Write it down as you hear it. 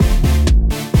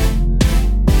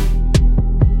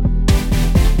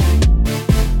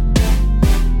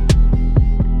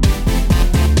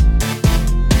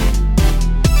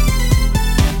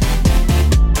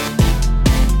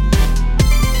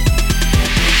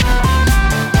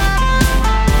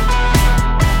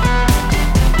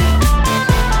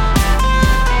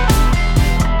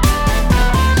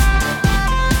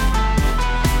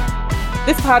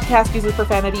podcast uses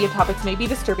profanity and topics may be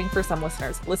disturbing for some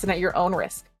listeners. Listen at your own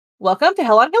risk. Welcome to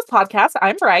Hell on Heels podcast.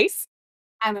 I'm Bryce.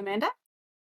 I'm Amanda.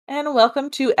 And welcome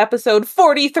to episode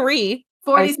 43.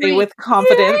 43. I say with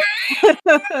confidence.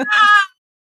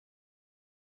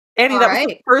 Annie, that was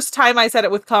the first time I said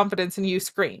it with confidence and you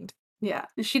screamed. Yeah.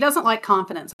 She doesn't like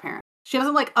confidence, apparently. She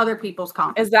doesn't like other people's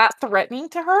confidence. Is that threatening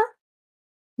to her?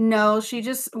 No, she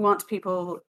just wants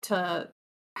people to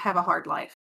have a hard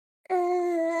life.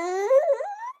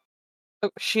 Oh,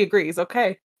 she agrees.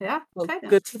 Okay. Yeah. Well, okay.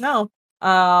 Good to know.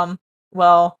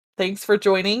 Well, thanks for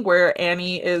joining where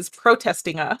Annie is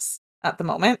protesting us at the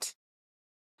moment.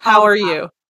 How are you?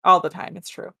 All the time. It's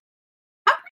true.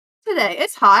 Today,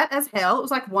 it's hot as hell. It was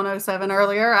like 107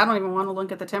 earlier. I don't even want to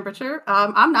look at the temperature.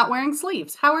 I'm not wearing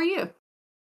sleeves. How are you?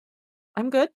 I'm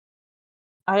good.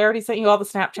 I already sent you all the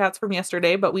Snapchats from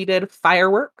yesterday, but we did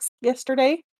fireworks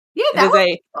yesterday. Yeah, that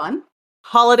was fun.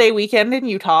 Holiday weekend in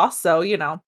Utah, so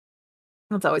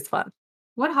it's always fun.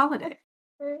 What holiday?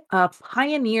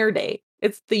 Pioneer Day.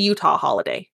 It's the Utah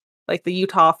holiday, like the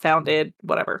Utah founded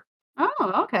whatever.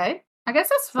 Oh, okay. I guess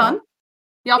that's fun.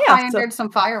 Y'all pioneered some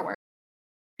fireworks.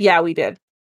 Yeah, we did.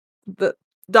 The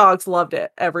dogs loved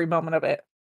it, every moment of it.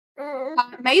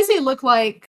 Maisie looked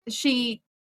like she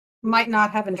might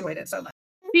not have enjoyed it so much.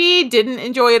 She didn't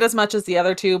enjoy it as much as the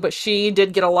other two, but she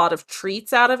did get a lot of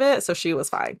treats out of it, so she was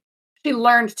fine. She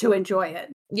learned to enjoy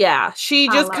it. Yeah, she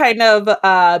just kind of,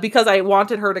 because I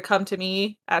wanted her to come to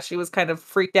me as she was kind of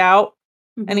freaked out.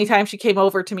 Mm-hmm. Anytime she came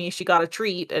over to me, she got a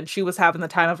treat, and she was having the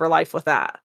time of her life with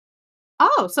that.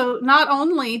 Oh, so not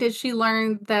only did she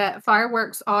learn that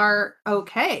fireworks are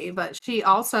okay, but she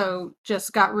also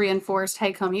just got reinforced,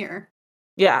 hey, come here.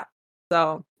 Yeah,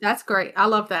 so. That's great. I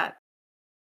love that.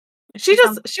 She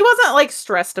wasn't like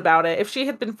stressed about it. If she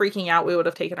had been freaking out, we would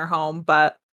have taken her home,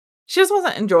 but she just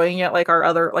wasn't enjoying it like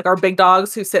our big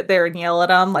dogs who sit there and yell at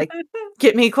them, like,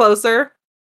 get me closer.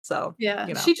 So,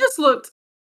 yeah, she just looked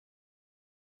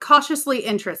cautiously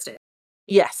interested.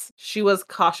 Yes, she was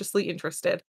cautiously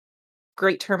interested.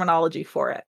 Great terminology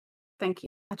for it. Thank you.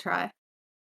 I try.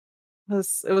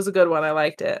 It was a good one. I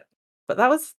liked it. But that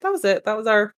was it. That was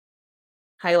our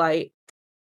highlight.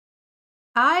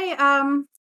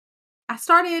 I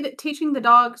started teaching the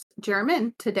dogs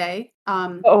German today.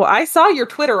 Oh, I saw your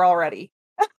Twitter already.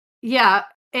 Yeah,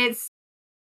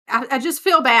 I just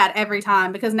feel bad every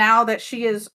time because now that she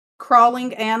is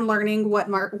crawling and learning what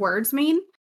words mean,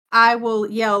 I will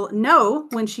yell no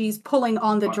when she's pulling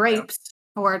on the drapes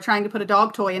or trying to put a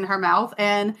dog toy in her mouth.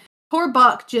 And poor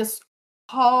Buck just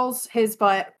hauls his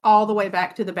butt all the way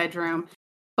back to the bedroom.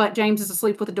 But James is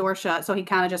asleep with the door shut, so he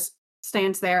kind of just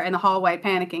stands there in the hallway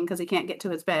panicking because he can't get to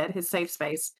his bed, his safe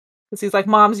space. Because he's like,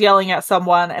 Mom's yelling at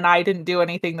someone and I didn't do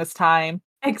anything this time.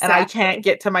 Exactly. And I can't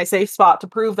get to my safe spot to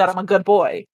prove that I'm a good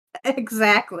boy.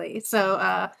 Exactly.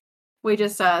 So we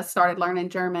just started learning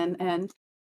German, and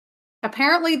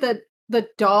apparently the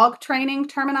dog training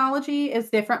terminology is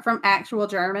different from actual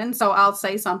German. So I'll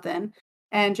say something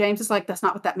and James is like, that's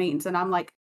not what that means. And I'm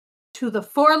like, to the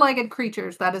four-legged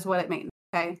creatures, that is what it means.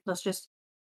 Okay, let's just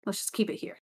keep it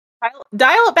here.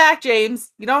 Dial it back,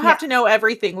 James. You don't have to know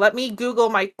everything. Let me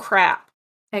Google my crap.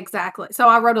 Exactly. So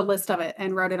I wrote a list of it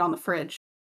and wrote it on the fridge.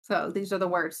 So these are the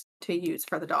words to use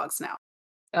for the dogs now.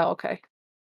 Oh, okay.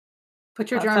 Put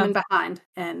your German behind,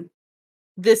 and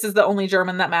this is the only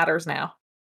German that matters now.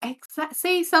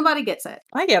 See, somebody gets it.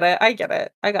 I get it. I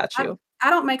got you. I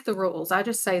don't make the rules. I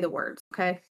just say the words,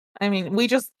 okay? I mean, we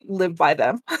just live by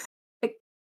them.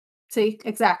 See,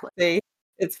 exactly. See,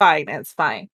 it's fine. It's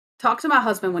fine. Talk to my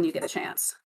husband when you get a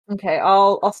chance. Okay,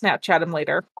 I'll Snapchat him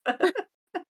later.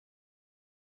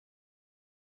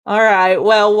 All right.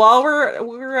 Well, while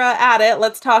we're at it,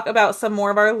 let's talk about some more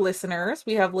of our listeners.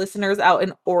 We have listeners out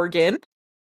in Oregon.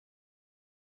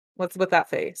 What's with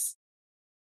that face?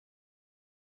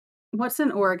 What's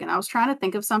in Oregon? I was trying to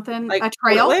think of something. Like a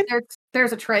trail. Portland?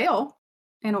 There's a trail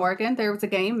in Oregon. There was a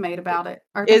game made about it.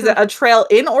 Is it a trail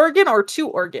in Oregon or to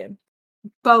Oregon?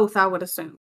 Both, I would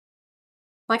assume.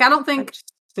 Like, I don't think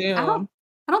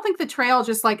the trail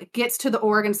just like gets to the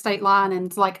Oregon state line and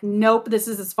it's like, nope, this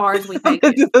is as far as we take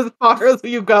it. As far as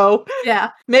you go. Yeah.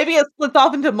 Maybe it splits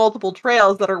off into multiple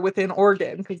trails that are within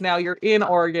Oregon because now you're in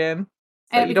Oregon.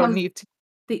 So and you don't need to.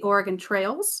 The Oregon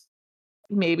trails?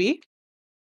 Maybe.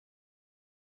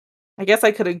 I guess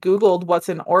I could have Googled what's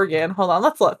in Oregon. Hold on,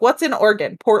 let's look. What's in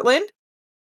Oregon? Portland?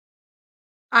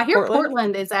 I hear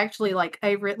Portland is actually like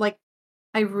a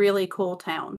really cool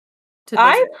town to visit.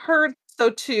 I've heard so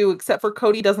too, except for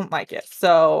Cody doesn't like it.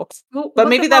 So, but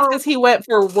maybe that's because he went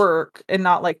for work and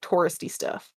not like touristy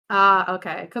stuff.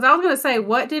 Okay. Because I was going to say,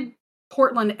 what did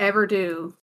Portland ever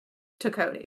do to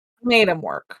Cody? Made him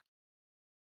work.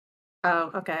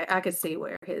 Oh, okay. I could see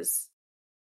where his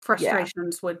Yeah.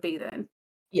 frustrations would be then.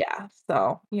 Yeah.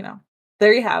 So,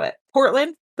 there you have it.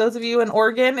 Portland, those of you in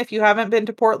Oregon, if you haven't been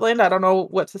to Portland, I don't know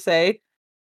what to say,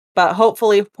 but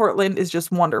hopefully Portland is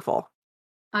just wonderful.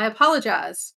 I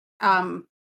apologize, on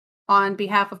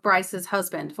behalf of Bryce's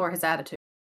husband for his attitude.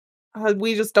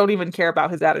 We just don't even care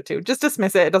about his attitude. Just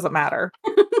dismiss it. It doesn't matter.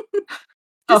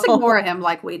 Just Oh, ignore him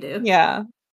like we do, yeah.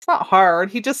 It's not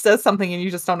hard. He just says something and you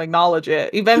just don't acknowledge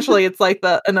it. Eventually, it's like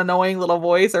an annoying little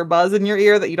voice or buzz in your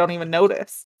ear that you don't even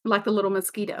notice. like the little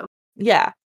mosquito.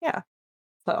 Yeah. Yeah.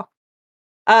 So,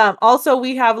 also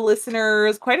we have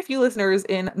listeners, quite a few listeners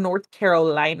in North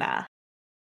Carolina.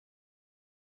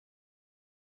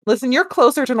 Listen, you're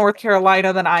closer to North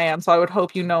Carolina than I am, so I would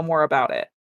hope you know more about it.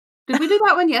 Did we do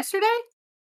that one yesterday?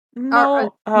 Or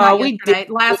No, not we did yesterday, it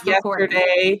last recording.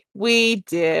 yesterday. We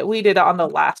did it on the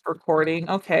last recording.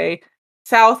 Okay.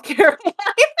 South Carolina.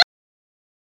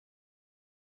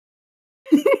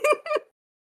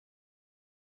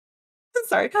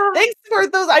 Sorry. Thanks for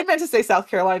those. I meant to say South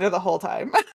Carolina the whole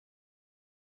time.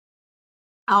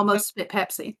 I almost spit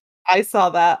Pepsi. I saw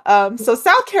that. So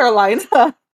South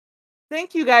Carolina,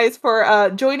 thank you guys for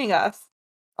joining us.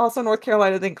 Also North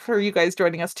Carolina, thank for you guys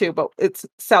joining us too, but it's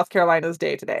South Carolina's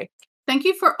day today. Thank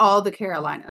you for all the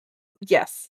Carolinas.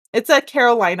 Yes. It's a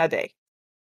Carolina day.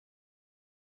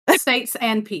 States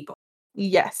and people.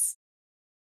 Yes.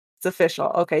 It's official.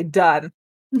 Okay, done.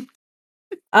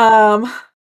 Um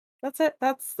That's it.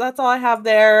 That's all I have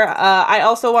there. I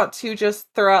also want to just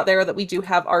throw out there that we do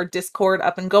have our Discord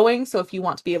up and going. So if you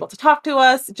want to be able to talk to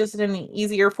us just in an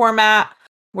easier format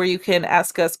where you can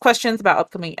ask us questions about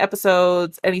upcoming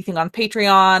episodes, anything on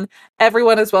Patreon,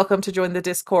 everyone is welcome to join the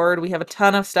Discord. We have a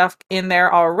ton of stuff in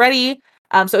there already.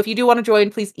 So if you do want to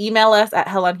join, please email us at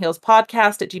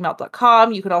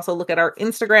hellonheelspodcast@gmail.com. You can also look at our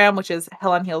Instagram, which is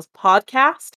Hell on Heels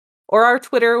Podcast, or our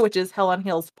Twitter, which is Hell on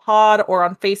Heels Pod, or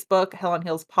on Facebook, Hell on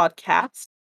Heels Podcast.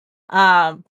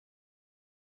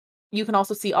 You can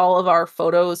also see all of our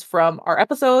photos from our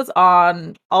episodes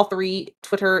on all three: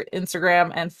 Twitter,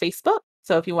 Instagram, and Facebook.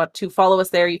 So if you want to follow us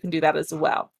there, you can do that as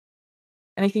well.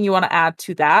 Anything you want to add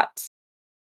to that?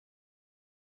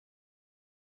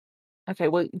 Okay,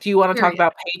 well, do you want to talk Period.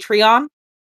 about Patreon?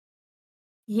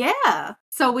 Yeah.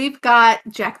 So we've got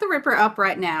Jack the Ripper up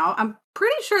right now. I'm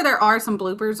pretty sure there are some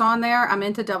bloopers on there. I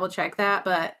meant to double check that,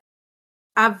 but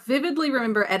I vividly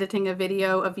remember editing a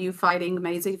video of you fighting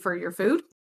Maisie for your food.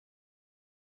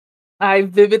 I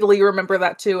vividly remember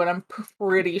that too, and I'm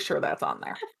pretty sure that's on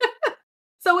there.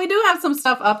 So we do have some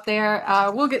stuff up there.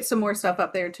 We'll get some more stuff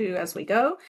up there too as we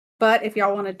go. But if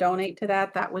y'all want to donate to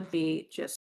that, that would be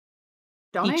just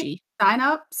donate, Peachy. sign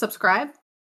up, subscribe.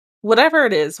 Whatever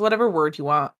it is, whatever word you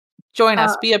want. Join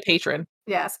us, Uh, be a patron.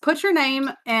 Yes, put your name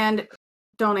and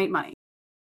donate money.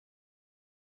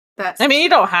 That's I mean, you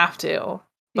don't have to,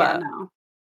 yeah, but no.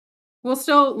 We'll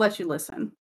still let you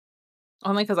listen.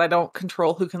 only because I don't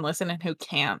control who can listen and who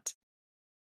can't.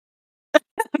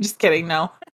 I'm just kidding,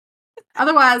 no.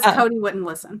 Otherwise, Cody wouldn't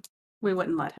listen. We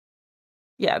wouldn't let him.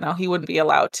 Yeah, no, he wouldn't be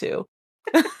allowed to.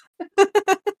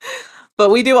 But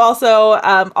we do also,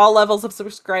 all levels of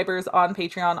subscribers on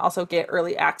Patreon also get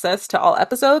early access to all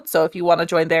episodes. So if you want to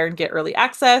join there and get early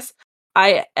access,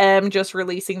 I am just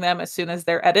releasing them as soon as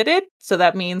they're edited. So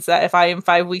that means that if I am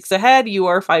 5 weeks ahead, you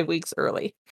are 5 weeks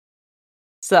early.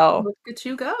 So Look at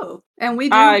you go. And we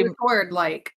do I'm record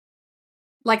like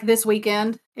this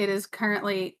weekend. It is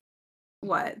currently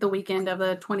the weekend of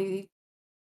the 23rd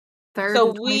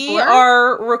so to we 24th?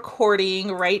 are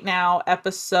recording right now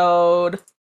episode,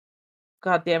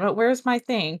 God damn it, where's my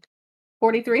thing?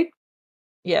 43?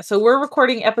 Yeah, so we're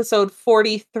recording episode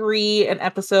 43 and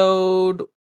episode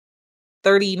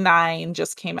 39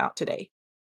 just came out today.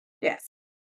 Yes.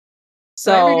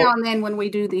 So every now So and then when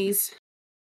we do these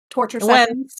torture when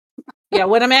sessions.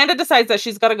 when Amanda decides that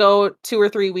she's got to go 2 or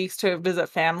 3 weeks to visit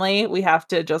family, we have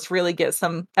to just really get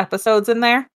some episodes in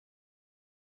there.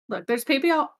 Look, there's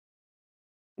PPL.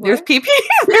 There's What? PP.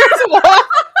 There's what?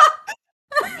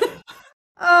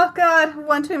 Oh God,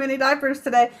 one too many diapers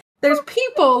today. There's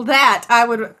people that I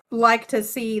would like to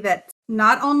see that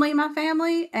not only my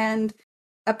family, and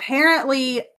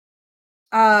apparently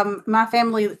my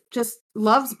family just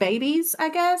loves babies, I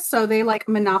guess. So they like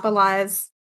monopolize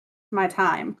my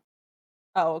time.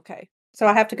 Oh, okay. So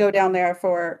I have to go down there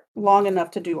for long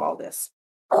enough to do all this.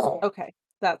 Okay.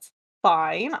 That's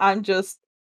fine. I'm just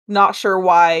not sure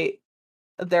why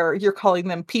you're calling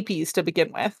them PPs to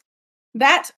begin with.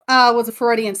 That was a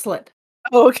Freudian slip.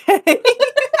 Okay.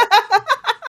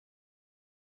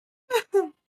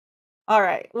 All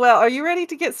right. Well, are you ready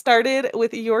to get started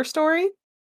with your story?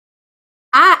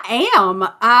 I am.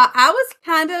 I was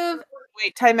kind of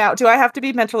Wait, time out. Do I have to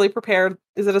be mentally prepared?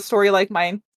 Is it a story like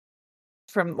mine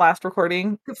from last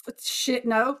recording? shit.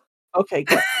 No, Okay,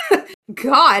 good.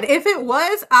 God, if it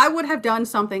was, I would have done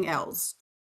something else.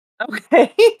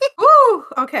 Okay. Woo.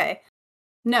 Okay.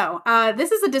 No.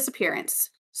 This is a disappearance.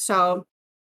 So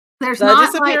there's The not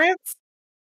like disappearance?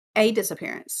 a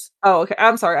disappearance. Oh, okay.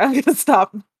 I'm sorry. I'm gonna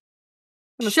stop. I'm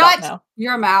gonna stop Shut now.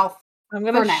 your mouth I'm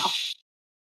for gonna now.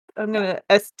 I'm Yeah. gonna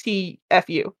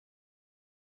STFU.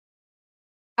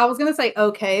 I was gonna say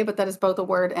okay, but that is both a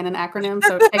word and an acronym,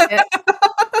 so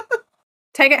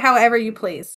take it however you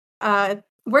please.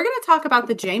 We're gonna talk about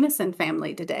the Jameson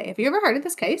family today. Have you ever heard of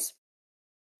this case?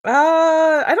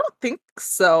 I don't think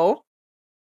so.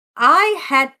 I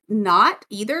had not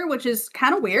either, which is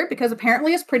kind of weird because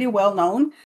apparently it's pretty well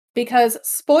known. Because,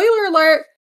 spoiler alert,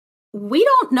 we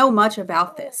don't know much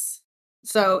about this.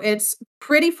 So it's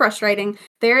pretty frustrating.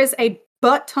 There is a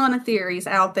butt ton of theories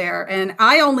out there, and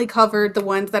I only covered the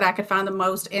ones that I could find the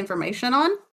most information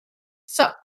on. So,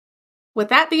 with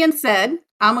that being said,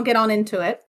 I'm gonna get on into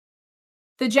it.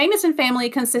 The Jameson family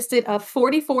consisted of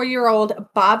 44-year-old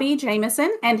Bobby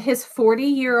Jameson and his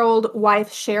 40-year-old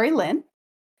wife, Sherry Lynn.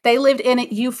 They lived in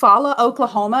Eufaula,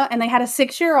 Oklahoma, and they had a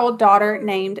 6-year-old daughter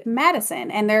named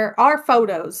Madison. And there are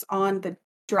photos on the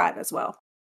drive as well.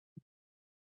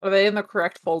 Are they in the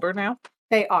correct folder now?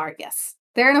 They are, yes.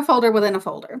 They're in a folder within a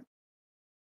folder.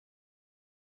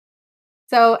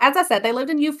 So, as I said, they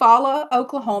lived in Eufaula,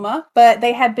 Oklahoma, but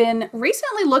they had been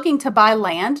recently looking to buy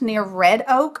land near Red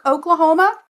Oak,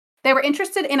 Oklahoma. They were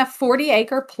interested in a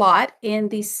 40-acre plot in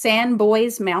the San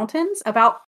Boys Mountains,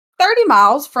 about 30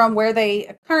 miles from where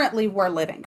they currently were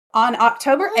living. On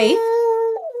October 8th,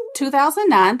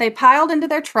 2009, they piled into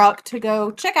their truck to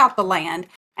go check out the land,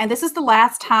 and this is the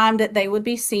last time that they would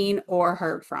be seen or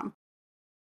heard from.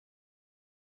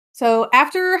 So,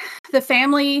 after the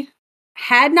family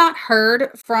had not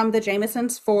heard from the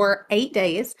Jamesons for 8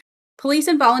 days, police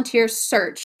and volunteers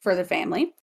searched for the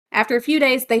family. After a few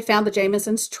days, they found the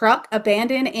Jamesons' truck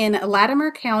abandoned in Latimer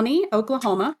County,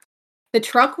 Oklahoma. The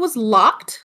truck was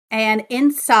locked, and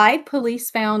inside,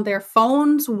 police found their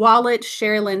phones, wallet,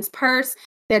 Sherry Lynn's purse,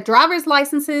 their driver's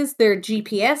licenses, their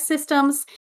GPS systems,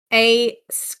 a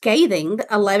scathing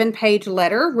 11-page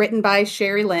letter written by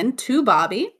Sherry Lynn to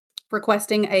Bobby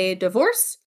requesting a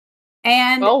divorce,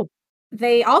 and Oh,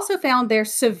 they also found their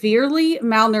severely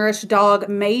malnourished dog,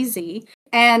 Maisie.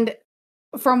 And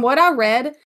from what I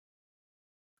read,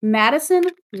 Madison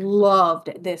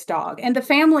loved this dog. And the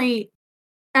family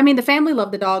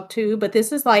loved the dog too, but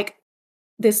this is like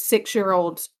this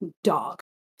 6-year-old's dog.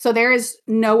 So there is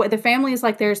no way, the family is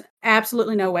like, there's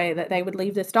absolutely no way that they would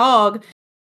leave this dog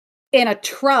in a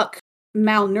truck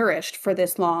malnourished for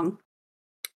this long.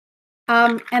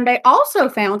 And they also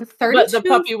found but the 32.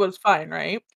 puppy was fine,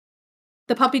 right?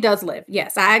 The puppy does live.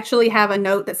 Yes, I actually have a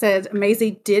note that says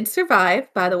Maisie did survive,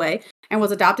 by the way, and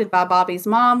was adopted by Bobby's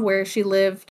mom, where she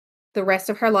lived the rest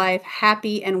of her life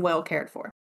happy and well cared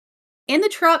for. In the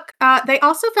truck, they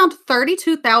also found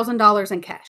 $32,000 in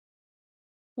cash.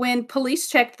 When police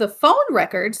checked the phone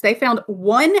records, they found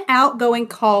one outgoing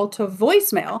call to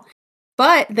voicemail,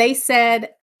 but they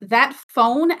said that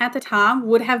phone at the time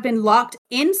would have been locked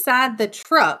inside the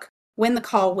truck when the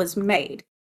call was made.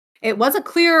 It wasn't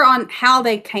clear on how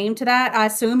they came to that. I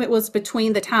assume it was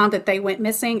between the time that they went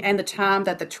missing and the time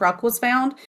that the truck was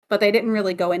found, but they didn't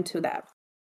really go into that.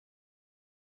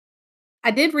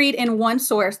 I did read in one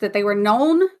source that they were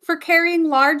known for carrying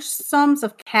large sums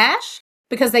of cash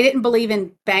because they didn't believe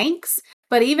in banks,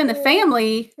 but even the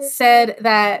family said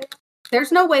that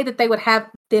there's no way that they would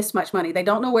have this much money. They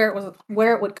don't know where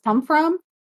it would come from.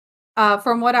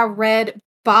 From what I read,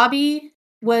 Bobby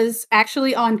was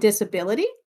actually on disability.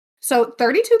 So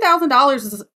 $32,000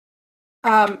 is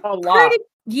A lot. pretty,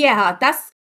 yeah,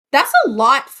 that's a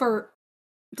lot for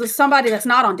somebody that's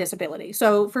not on disability.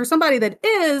 So for somebody that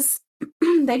is,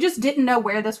 they just didn't know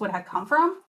where this would have come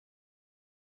from.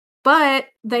 But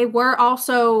they were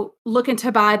also looking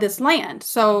to buy this land.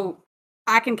 So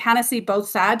I can kind of see both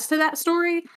sides to that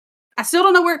story. I still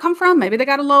don't know where it come from. Maybe they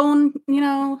got a loan,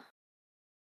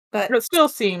 but It still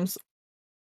seems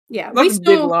yeah, that's a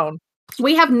big loan.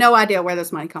 we have no idea where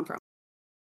this money come from.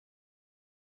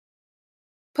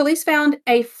 Police found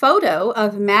a photo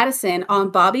of Madison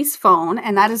on Bobby's phone,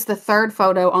 and that is the third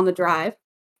photo on the drive.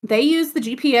 They used the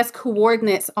GPS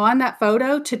coordinates on that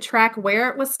photo to track where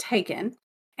it was taken,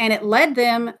 and it led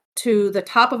them to the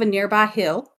top of a nearby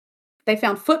hill. They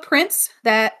found footprints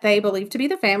that they believed to be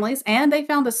the family's, and they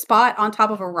found a spot on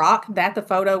top of a rock that the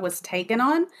photo was taken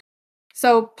on.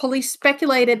 So police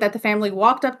speculated that the family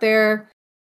walked up there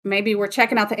maybe were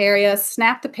checking out the area,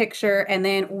 snapped the picture, and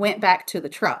then went back to the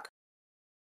truck.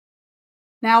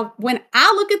 Now, when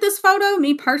I look at this photo,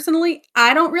 me personally,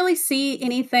 I don't really see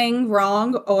anything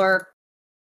wrong or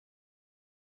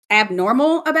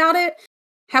abnormal about it.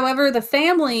 However, the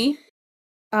family,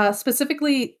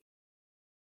 specifically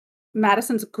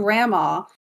Madison's grandma,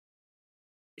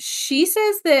 she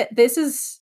says that this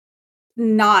is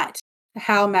not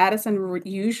how Madison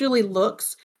usually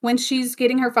looks when she's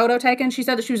getting her photo taken. She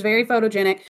said that she was very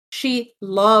photogenic. She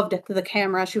loved the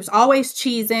camera. She was always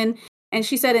cheesing. And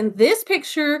she said in this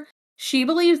picture, she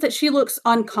believes that she looks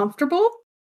uncomfortable.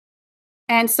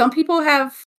 And some people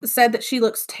have said that she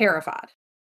looks terrified.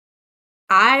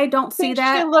 I don't see Think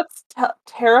that. she looks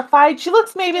terrified. She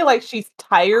looks maybe like she's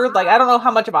tired. Like, I don't know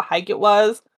how much of a hike it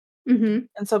was, Mhm.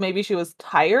 and so maybe she was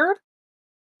tired?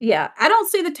 Yeah, I don't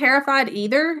see the terrified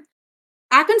either.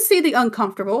 I can see the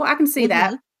uncomfortable. I can see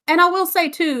that. Mhm. And I will say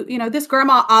too, this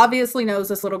grandma obviously knows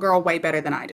this little girl way better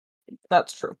than I do.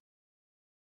 That's true.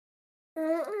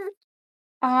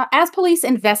 As police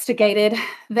investigated,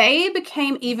 they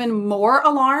became even more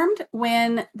alarmed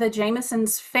when the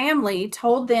Jamesons' family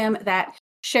told them that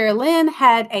Sherilyn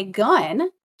had a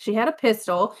gun, she had a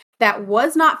pistol, that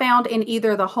was not found in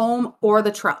either the home or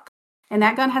the truck. And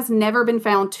that gun has never been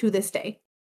found to this day.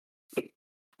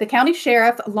 The county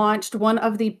sheriff launched one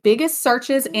of the biggest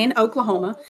searches in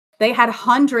Oklahoma. They had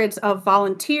hundreds of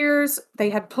volunteers. They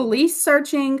had police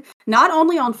searching, not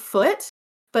only on foot,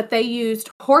 but they used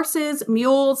horses,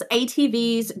 mules,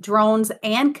 ATVs, drones,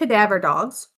 and cadaver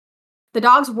dogs. The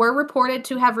dogs were reported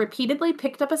to have repeatedly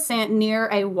picked up a scent near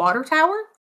a water tower.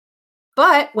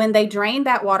 But when they drained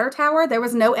that water tower, there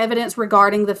was no evidence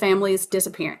regarding the family's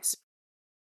disappearance.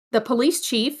 The police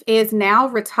chief is now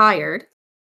retired,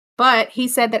 but he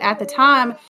said that at the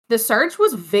time, the search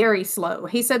was very slow.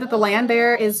 He said that the land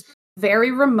there is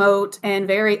very remote and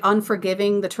very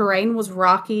unforgiving. The terrain was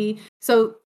rocky.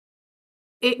 So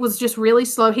it was just really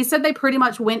slow. He said they pretty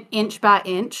much went inch by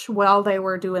inch while they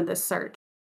were doing this search.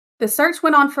 The search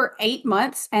went on for 8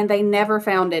 months and they never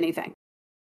found anything.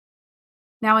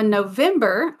 Now, in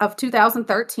November of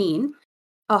 2013,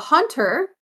 a hunter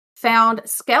found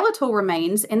skeletal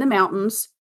remains in the mountains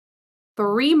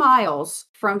 3 miles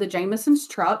from the Jamesons'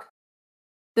 truck.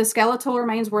 The skeletal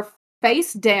remains were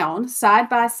face down, side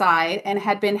by side, and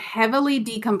had been heavily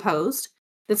decomposed.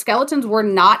 The skeletons were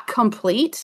not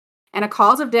complete, and a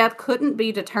cause of death couldn't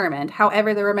be determined.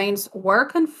 However, the remains were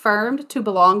confirmed to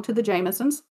belong to the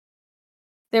Jamesons.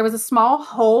 There was a small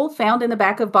hole found in the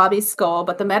back of Bobby's skull,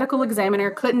 but the medical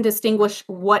examiner couldn't distinguish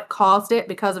what caused it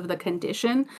because of the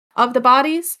condition of the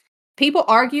bodies. People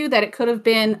argue that it could have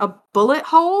been a bullet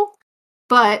hole,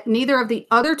 but neither of the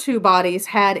other 2 bodies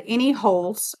had any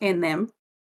holes in them.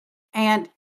 And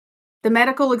the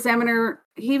medical examiner,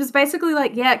 he was basically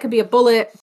like, yeah, it could be a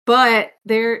bullet, but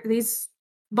these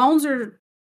bones are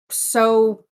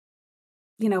so,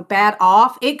 bad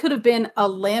off. It could have been a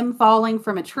limb falling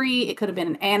from a tree. It could have been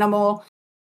an animal.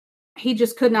 He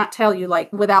just could not tell you,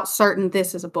 without certain,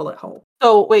 this is a bullet hole.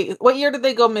 So, wait, what year did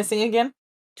they go missing again?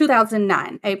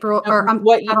 2009, April, or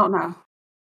What I year? don't know.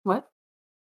 What?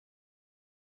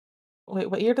 Wait,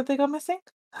 what year did they go missing?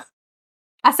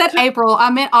 I said April.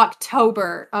 I meant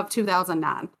October of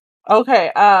 2009.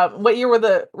 Okay, what year were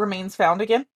the remains found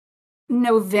again?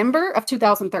 November of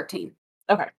 2013.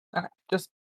 Okay, just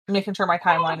making sure my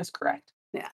timeline is correct.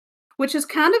 Yeah. Which is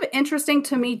kind of interesting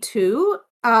to me too,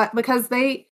 because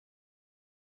they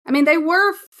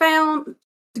were found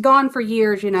gone for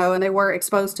years, and they were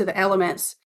exposed to the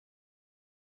elements.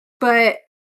 But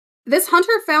this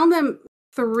hunter found them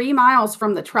 3 miles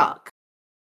from the truck.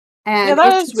 And Yeah,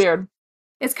 that is weird.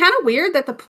 It's kind of weird that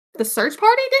the search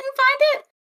party didn't find it.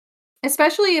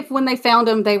 Especially if when they found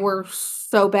them, they were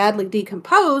so badly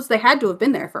decomposed, they had to have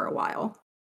been there for a while.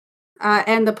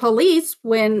 And the police,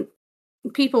 when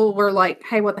people were like,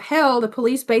 hey, what the hell? The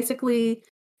police basically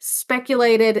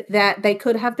speculated that they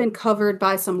could have been covered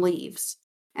by some leaves.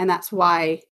 And that's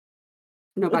why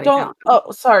nobody found them.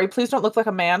 Oh, sorry, please don't look like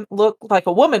a man. Look like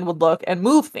a woman would look and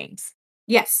move things.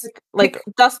 Yes. Like,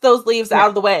 dust those leaves out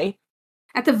of the way.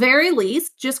 At the very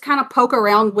least, just kind of poke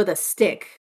around with a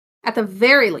stick. At the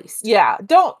very least. Yeah,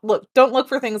 don't look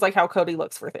for things like how Cody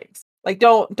looks for things. Like,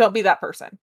 don't be that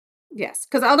person. Yes,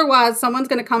 because otherwise someone's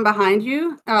going to come behind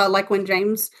you, like when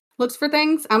James looks for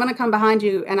things, I'm going to come behind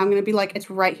you and I'm going to be like, it's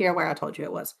right here where I told you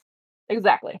it was.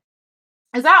 Exactly.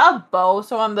 Is that a bow?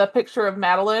 So on the picture of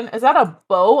Madeline, is that a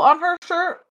bow on her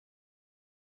shirt?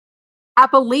 I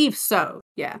believe so,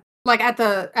 yeah. Like at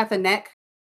the neck.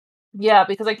 Yeah,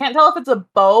 because I can't tell if it's a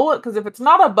bow, because if it's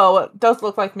not a bow, it does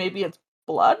look like maybe it's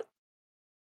blood.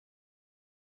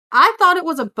 I thought it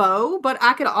was a bow, but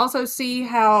I could also see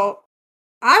how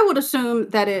I would assume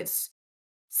that it's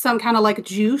some kind of like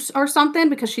juice or something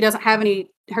because she doesn't have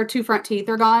her two front teeth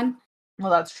are gone.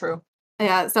 Well, that's true.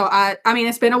 Yeah, so I mean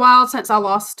it's been a while since I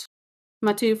lost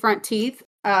my two front teeth,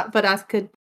 but I could.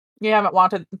 You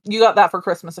got that for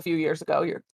Christmas a few years ago,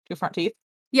 your two front teeth?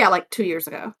 Yeah, like 2 years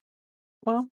ago.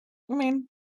 Well, I mean,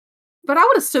 But I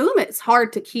would assume it's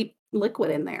hard to keep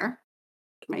liquid in there.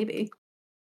 Maybe.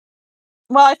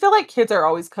 well, I feel like kids are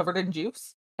always covered in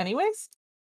juice anyways.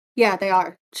 Yeah, they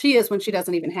are. She is when she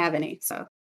doesn't even have any, so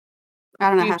I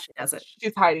don't know She's how she does it.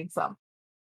 she's hiding some.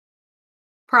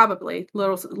 Probably.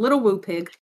 Little woo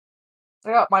pig.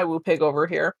 I got my Woo Pig over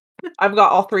here. I've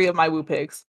got all 3 of my Woo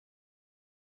Pigs.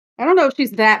 I don't know if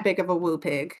she's that big of a woo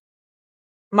pig.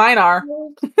 Mine are.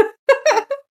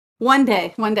 One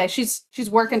day. She's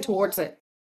working towards it.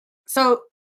 So,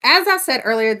 as I said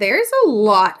earlier, there's a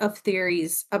lot of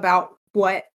theories about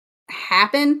what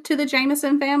happened to the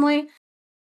Jameson family.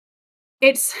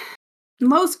 It's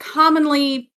most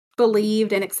commonly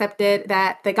believed and accepted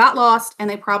that they got lost and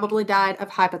they probably died of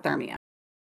hypothermia.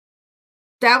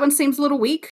 That one seems a little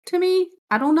weak to me.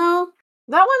 I don't know.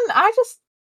 That one,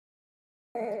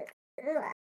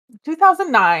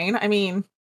 2009, I mean,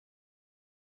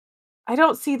 I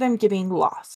don't see them getting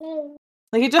lost.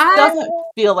 Like, it just doesn't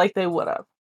feel like they would've.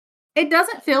 It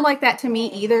doesn't feel like that to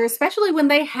me either, especially when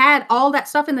they had all that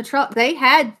stuff in the truck. They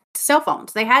had cell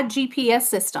phones. They had GPS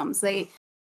systems. They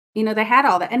had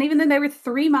all that. And even then they were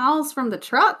 3 miles from the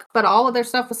truck, but all of their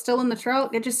stuff was still in the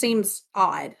truck. It just seems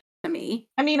odd to me.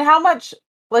 I mean, how much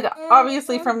like,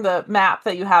 obviously from the map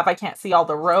that you have, I can't see all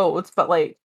the roads, but,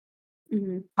 like,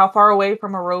 how far away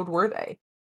from a road were they?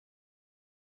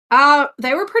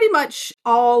 They were pretty much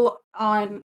all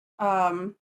on,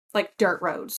 like, dirt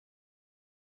roads.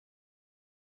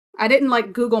 I didn't,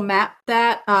 like, Google map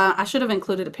that. I should have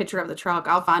included a picture of the truck.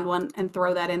 I'll find one and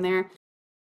throw that in there.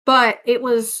 But it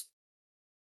was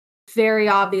very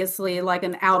obviously, like,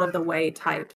 an out-of-the-way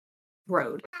type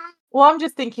road. Well, I'm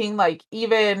just thinking, like,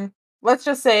 even let's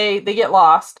just say they get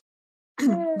lost.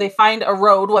 They find a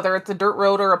road, whether it's a dirt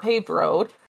road or a paved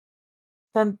road,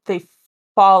 then they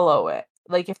follow it.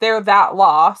 Like, if they're that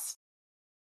lost,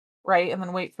 right, and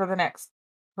then wait for the next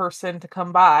person to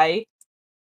come by.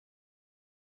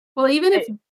 Well, even if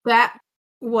that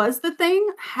was the thing,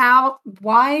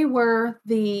 why were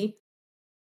the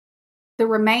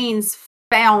remains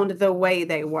found the way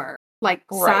they were? Like,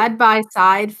 side by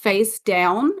side, face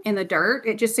down in the dirt?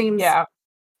 It just seems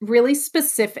really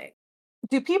specific.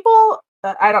 Do people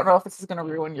I don't know if this is gonna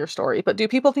ruin your story, but do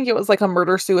people think it was, like, a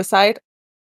murder-suicide?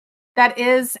 That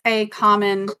is a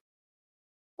common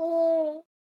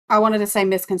I wanted to say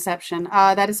misconception.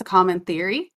 That is a common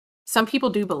theory. Some people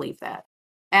do believe that.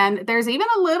 And there's even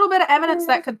a little bit of evidence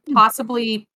that could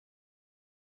possibly,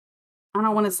 I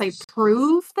don't want to say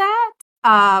prove that,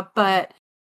 but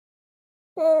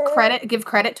give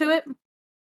credit to it.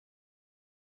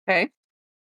 Okay.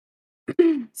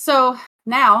 So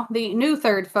now the new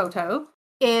third photo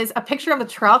is a picture of the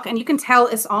truck, and you can tell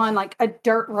it's on like a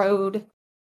dirt road,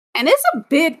 and it's a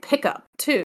big pickup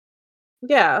too.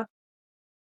 Yeah.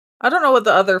 I don't know what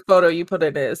the other photo you put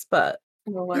in is, but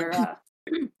we're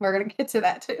gonna get to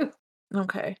that too.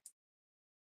 Okay.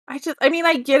 I mean,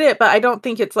 I get it, but I don't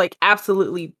think it's like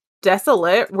absolutely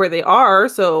desolate where they are.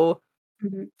 So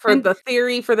for the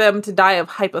theory for them to die of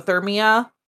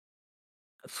hypothermia.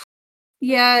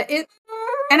 Yeah,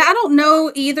 and I don't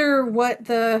know either what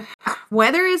the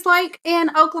weather is like in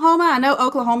Oklahoma. I know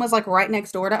Oklahoma's like right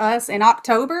next door to us. In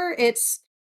October, it's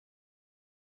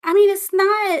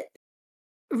not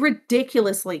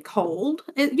ridiculously cold.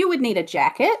 You would need a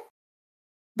jacket.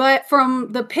 But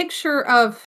from the picture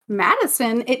of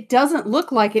Madison, it doesn't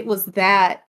look like it was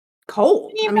that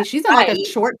cold. I mean, she's in like a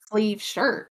short sleeve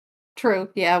shirt. True.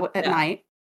 Yeah, at night.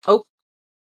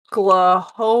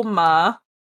 Oklahoma,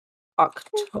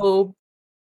 October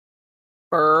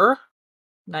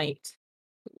night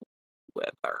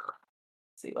weather.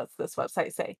 Let's see, what's this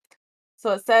website say?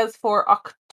 So it says for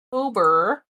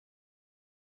October,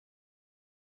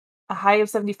 a high of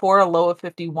 74, a low of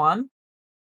 51.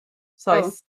 So I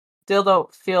still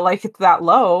don't feel like it's that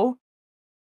low.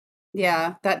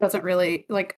 Yeah, that doesn't really,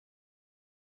 like,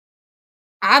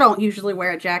 I don't usually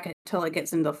wear a jacket till it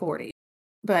gets into 40,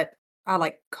 but I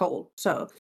like cold, so.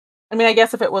 I mean, I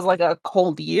guess if it was like a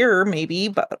cold year, maybe,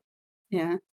 but.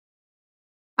 Yeah.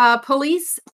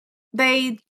 Police,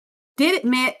 they did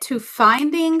admit to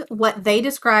finding what they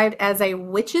described as a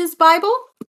witch's Bible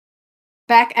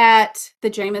back at the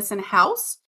Jameson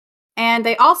house. And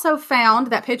they also found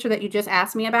that picture that you just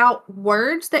asked me about,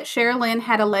 words that Sherilyn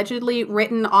had allegedly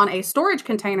written on a storage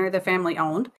container the family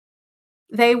owned.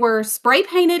 They were spray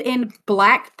painted in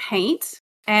black paint,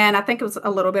 and I think it was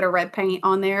a little bit of red paint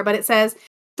on there, but it says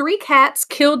 3 cats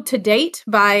killed to date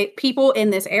by people in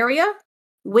this area.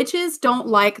 Witches don't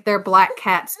like their black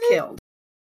cats killed.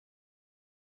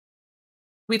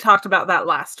 We talked about that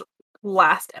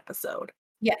last episode.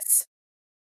 Yes.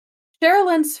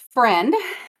 Sherilyn's friend,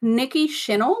 Nikki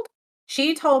Shinold,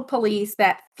 she told police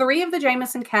that 3 of the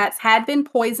Jameson cats had been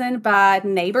poisoned by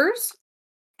neighbors.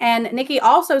 And Nikki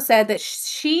also said that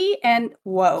she and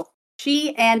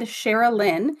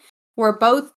Sherilyn were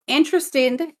both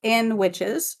interested in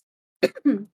witches.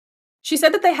 She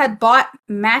said that they had bought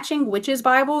matching witches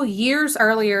Bible years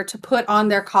earlier to put on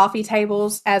their coffee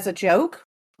tables as a joke,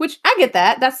 which I get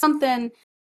that. That's something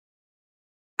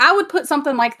I would put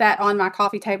something like that on my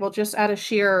coffee table just out of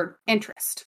sheer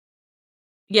interest.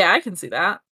 Yeah, I can see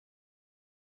that.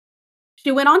 She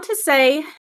went on to say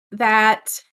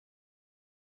that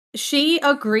she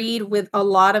agreed with a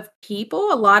lot of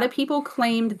people. A lot of people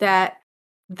claimed that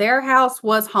their house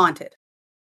was haunted.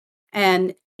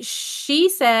 And she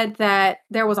said that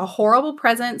there was a horrible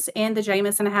presence in the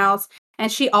Jameson house,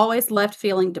 and she always left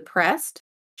feeling depressed.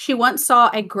 She once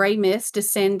saw a gray mist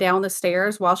descend down the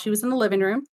stairs while she was in the living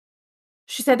room.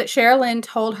 She said that Sherilyn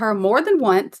told her more than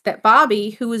once that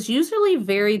Bobby, who was usually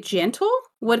very gentle,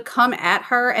 would come at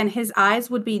her and his eyes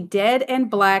would be dead and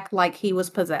black like he was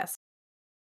possessed.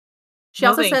 She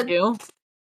also said, you.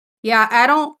 Yeah, I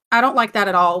don't like that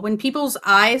at all. When people's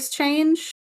eyes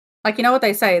change, like you know what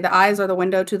they say, the eyes are the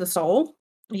window to the soul.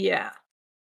 Yeah.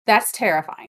 That's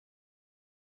terrifying.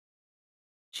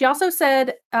 She also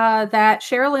said that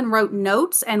Sherilyn wrote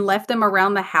notes and left them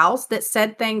around the house that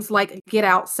said things like, "Get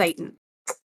out, Satan."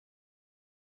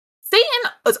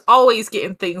 Satan is always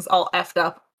getting things all effed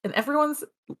up, and everyone's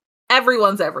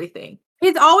everything.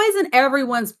 He's always in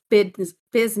everyone's business.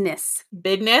 Business.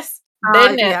 Business.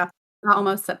 Yeah, I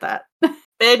almost said that.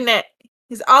 Business.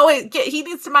 He's always he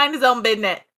needs to mind his own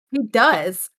business. He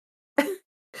does.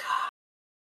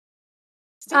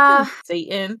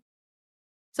 Satan.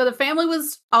 So the family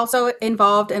was also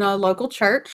involved in a local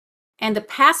church, and the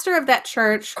pastor of that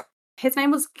church, his name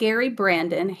was Gary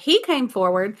Brandon. He came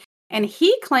forward and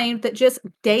he claimed that just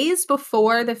days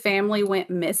before the family went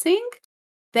missing,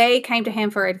 they came to him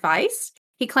for advice.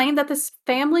 He claimed that this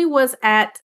family was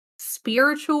at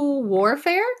spiritual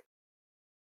warfare.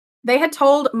 They had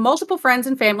told multiple friends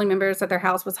and family members that their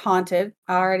house was haunted.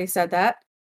 I already said that.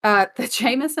 The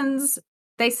Jamesons,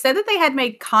 they said that they had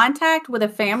made contact with a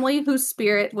family whose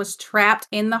spirit was trapped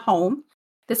in the home.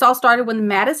 This all started when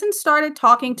Madison started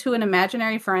talking to an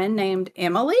imaginary friend named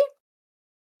Emily.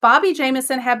 Bobby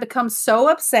Jameson had become so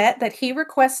upset that he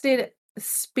requested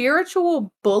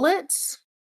spiritual bullets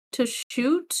to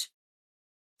shoot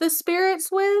the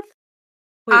spirits with.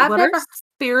 Wait, what are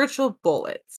spiritual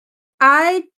bullets?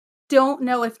 I don't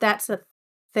know if that's a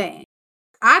thing.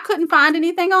 I couldn't find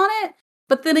anything on it.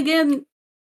 But then again,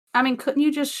 I mean, couldn't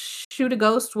you just shoot a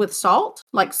ghost with salt?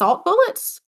 Like salt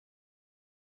bullets?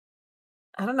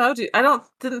 I don't know.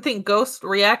 Didn't think ghosts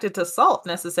reacted to salt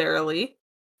necessarily.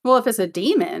 Well, if it's a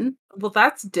demon. Well,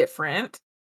 that's different.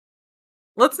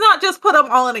 Let's not just put them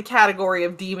all in a category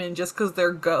of demon just because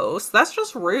they're ghosts. That's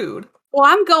just rude. Well,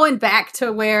 I'm going back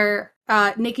to where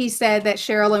Nikki said that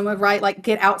Sherilyn would write, like,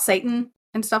 "Get out, Satan,"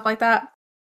 and stuff like that.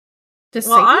 Is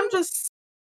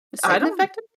Satan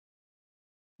affected?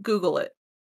 Google it.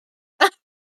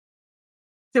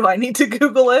 Do I need to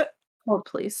Google it? Oh,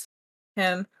 please.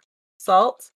 Can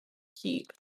salt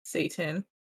keep Satan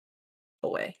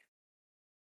away?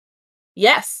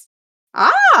 Yes.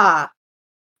 Ah!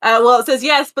 Well, it says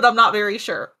yes, but I'm not very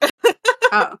sure.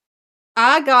 Oh.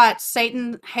 I got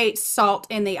Satan hates salt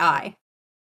in the eye.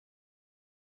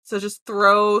 So just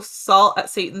throw salt at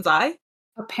Satan's eye?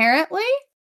 Apparently,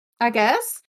 I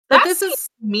guess. But this is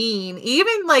mean,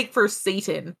 even like for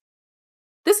Satan.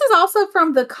 This is also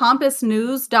from the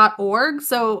compassnews.org,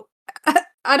 so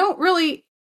I don't really...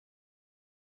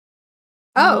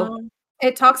 Oh,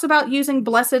 it talks about using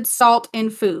blessed salt in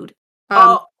food.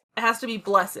 It has to be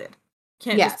blessed.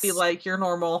 Can't just be like your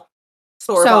normal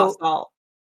store-bought salt.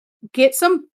 Get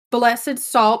some blessed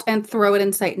salt and throw it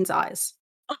in Satan's eyes.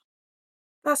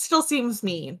 That still seems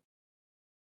mean.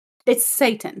 It's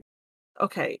Satan.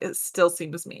 Okay, it still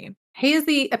seems mean. He is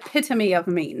the epitome of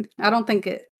mean. I don't think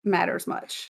it matters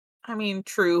much. I mean,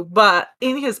 true, but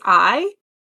in his eye?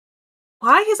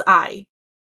 Why his eye?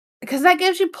 Because that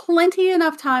gives you plenty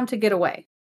enough time to get away.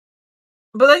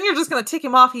 But then you're just going to tick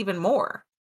him off even more.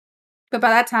 But by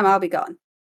that time, I'll be gone.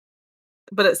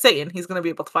 but it's Satan. He's gonna be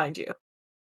able to find you.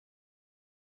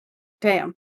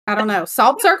 Damn. I don't know.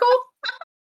 Salt circle?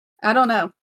 I don't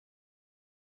know.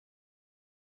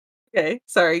 Okay,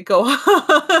 sorry, go on.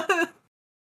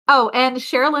 Oh, and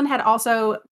Sherilyn had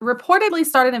also reportedly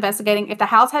started investigating if the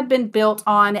house had been built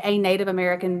on a Native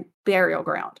American burial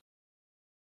ground.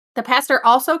 The pastor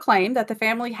also claimed that the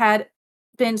family had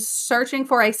been searching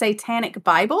for a satanic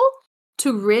Bible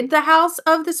to rid the house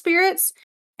of the spirits,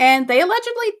 and they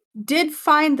allegedly did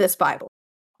find this Bible.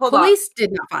 Hold on. Police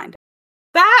did not find it.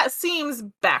 That seems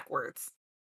backwards.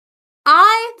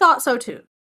 I thought so too.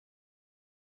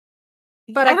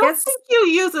 But I don't guess think you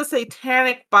use a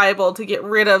satanic Bible to get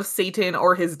rid of Satan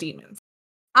or his demons.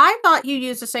 I thought you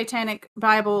used a satanic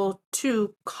Bible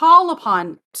to call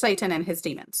upon Satan and his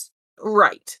demons.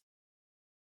 Right.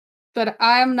 But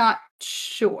I'm not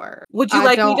sure. Would you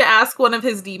like me to ask one of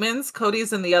his demons?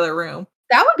 Cody's in the other room.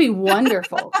 That would be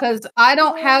wonderful, because I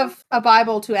don't have a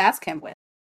Bible to ask him with.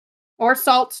 Or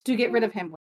salt to get rid of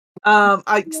him with.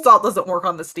 Salt doesn't work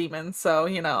on this demon, so,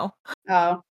 you know.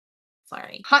 Oh.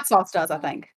 Sorry. Hot sauce does, I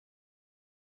think.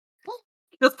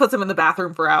 Just puts him in the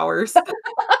bathroom for hours.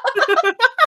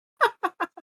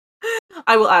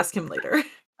 I will ask him later.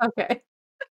 Okay.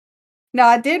 Now,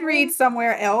 I did read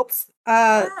somewhere else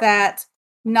that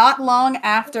not long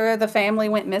after the family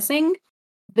went missing,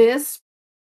 this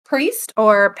priest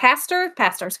or pastor,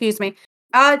 excuse me,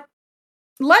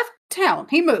 left town.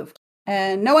 He moved,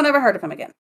 and no one ever heard of him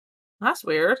again. That's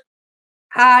weird.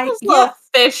 It's a little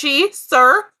fishy,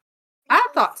 sir. I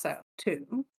thought so,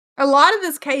 too. A lot of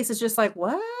this case is just like,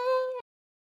 what?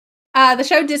 The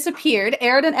show Disappeared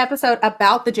aired an episode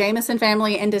about the Jameson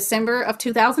family in December of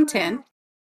 2010.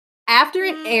 After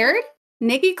it aired,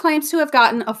 Nikki claims to have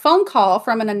gotten a phone call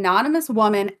from an anonymous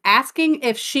woman asking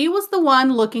if she was the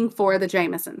one looking for the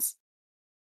Jamesons.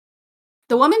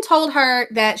 The woman told her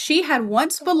that she had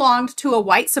once belonged to a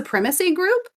white supremacy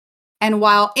group, and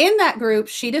while in that group,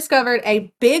 she discovered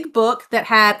a big book that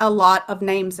had a lot of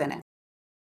names in it.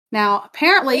 Now,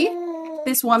 apparently,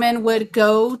 this woman would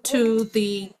go to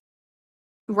the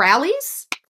rallies,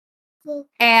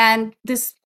 and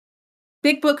this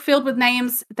big book filled with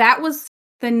names, that was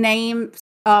the names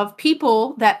of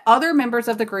people that other members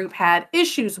of the group had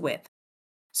issues with.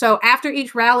 So after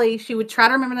each rally, she would try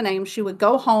to remember the names. She would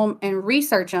go home and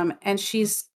research them, and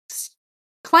she's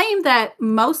claimed that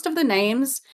most of the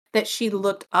names that she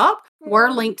looked up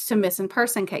were linked to missing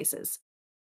person cases.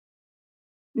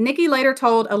 Nikki later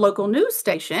told a local news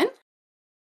station,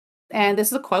 and this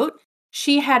is a quote,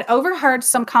 she had overheard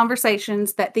some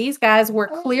conversations that these guys were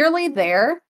clearly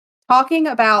there talking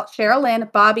about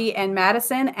Sherilyn, Bobby, and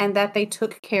Madison, and that they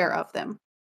took care of them.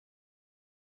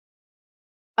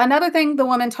 Another thing the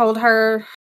woman told her,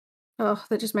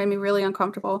 that just made me really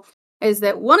uncomfortable, is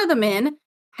that one of the men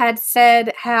had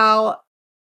said how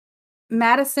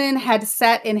Madison had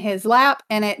sat in his lap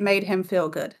and it made him feel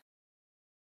good.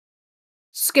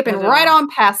 Skipping right on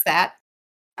past that.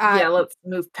 Yeah, let's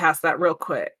move past that real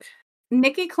quick.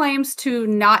 Nikki claims to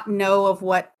not know of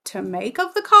what to make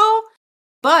of the call,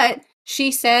 but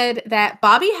she said that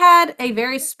Bobby had a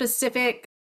very specific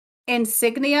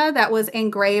insignia that was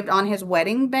engraved on his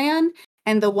wedding band,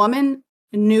 and the woman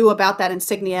knew about that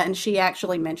insignia, and she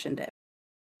actually mentioned it.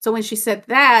 So when she said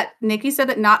that, Nikki said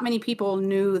that not many people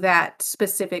knew that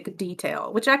specific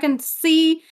detail, which I can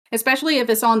see, especially if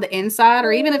it's on the inside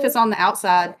or even if it's on the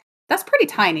outside. That's pretty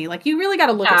tiny. Like, you really got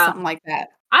to look at something like that.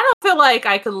 I don't feel like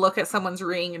I could look at someone's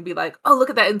ring and be like, oh, look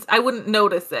at that. And I wouldn't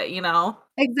notice it, you know?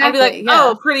 Exactly. I'd be like,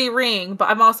 oh, pretty ring. But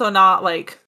I'm also not,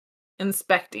 like,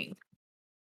 inspecting.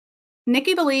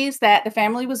 Nikki believes that the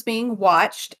family was being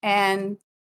watched, and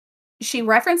she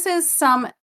references some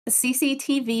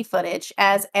CCTV footage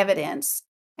as evidence,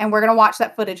 and we're going to watch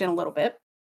that footage in a little bit.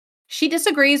 She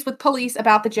disagrees with police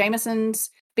about the Jamesons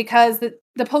because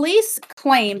the police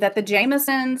claim that the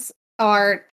Jamesons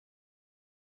are...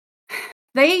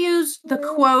 They use the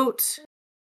quote...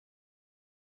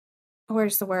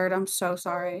 Where's the word? I'm so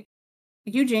sorry.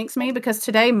 You jinx me, because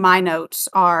today my notes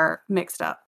are mixed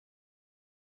up.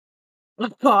 Oh,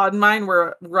 God, mine were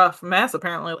a rough mess,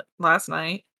 apparently, last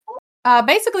night.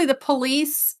 Basically, the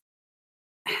police,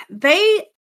 they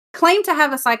claim to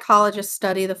have a psychologist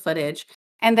study the footage,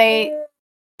 and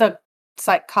the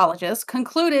psychologist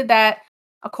concluded that,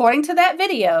 according to that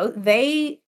video,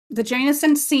 the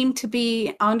Jamesons seemed to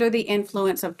be under the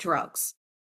influence of drugs.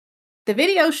 The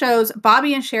video shows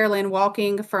Bobby and Sherilyn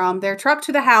walking from their truck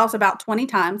to the house about 20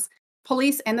 times.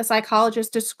 Police and the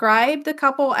psychologist described the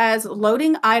couple as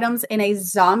loading items in a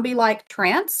zombie-like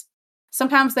trance.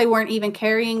 Sometimes they weren't even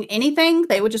carrying anything.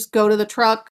 They would just go to the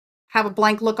truck, have a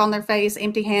blank look on their face,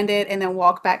 empty-handed, and then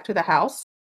walk back to the house.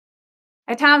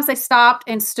 At times, they stopped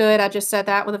and stood, I just said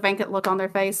that with a vacant look on their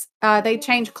face. They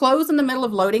changed clothes in the middle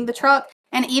of loading the truck,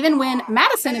 and even when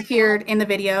Madison appeared in the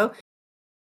video,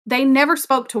 they never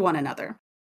spoke to one another.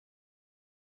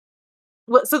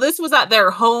 So this was at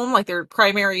their home, like their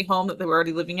primary home that they were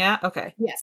already living at? Okay.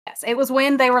 Yes, yes. It was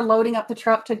when they were loading up the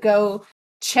truck to go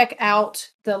check out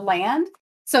the land.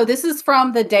 So this is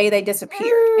from the day they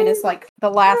disappeared, and it's like the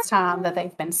last time that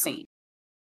they've been seen.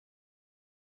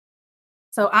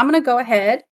 So I'm going to go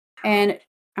ahead and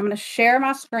I'm going to share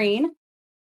my screen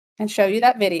and show you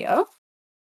that video.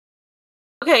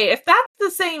 Okay, if that's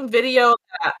the same video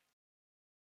that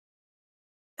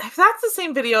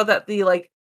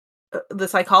the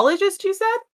psychologist you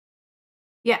said?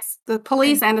 Yes, the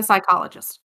police and the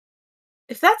psychologist.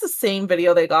 If that's the same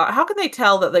video they got, how can they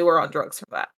tell that they were on drugs from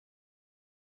that?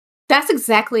 That's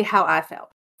exactly how I felt.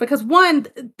 Because one,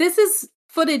 this is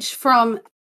footage from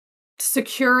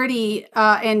security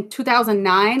in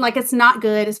 2009. Like, it's not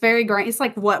good. It's very great. It's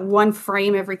like what, one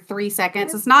frame every 3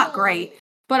 seconds. It's not great.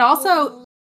 But also,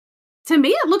 to me,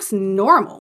 it looks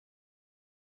normal.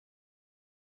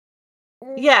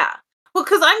 Yeah. Well,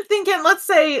 because I'm thinking, let's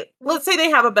say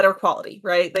they have a better quality,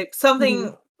 right? Like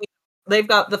something they've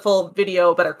got the full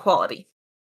video, better quality.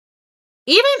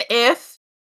 Even if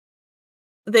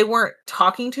they weren't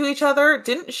talking to each other,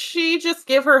 didn't she just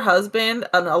give her husband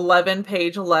an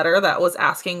 11-page letter that was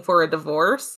asking for a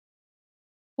divorce?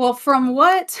 Well, from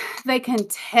what they can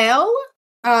tell,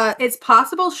 it's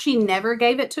possible she never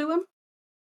gave it to him.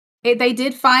 They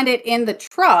did find it in the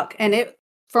truck, and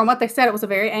from what they said, it was a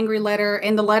very angry letter.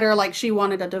 In the letter, like, she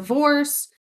wanted a divorce.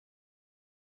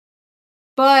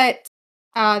 But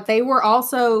they were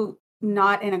also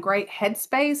not in a great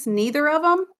headspace, neither of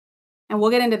them. And we'll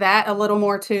get into that a little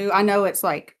more too. I know it's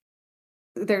like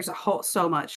there's so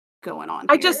much going on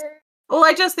I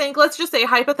here. just think, let's just say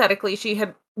hypothetically she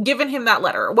had given him that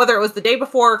letter, whether it was the day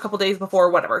before, a couple days before,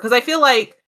 whatever. Because I feel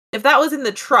like if that was in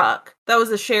the truck, that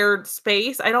was a shared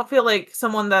space. I don't feel like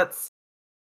someone that's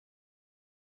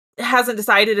hasn't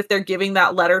decided if they're giving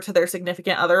that letter to their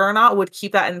significant other or not would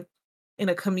keep that in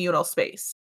a communal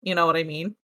space. You know what I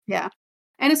mean? Yeah.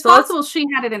 And it's So let's possible she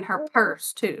had it in her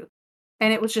purse too.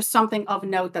 And it was just something of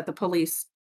note that the police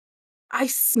I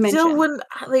still mentioned. wouldn't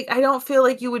I don't feel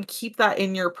like you would keep that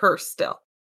in your purse still.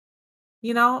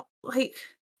 You know? Like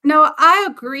No, I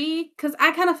agree, because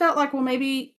I kind of felt like, well,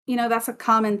 maybe, that's a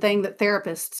common thing that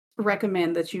therapists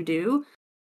recommend that you do.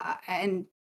 And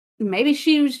maybe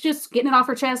she was just getting it off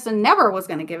her chest and never was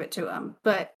going to give it to him.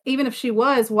 But even if she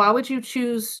was, why would you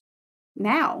choose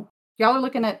now? Y'all are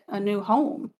looking at a new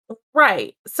home.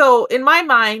 right. So in my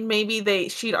mind, maybe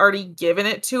she'd already given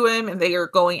it to him and they are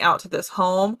going out to this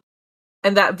home.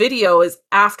 And that video is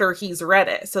after he's read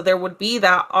it. So there would be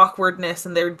that awkwardness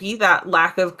and there would be that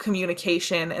lack of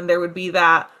communication and there would be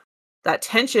that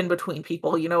tension between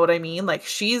people, you know what I mean? Like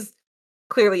she's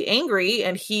clearly angry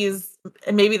and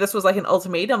maybe this was like an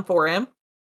ultimatum for him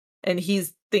and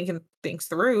he's thinking things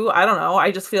through. I don't know.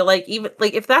 I just feel like even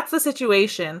like if that's the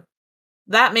situation,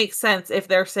 that makes sense if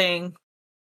they're saying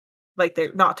like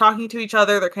they're not talking to each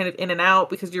other, they're kind of in and out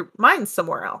because your mind's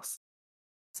somewhere else.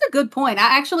 It's a good point.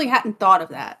 I actually hadn't thought of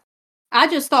that. I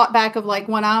just thought back of like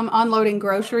when I'm unloading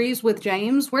groceries with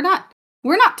James, we're not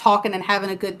talking and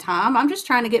having a good time. I'm just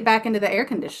trying to get back into the air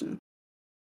conditioning.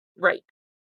 Right.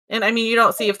 And I mean, you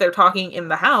don't see if they're talking in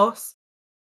the house.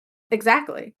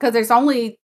 Exactly. Because there's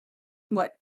only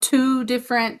what, two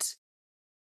different,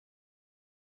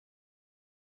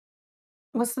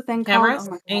 what's the thing called? Oh Cameras,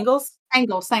 my God. angles.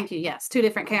 Angles. Thank you. Yes. Two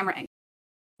different camera angles.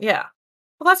 Yeah.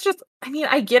 Well, that's just, I mean,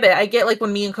 I get it. I get like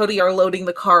when me and Cody are loading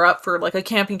the car up for like a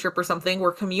camping trip or something,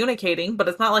 we're communicating, but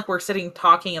it's not like we're sitting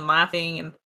talking and laughing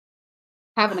and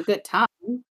Having a good time.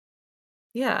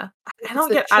 yeah. I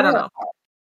don't Chore know. part.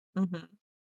 Mhm.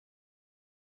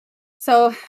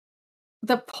 So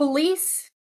the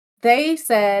police, they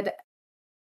said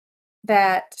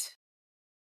that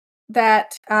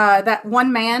that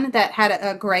one man that had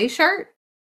a gray shirt,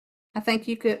 I think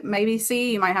you could maybe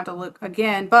see, you might have to look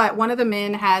again, but one of the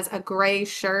men has a gray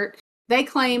shirt. They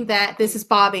claim that this is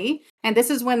Bobby, and this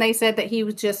is when they said that he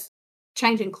was just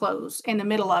changing clothes in the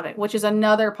middle of it, which is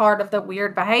another part of the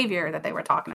weird behavior that they were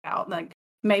talking about. Like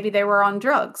maybe they were on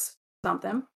drugs,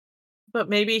 something. But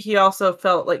maybe he also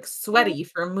felt like sweaty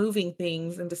from moving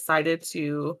things and decided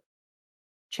to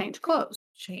Change clothes.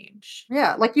 change.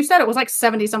 Yeah, like you said, it was like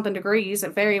 70 something degrees.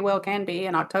 It very well can be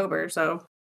in October. So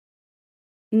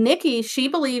Nikki, she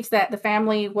believes that the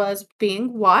family was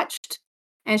being watched,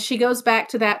 and she goes back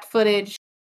to that footage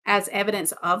as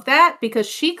evidence of that because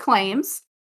she claims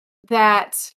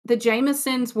that the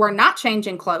Jamesons were not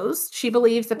changing clothes. She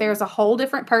believes that there's a whole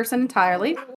different person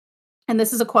entirely. And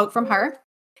this is a quote from her.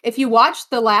 If you watch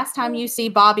the last time you see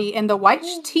Bobby in the white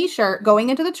t-shirt going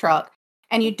into the truck,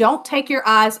 and you don't take your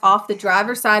eyes off the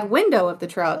driver's side window of the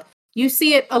truck, you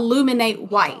see it illuminate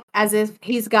white as if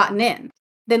he's gotten in.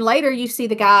 Then later you see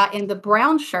the guy in the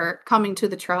brown shirt coming to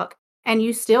the truck, and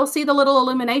you still see the little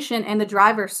illumination in the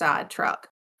driver's side truck.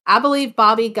 I believe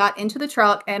Bobby got into the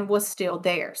truck and was still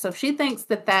there. So she thinks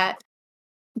that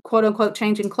quote unquote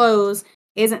changing clothes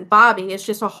isn't Bobby, it's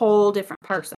just a whole different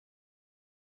person.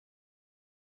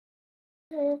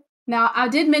 Now, I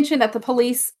did mention that the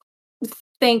police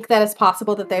think that it's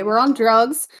possible that they were on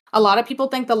drugs. A lot of people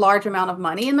think the large amount of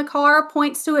money in the car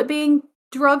points to it being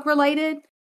drug related.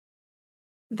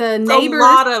 The neighbors, a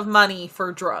lot of money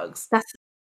for drugs.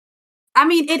 I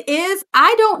mean, it is.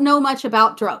 I don't know much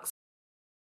about drugs.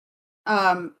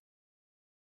 I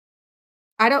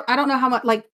don't know how much,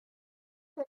 like,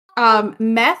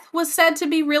 meth was said to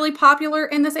be really popular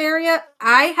in this area.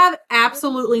 I have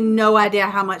absolutely no idea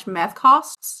how much meth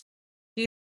costs.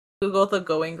 Google the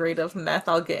going rate of meth,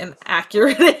 I'll get an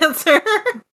accurate answer.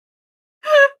 I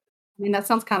mean, that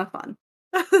sounds kind of fun.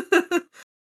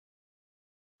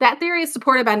 That theory is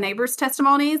supported by neighbors'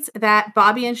 testimonies that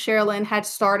Bobby and Sherilyn had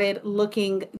started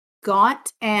looking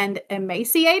gaunt and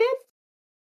emaciated.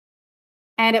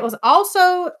 And it was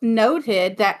also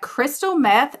noted that crystal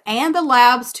meth and the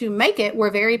labs to make it were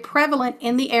very prevalent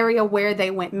in the area where they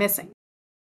went missing.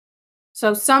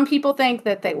 So some people think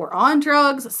that they were on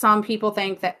drugs. Some people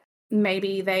think that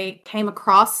maybe they came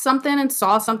across something and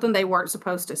saw something they weren't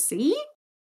supposed to see.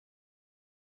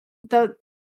 The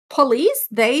police,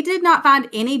 they did not find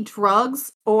any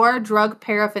drugs or drug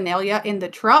paraphernalia in the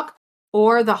truck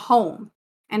or the home.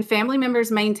 And family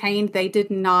members maintained they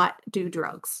did not do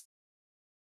drugs.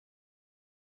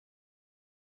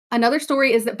 Another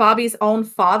story is that Bobby's own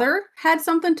father had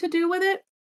something to do with it.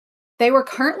 They were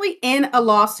currently in a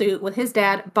lawsuit with his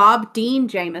dad, Bob Dean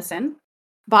Jameson.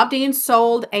 Bob Dean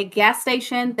sold a gas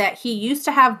station that he used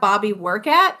to have Bobby work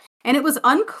at, and it was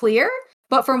unclear,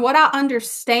 but from what I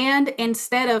understand,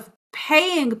 instead of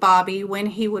paying Bobby when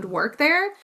he would work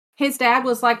there, his dad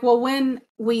was like, well, when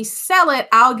we sell it,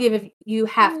 I'll give you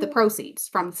half the proceeds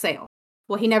from the sale.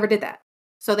 Well, he never did that.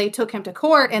 So they took him to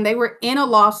court, and they were in a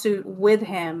lawsuit with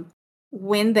him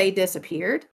when they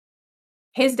disappeared.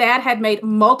 His dad had made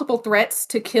multiple threats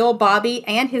to kill Bobby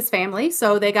and his family,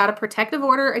 so they got a protective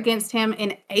order against him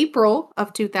in April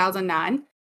of 2009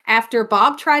 after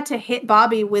Bob tried to hit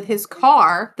Bobby with his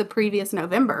car the previous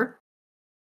November.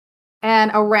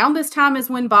 And around this time is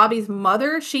when Bobby's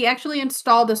mother, she actually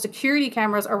installed the security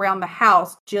cameras around the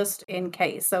house just in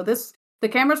case. So the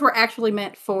cameras were actually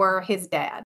meant for his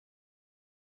dad.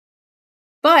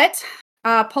 But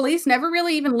police never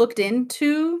really even looked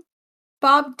into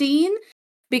Bob Dean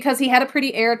because he had a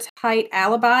pretty airtight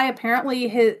alibi.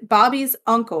 Apparently, Bobby's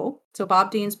uncle, so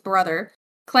Bob Dean's brother,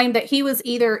 claimed that he was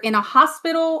either in a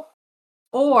hospital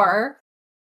or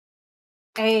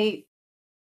an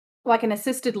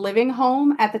assisted living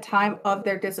home at the time of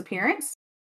their disappearance.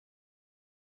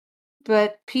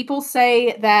 But people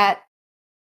say that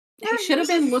he should have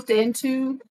been looked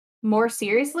into more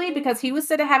seriously because he was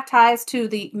said to have ties to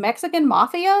the Mexican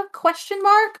mafia, ?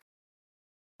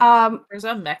 There's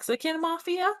a Mexican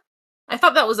mafia? I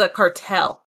thought that was a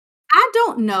cartel. I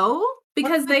don't know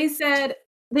because they said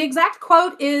the exact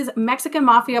quote is Mexican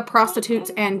mafia,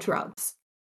 prostitutes, and drugs.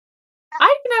 I've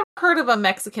never heard of a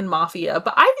Mexican mafia,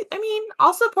 but I mean,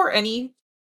 I'll support any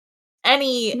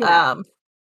Yeah.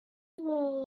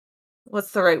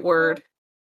 what's the right word?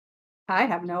 I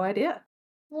have no idea.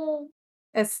 I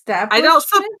Establishment? don't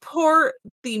support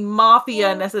the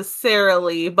mafia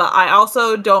necessarily, but I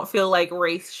also don't feel like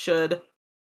race should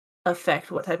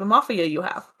affect what type of mafia you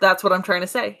have. That's what I'm trying to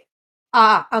say.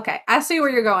 Okay. I see where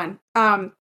you're going.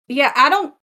 Yeah, I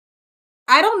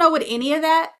don't know what any of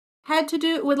that had to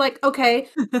do with, like, okay.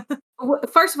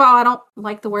 First of all, I don't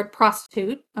like the word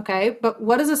prostitute, okay? But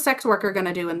what is a sex worker going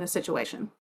to do in this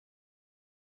situation?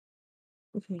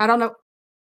 I don't know.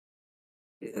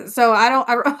 So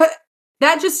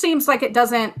that just seems like it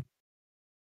doesn't.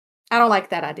 I don't like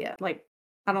that idea. Like,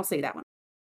 I don't see that one.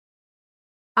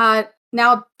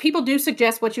 Now, people do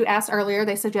suggest what you asked earlier.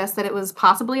 They suggest that it was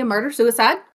possibly a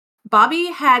murder-suicide. Bobby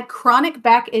had chronic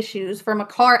back issues from a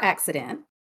car accident,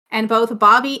 and both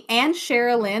Bobby and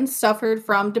Sherilyn suffered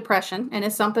from depression, and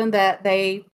it's something that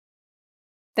they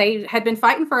had been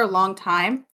fighting for a long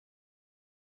time.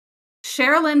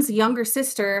 Sherilyn's younger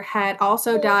sister had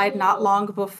also died not long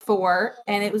before,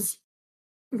 and it was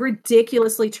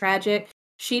ridiculously tragic.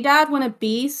 She died when a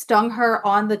bee stung her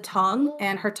on the tongue,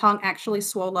 and her tongue actually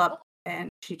swelled up and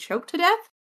she choked to death.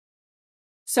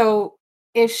 So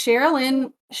if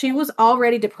Sherilyn, she was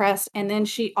already depressed, and then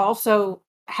she also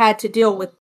had to deal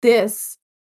with this.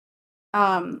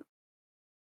 Um,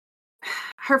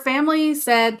 her family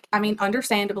said, I mean,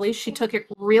 understandably, she took it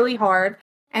really hard,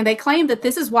 and they claimed that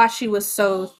this is why she was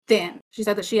so thin. She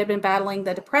said that she had been battling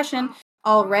the depression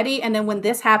already, and then when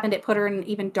this happened, it put her in an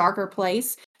even darker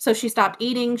place. So she stopped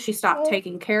eating, she stopped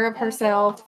taking care of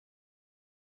herself.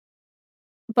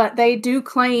 But they do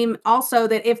claim also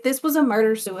that if this was a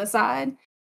murder suicide,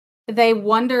 they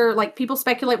wonder, like, people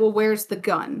speculate, well, where's the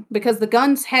gun? Because the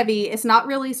gun's heavy. It's not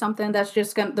really something that's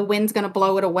just gonna, the wind's gonna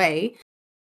blow it away.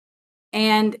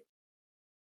 And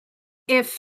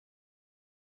if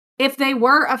they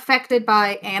were affected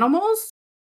by animals,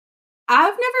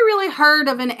 I've never really heard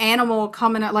of an animal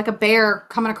coming like a bear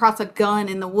coming across a gun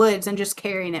in the woods and just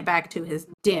carrying it back to his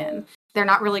den. They're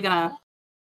not really gonna.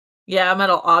 Yeah, a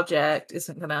metal object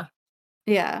isn't gonna.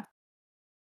 Yeah.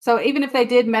 So even if they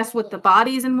did mess with the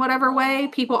bodies in whatever way,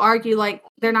 people argue like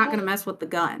they're not gonna mess with the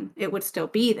gun. It would still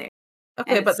be there.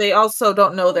 Okay, but they also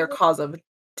don't know their cause of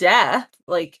death.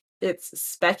 Like, it's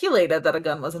speculated that a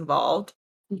gun was involved.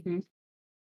 Mhm.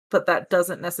 But that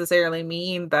doesn't necessarily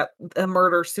mean that a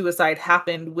murder-suicide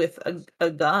happened with a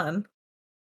gun.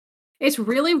 It's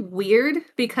really weird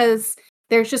because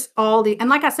there's just all the, and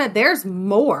like I said, there's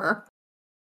more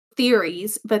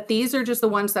theories, but these are just the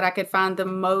ones that I could find the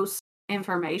most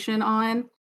information on.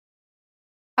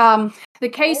 The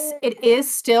case, it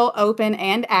is still open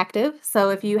and active. So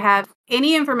if you have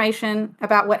any information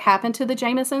about what happened to the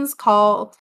Jamesons,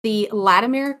 call the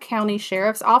Latimer County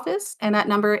Sheriff's Office, and that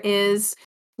number is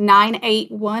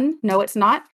 981. No, it's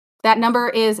not. That number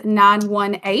is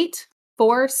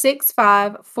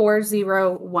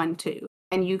 918-465-4012.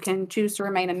 And you can choose to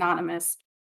remain anonymous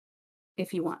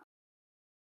if you want.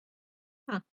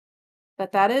 Huh.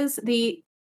 But that is the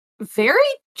very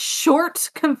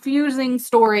short, confusing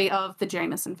story of the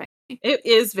Jameson family. It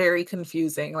is very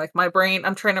confusing. Like,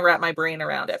 I'm trying to wrap my brain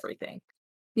around everything.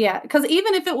 Yeah, because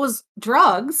even if it was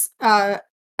drugs, I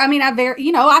mean,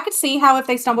 I could see how if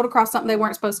they stumbled across something they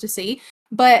weren't supposed to see,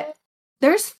 but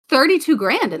there's 32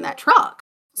 grand in that truck.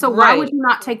 So why would Right. you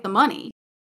not take the money?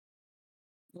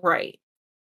 Right.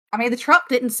 I mean, the truck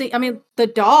didn't see, I mean,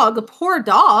 the poor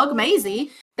dog,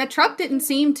 Maisie, that truck didn't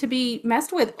seem to be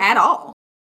messed with at all.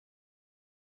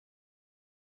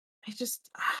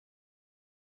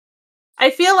 I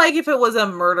feel like if it was a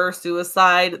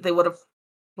murder-suicide, they would have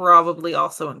probably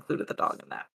also included the dog in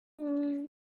that.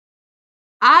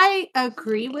 I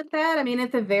agree with that. I mean,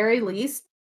 at the very least,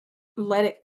 let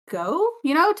it go,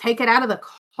 take it out of the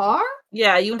car.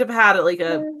 Yeah, you would have had, like,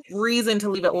 a reason to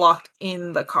leave it locked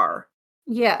in the car.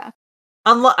 Yeah.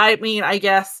 I mean, I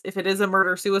guess if it is a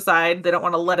murder-suicide, they don't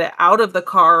wanna let it out of the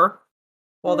car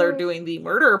while they're doing the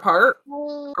murder part,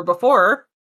 or before.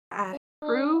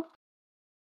 True.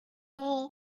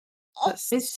 But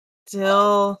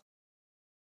still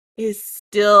is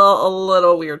still a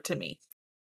little weird to me.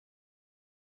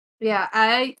 Yeah,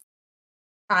 I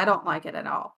don't like it at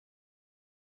all.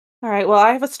 Alright, well,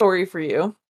 I have a story for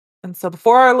you. And so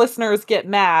before our listeners get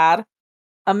mad,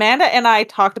 Amanda and I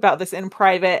talked about this in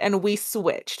private, and we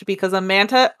switched because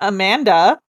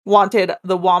Amanda wanted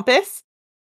the Wampus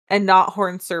and not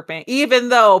Horned Serpent, even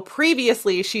though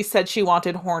previously she said she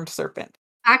wanted Horned Serpent.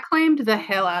 I claimed the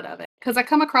hell out of it because I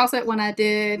come across it when I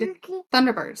did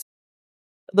Thunderbirds.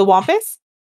 The Wampus?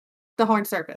 The Horned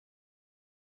Serpent.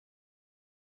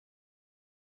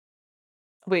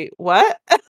 Wait, what?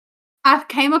 I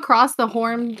came across the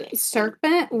Horned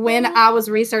Serpent when I was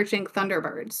researching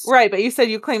Thunderbirds. Right, but you said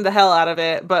you claimed the hell out of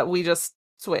it, but we just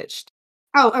switched.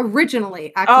 Oh,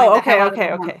 originally I claimed the hell out of the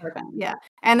Horned Okay. Serpent. Yeah.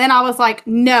 And then I was like,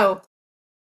 no.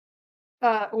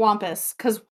 Wampus,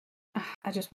 because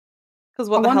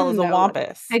what the hell is a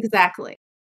Wampus? Exactly.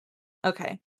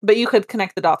 Okay. But you could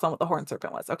connect the dots on what the Horned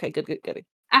Serpent was. Okay, good.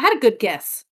 I had a good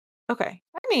guess. Okay.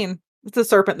 I mean, it's a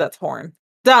serpent that's horned.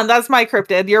 Done. That's my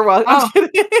cryptid. You're welcome. Oh.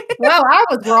 Well, I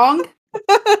was wrong.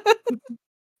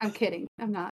 I'm kidding.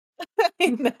 I'm not. I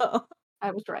know.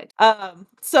 I was right.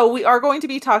 So we are going to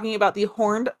be talking about the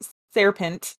Horned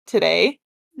Serpent today.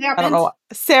 Serpent. I don't know.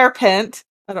 Serpent.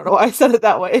 I don't know why I said it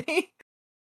that way.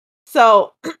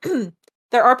 So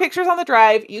there are pictures on the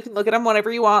drive. You can look at them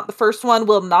whenever you want. The first one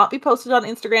will not be posted on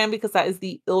Instagram because that is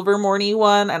the Ilvermorny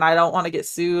one, and I don't want to get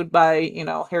sued by,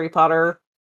 Harry Potter,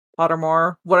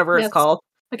 Pottermore, whatever it's called.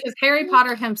 Because Harry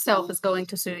Potter himself is going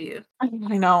to sue you. I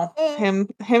know. Him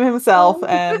himself,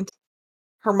 and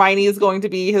Hermione is going to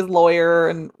be his lawyer,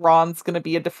 and Ron's going to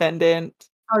be a defendant.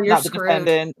 Oh, you're not the screwed.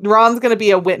 defendant. Ron's gonna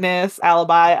be a witness,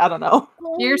 alibi, I don't know.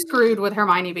 You're screwed with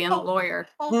Hermione being a lawyer.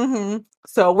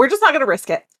 So we're just not gonna risk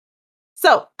it.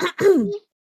 So the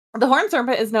horned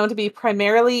serpent is known to be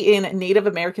primarily in Native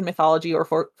American mythology or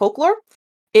folklore.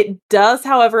 It does,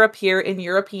 however, appear in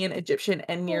European, Egyptian,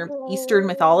 and Near Eastern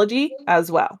mythology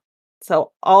as well.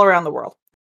 So all around the world.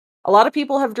 A lot of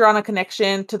people have drawn a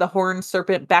connection to the horned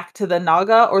serpent back to the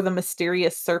Naga or the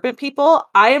mysterious serpent people.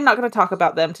 I am not going to talk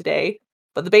about them today,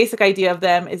 but the basic idea of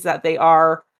them is that they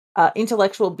are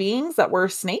intellectual beings that were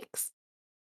snakes.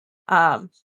 That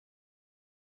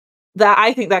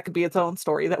I think that could be its own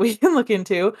story that we can look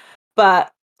into.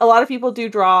 But a lot of people do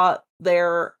draw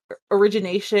their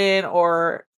origination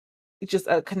or just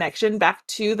a connection back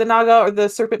to the Naga or the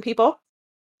serpent people.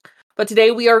 But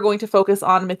today we are going to focus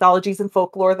on mythologies and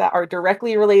folklore that are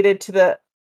directly related to the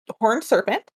horned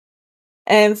serpent.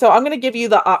 And so I'm going to give you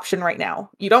the option right now.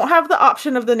 You don't have the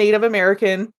option of the Native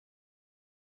American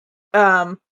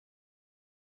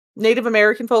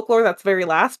folklore, that's very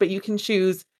last, but you can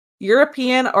choose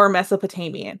European or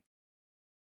Mesopotamian.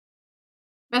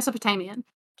 Mesopotamian.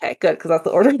 Okay, good, because that's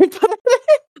the order we put it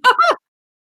in.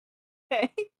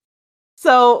 Okay.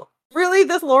 So really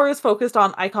this lore is focused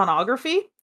on iconography.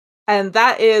 And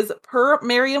that is, per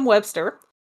Merriam-Webster,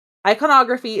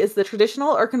 iconography is the traditional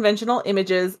or conventional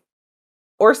images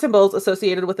or symbols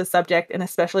associated with a subject, and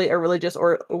especially a religious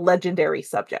or legendary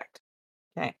subject.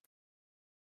 Okay.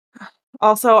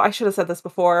 Also, I should have said this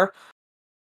before.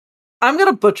 I'm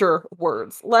going to butcher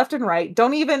words left and right.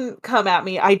 Don't even come at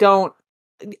me.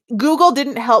 Google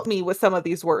didn't help me with some of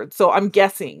these words, so I'm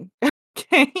guessing.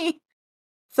 Okay.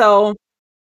 So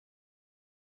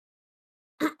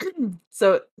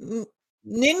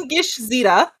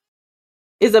Ningishzida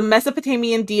is a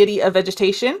Mesopotamian deity of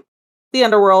vegetation, the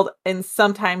underworld, and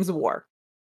sometimes war.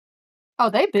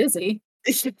 Oh, they busy.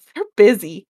 They're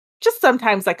busy. Just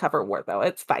sometimes I cover war, though.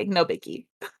 It's fine. No biggie.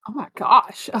 Oh my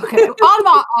gosh. Okay. On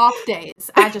my off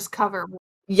days, I just cover.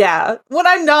 Yeah. When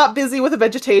I'm not busy with the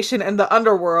vegetation and the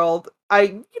underworld,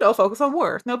 I, focus on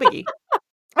war. No biggie.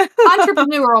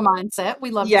 Entrepreneurial mindset. We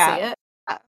love to see it.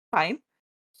 Fine.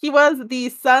 He was the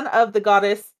son of the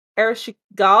goddess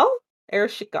Ereshkigal.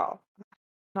 No,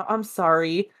 I'm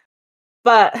sorry.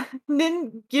 But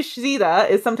Ningishzida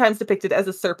is sometimes depicted as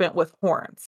a serpent with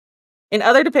horns. In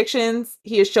other depictions,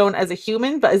 he is shown as a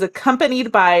human, but is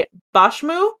accompanied by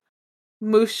Bashmu,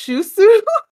 Mushusu,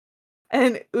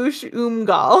 and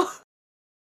Ushumgal.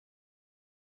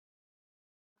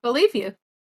 Believe you.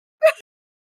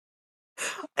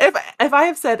 If I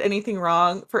have said anything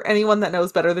wrong, for anyone that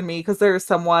knows better than me, because there's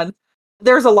a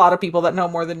lot of people that know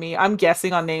more than me, I'm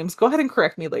guessing on names. Go ahead and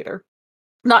correct me later.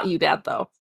 Not you, Dad, though.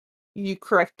 You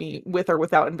correct me with or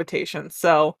without invitation.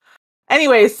 So,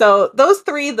 anyway, so those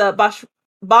three, the Bashmu,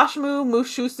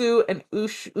 Mushusu, and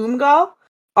Umgal,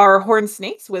 are horned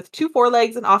snakes with 2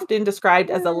 forelegs and often described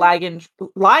as a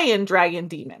lion dragon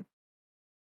demon.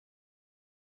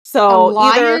 So a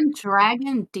lion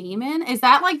dragon demon? Is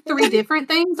that like 3 different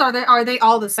things? Are they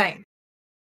all the same?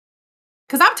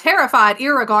 Because I'm terrified,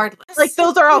 irregardless. Like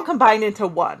those are all combined into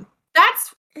one.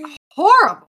 That's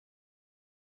horrible.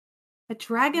 A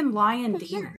dragon lion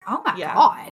demon. Oh my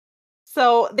god.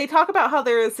 So they talk about how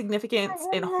there is significance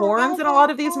in horns in a lot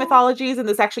of these mythologies, and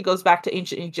this actually goes back to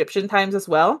ancient Egyptian times as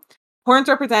well. Horns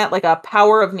represent like a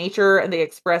power of nature, and they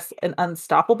express an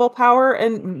unstoppable power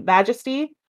and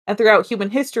majesty. And throughout human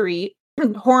history,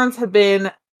 horns have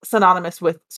been synonymous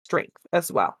with strength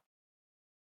as well.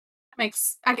 I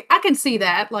can see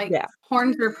that. Like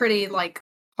horns are pretty like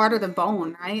harder than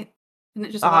bone, right? Isn't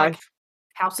it just like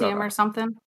calcium or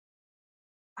something?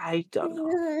 I don't know.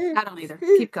 I don't either.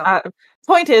 Keep going.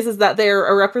 Point is that they're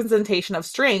a representation of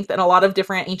strength, and a lot of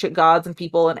different ancient gods and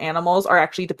people and animals are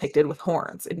actually depicted with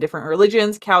horns. In different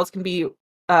religions, cows can be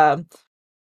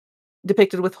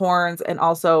depicted with horns, and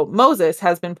also Moses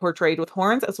has been portrayed with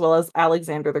horns, as well as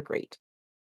Alexander the Great.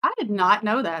 I did not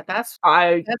know that.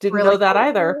 I didn't really know that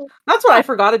either. That's what I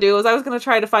forgot to do. I was going to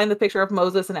try to find the picture of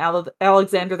Moses and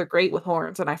Alexander the Great with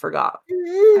horns, and I forgot.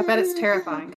 I bet it's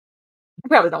terrifying. I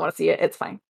probably don't want to see it. It's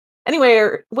fine.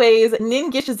 Anyway,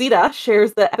 Ningishzida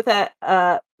shares the epithet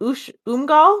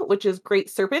Umgal, which is great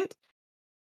serpent.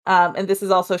 And this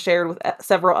is also shared with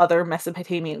several other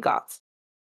Mesopotamian gods.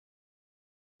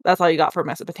 That's all you got for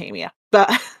Mesopotamia.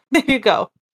 But there you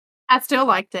go. I still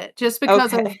liked it just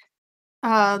because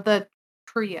of the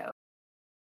trio.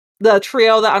 The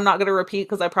trio that I'm not going to repeat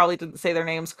because I probably didn't say their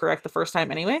names correct the first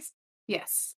time anyways.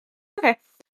 Yes. Okay.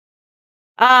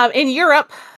 In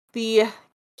Europe, the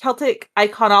Celtic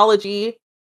iconology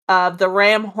of the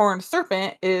ram horned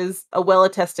serpent is a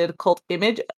well-attested cult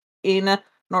image in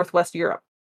Northwest Europe.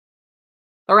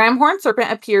 The ram horn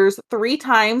serpent appears 3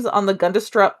 times on the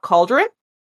Gundestrup Cauldron.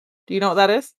 Do you know what that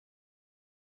is?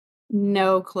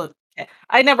 No clue. Okay.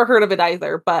 I never heard of it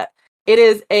either, but it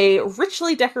is a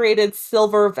richly decorated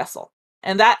silver vessel.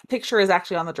 And that picture is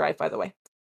actually on the drive, by the way.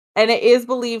 And it is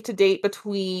believed to date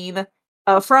between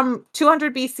from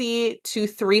 200 BC to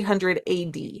 300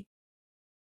 AD.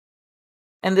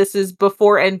 And this is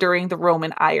before and during the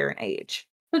Roman Iron Age.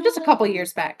 So just a couple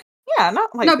years back. Yeah,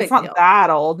 not like No it's big not deal. that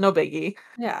old, no biggie.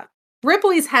 Yeah.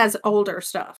 Ripley's has older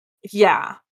stuff.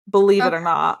 Yeah, believe it or Okay.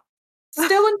 not.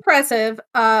 Still impressive,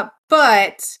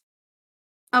 but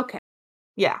okay.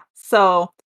 Yeah.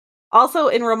 So also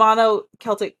in Romano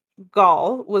Celtic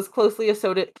Gaul was closely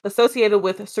associated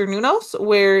with Cernunnos,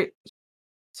 where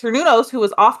Cernunnos, who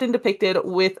was often depicted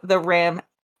with the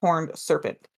ram-horned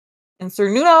serpent. And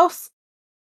Cernunnos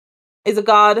is a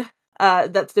god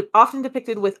that's often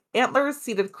depicted with antlers,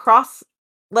 seated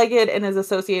cross-legged, and is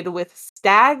associated with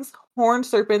stags, horned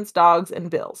serpents, dogs, and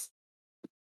bills.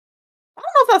 I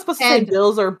don't know if that's supposed to say And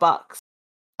bills or bucks.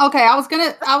 okay, I was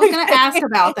gonna ask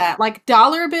about that. Like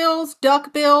dollar bills, duck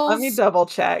Let me bills, double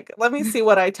check. Let me see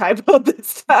what I typoed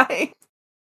this time.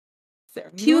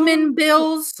 human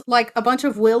bills, like a bunch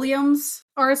of Williams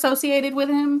are associated with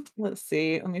him. Let's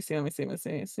see. Let me see. We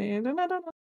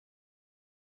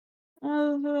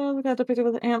got depicted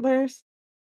with antlers.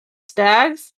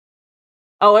 Stags?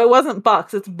 Oh, it wasn't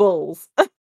bucks, it's bulls.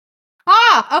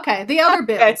 Ah, okay, the other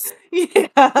Okay. bills. Yeah.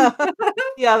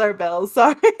 The other bills,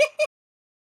 sorry. I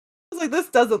was like, this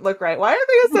doesn't look right. Why are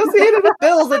they associated with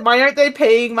bills and why aren't they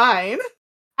paying mine?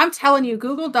 I'm telling you,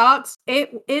 Google Docs,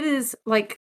 it is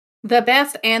like the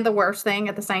best and the worst thing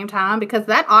at the same time because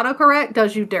that autocorrect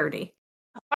does you dirty.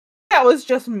 That was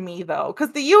just me though,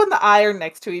 because the U and the I are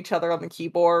next to each other on the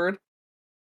keyboard.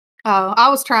 Oh, I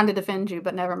was trying to defend you,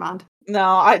 but never mind.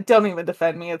 No, I don't even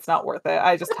defend me. It's not worth it.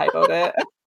 I just typoed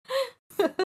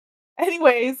it.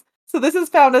 Anyways, so this is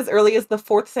found as early as the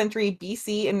 4th century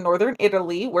BC in northern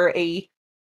Italy, where a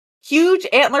huge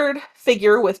antlered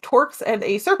figure with torques and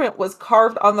a serpent was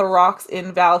carved on the rocks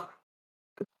in Valcamonica?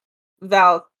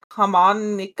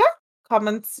 I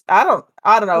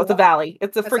don't know. It's a valley.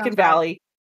 It's a That sounds freaking right. valley.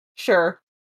 Sure.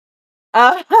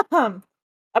 A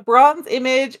bronze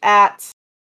image at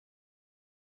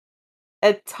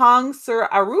Etang sur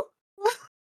Aru.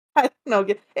 I don't know.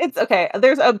 It's okay.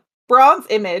 There's a bronze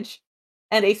image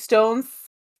and a stone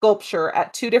sculpture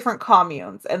at 2 different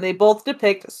communes, and they both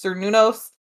depict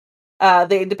Cernunnos.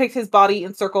 They depict his body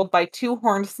encircled by 2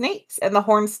 horned snakes, and the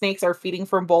horned snakes are feeding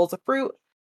from bowls of fruit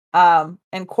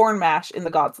and corn mash in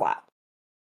the god's lap.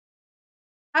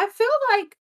 I feel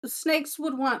like snakes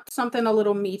would want something a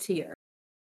little meatier.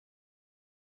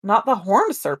 Not the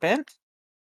horned serpent.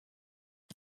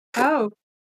 Oh,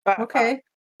 But, okay.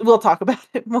 we'll talk about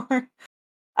it more.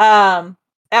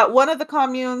 At one of the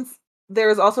communes, there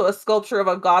is also a sculpture of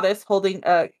a goddess holding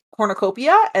a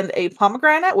cornucopia and a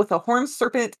pomegranate with a horned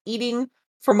serpent eating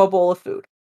from a bowl of food.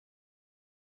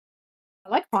 I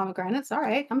like pomegranates. All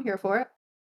right, I'm here for it.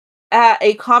 At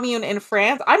a commune in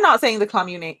France, I'm not saying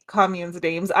the commune's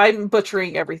names. I'm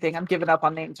butchering everything. I'm giving up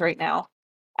on names right now.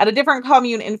 At a different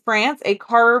commune in France, a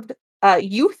carved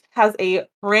youth has a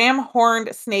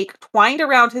ram-horned snake twined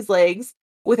around his legs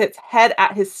with its head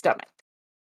at his stomach.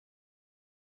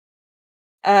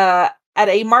 At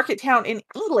a market town in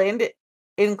England,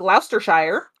 in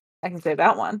Gloucestershire, I can say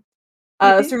that one.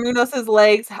 Cernunnos'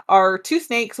 legs are 2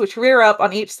 snakes which rear up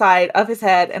on each side of his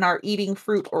head and are eating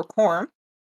fruit or corn.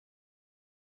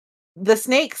 The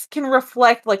snakes can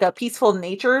reflect like a peaceful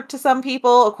nature to some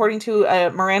people, according to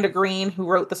Miranda Green, who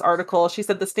wrote this article. She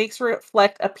said the snakes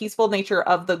reflect a peaceful nature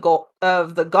of the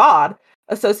god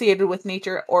associated with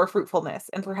nature or fruitfulness,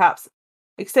 and perhaps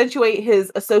accentuate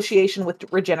his association with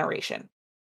regeneration.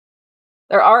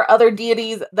 There are other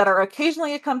deities that are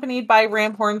occasionally accompanied by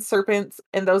ram-horned serpents,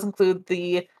 and those include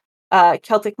the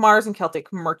Celtic Mars and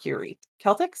Celtic Mercury.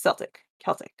 Celtic? Celtic.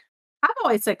 I've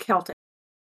always said Celtic.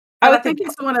 I But would I think think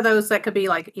it's one of those that could be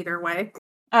like either way.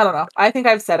 I don't know. I think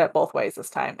I've said it both ways this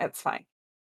time. It's fine.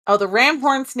 Oh, the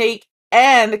ram-horned snake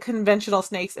and conventional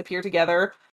snakes appear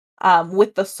together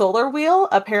with the solar wheel.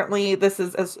 Apparently, this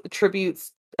is as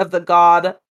tributes of the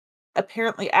god,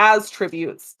 apparently as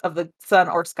tributes of the sun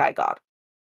or sky god.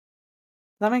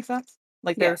 Does that make sense?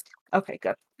 Like Yes. there's okay,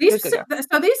 good. These Good.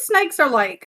 so these snakes are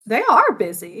like they are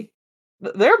busy.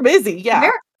 They're busy, yeah.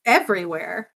 They're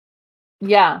everywhere.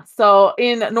 Yeah. So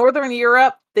in Northern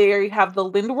Europe, they have the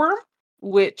lindworm,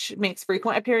 which makes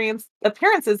frequent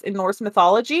appearances in Norse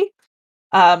mythology.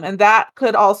 And that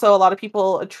could also, a lot of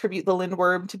people attribute the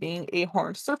lindworm to being a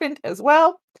horned serpent as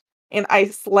well. In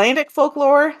Icelandic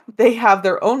folklore, they have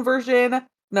their own version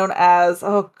known as,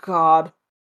 oh god,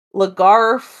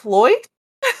 Lagar Floyd?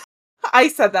 I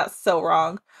said that so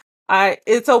wrong.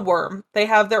 It's a worm. They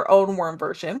have their own worm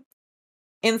version.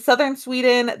 In southern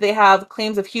Sweden, they have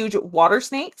claims of huge water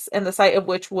snakes, and the site of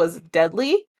which was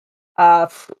deadly.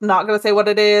 Not gonna say what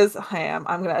it is. I am.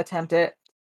 I'm gonna attempt it.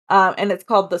 And it's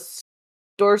called the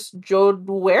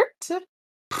Storsjodwert.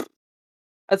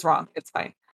 That's wrong. It's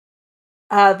fine.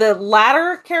 The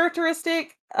latter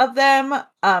characteristic of them,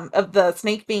 of the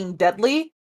snake being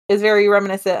deadly, is very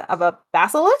reminiscent of a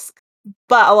basilisk,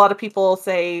 but a lot of people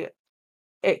say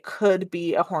it could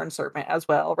be a horned serpent as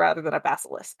well, rather than a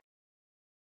basilisk.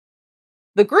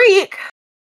 The Greek,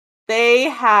 they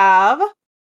have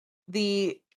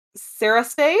the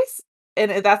Cerastes,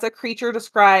 and that's a creature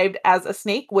described as a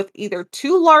snake with either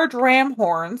two large ram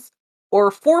horns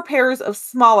or four pairs of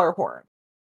smaller horns.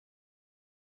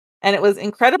 And it was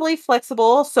incredibly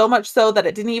flexible, so much so that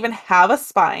it didn't even have a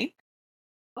spine.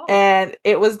 Oh. And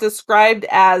it was described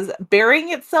as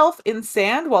burying itself in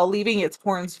sand while leaving its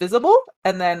horns visible.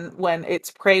 And then when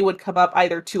its prey would come up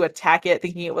either to attack it,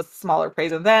 thinking it was smaller prey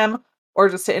than them, or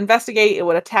just to investigate, it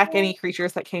would attack any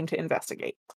creatures that came to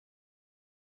investigate.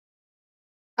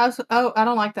 Oh, I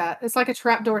don't like that. It's like a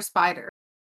trapdoor spider.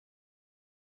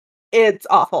 It's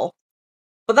awful.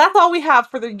 But that's all we have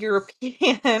for the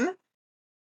European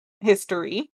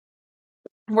history.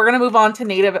 We're going to move on to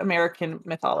Native American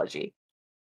mythology.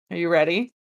 Are you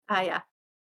ready? Yeah.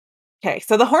 Okay,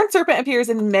 so the horned serpent appears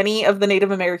in many of the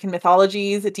Native American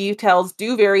mythologies. Details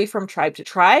do vary from tribe to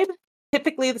tribe.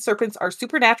 Typically, the serpents are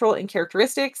supernatural in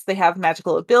characteristics. They have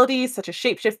magical abilities such as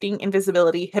shapeshifting,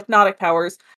 invisibility, hypnotic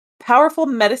powers, powerful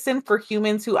medicine for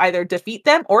humans who either defeat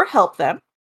them or help them.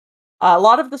 A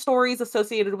lot of the stories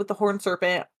associated with the horned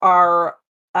serpent are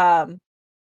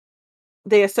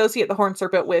they associate the horned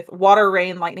serpent with water,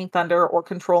 rain, lightning, thunder, or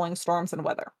controlling storms and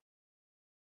weather.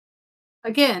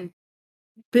 Again,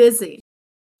 busy.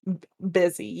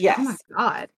 Busy, Oh my yes.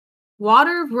 god.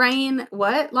 Water, rain,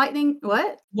 what? Lightning,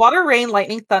 what? Water, rain,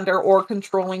 lightning, thunder, or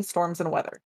controlling storms and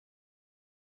weather.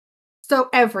 So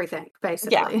everything, Yeah,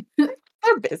 basically.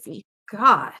 they're busy.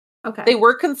 God. Okay. They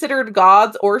were considered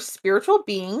gods or spiritual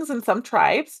beings in some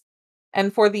tribes.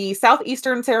 And for the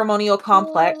Southeastern ceremonial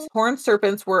complex, horned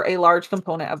serpents were a large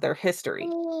component of their history.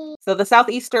 So the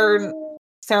Southeastern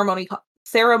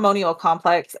ceremonial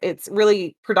complex, it's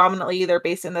really predominantly they're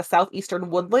based in the Southeastern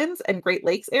woodlands and Great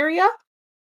Lakes area.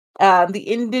 The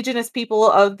indigenous people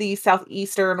of the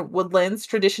Southeastern woodlands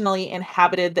traditionally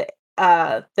inhabited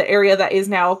the area that is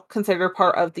now considered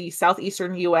part of the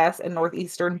Southeastern US and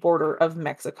Northeastern border of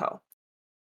Mexico.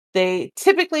 They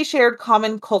typically shared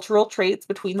common cultural traits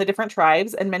between the different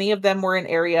tribes, and many of them were in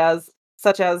areas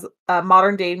such as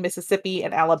modern day Mississippi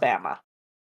and Alabama.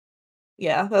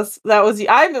 Yeah, that was.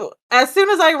 I as soon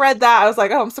as I read that, I was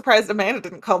like, "Oh, I'm surprised Amanda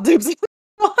didn't call dibs."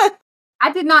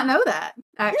 I did not know that,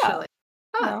 Yeah, actually.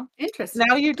 Huh, no. interesting.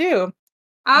 Now you do.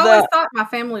 I always The thought my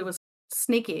family was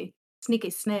sneaky.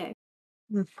 Sneaky snake.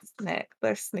 snack.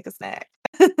 There's snick a snack.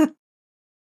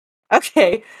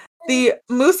 Okay, the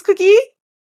Muskogee.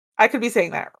 I could be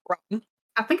saying that wrong.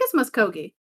 I think it's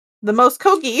Muskogee. The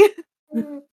Muskogee.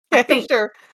 I Okay, think.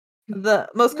 sure. The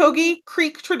Muskogee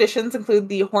Creek traditions include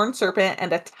the horned serpent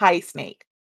and a tie snake,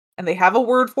 and they have a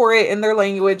word for it in their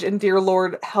language. And dear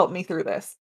Lord, help me through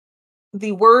this.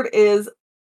 The word is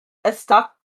Estakawanov.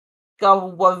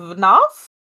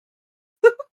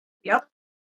 Yep.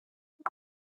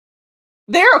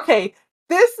 There, okay.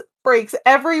 This breaks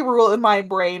every rule in my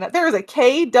brain. There is a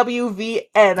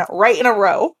KWVN right in a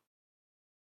row.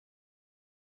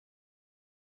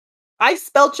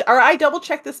 I double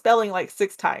checked the spelling like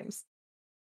 6 times.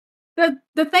 The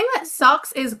thing that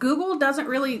sucks is Google doesn't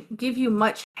really give you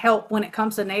much help when it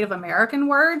comes to Native American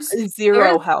words. Zero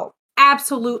There's help.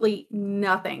 absolutely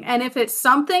nothing. And if it's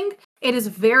something, it is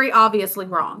very obviously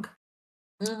wrong.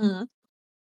 Mhm.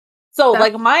 So, That's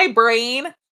like, my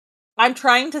brain, I'm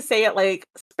trying to say it like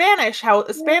Spanish, how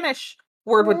a Spanish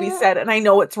word would be said, and I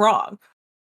know it's wrong.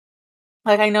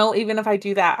 Like, I know even if I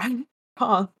do that, I'm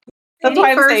wrong. That's any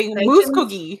why I'm First saying Nations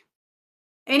Muskogee.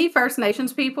 any First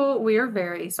Nations people, we're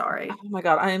very sorry. Oh my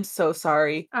god, I am so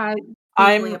sorry. I deeply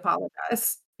I'm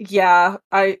apologize. yeah,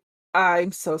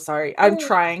 I'm so sorry. I'm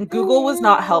trying. Google was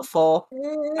not helpful.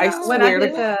 I Yeah, swear to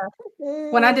God.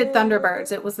 when I did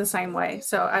Thunderbirds, it was the same way.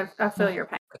 So I feel Oh your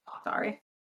pain. my god, Sorry.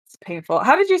 it's painful.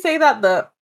 How did you say that? The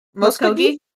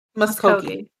Muskogee? Muskogee? Muskogee.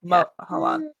 Muskogee. Yeah. Hold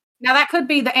on. Now that could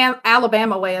be the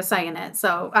Alabama way of saying it.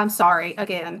 So I'm sorry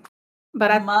again. But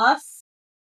I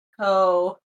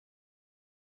Musco.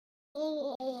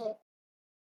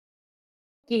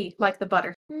 ghee like the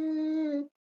butter.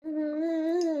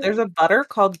 There's a butter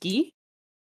called ghee?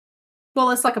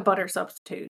 Well, it's like a butter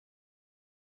substitute.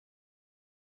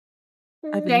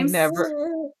 I've James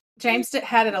never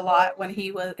had it a lot when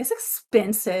he was it's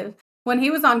expensive. When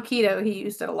he was on keto, he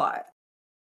used it a lot.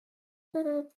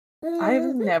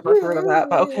 I've never heard of that,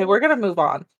 but okay, we're gonna move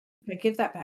on. Okay, give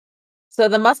that back. So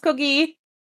the Muskogee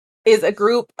is a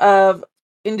group of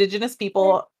indigenous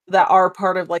people that are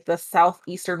part of like the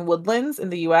southeastern woodlands in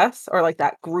the US, or like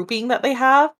that grouping that they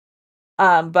have.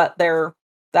 But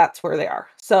that's where they are.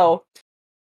 So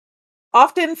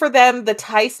often for them, the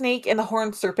tie snake and the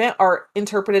horned serpent are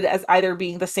interpreted as either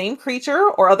being the same creature,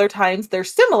 or other times they're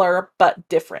similar but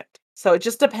different. So it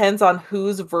just depends on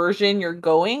whose version you're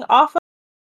going off of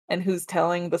and who's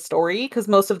telling the story, because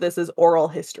most of this is oral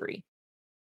history.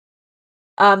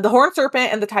 The horned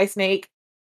serpent and the tie snake,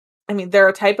 I mean, they're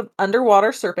a type of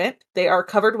underwater serpent. They are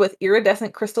covered with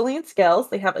iridescent crystalline scales.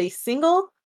 They have a single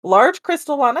large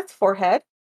crystal on its forehead.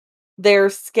 Their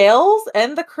scales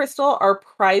and the crystal are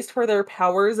prized for their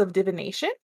powers of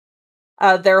divination.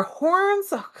 Their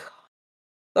horns,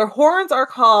 their horns are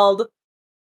called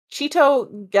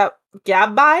Cheeto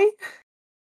Gabby.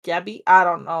 Gabby, I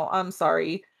don't know. I'm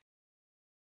sorry,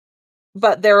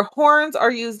 but their horns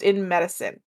are used in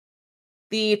medicine.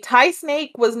 The tie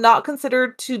snake was not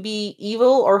considered to be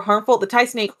evil or harmful. The tie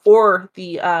snake or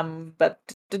the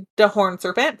horned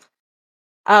serpent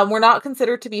were not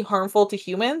considered to be harmful to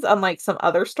humans, unlike some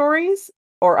other stories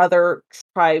or other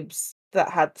tribes that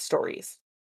had stories.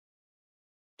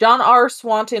 John R.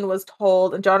 Swanton was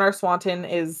told, and John R. Swanton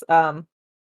is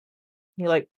he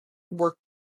like worked.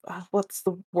 What's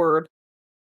the word?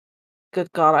 Good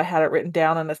God, I had it written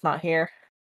down and it's not here.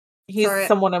 He's Sorry.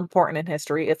 someone important in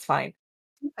history. It's fine.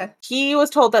 Okay. He was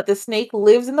told that the snake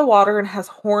lives in the water and has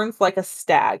horns like a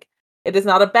stag. It is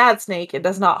not a bad snake. It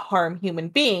does not harm human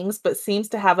beings, but seems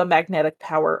to have a magnetic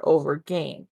power over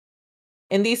game.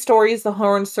 In these stories, the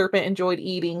horned serpent enjoyed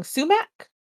eating sumac,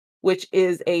 which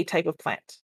is a type of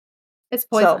plant. It's So,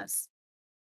 poisonous.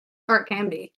 Or it can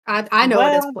be. I know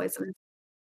it is well, poisonous.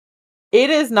 it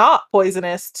is not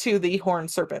poisonous to the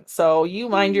horned serpent, so you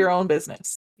mind your own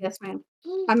business. Yes, ma'am.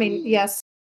 I mean, yes.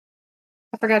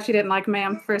 I forgot you didn't like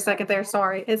ma'am for a second there.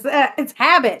 Sorry. It's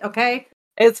habit, okay?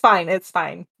 It's fine. It's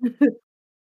fine.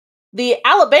 The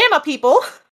Alabama people,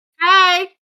 Hi.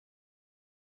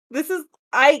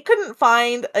 I couldn't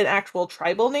find an actual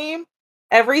tribal name.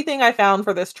 Everything I found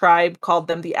for this tribe called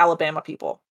them the Alabama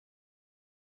people.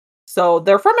 So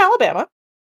they're from Alabama.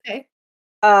 Okay.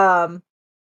 Um,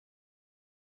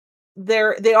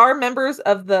 they are members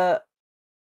of the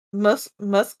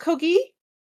Muskogee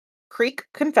Creek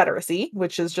Confederacy,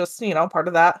 which is just, part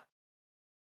of that,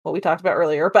 what we talked about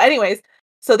earlier. But anyways,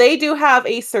 so they do have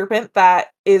a serpent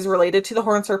that is related to the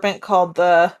horned serpent called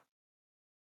the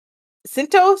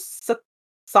Sinto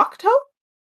Socto?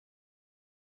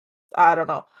 I don't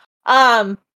know.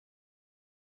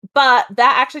 But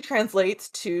that actually translates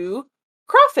to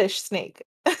crawfish snake.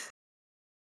 Oh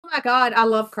my god, I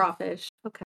love crawfish.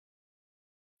 Okay.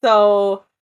 So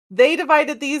they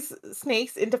divided these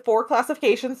snakes into 4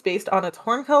 classifications based on its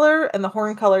horn color, and the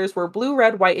horn colors were blue,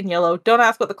 red, white, and yellow. Don't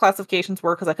ask what the classifications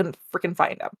were because I couldn't freaking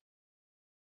find them.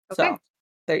 Okay. So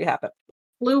there you have it.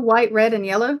 Blue, white, red, and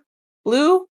yellow?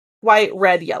 Blue, white,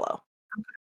 red, yellow.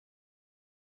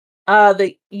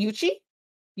 The Yuchi.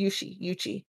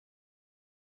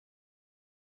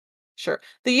 Sure.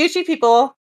 The Yuchi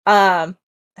people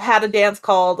had a dance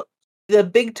called the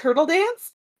Big Turtle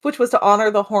Dance, which was to honor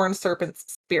the horned serpent's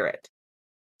spirit.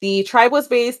 This tribe was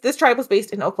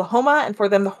based in Oklahoma, and for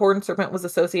them the horned serpent was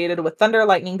associated with thunder,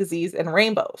 lightning, disease, and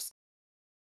rainbows.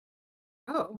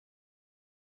 Oh.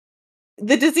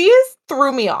 The disease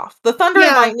threw me off. The thunder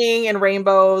and Yeah. lightning and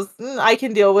rainbows, I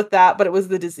can deal with that, but it was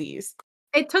the disease.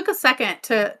 It took a second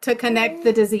to connect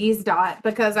the disease dot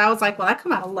because I was like, well, that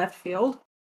come out of left field.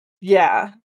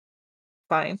 Yeah.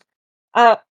 Fine.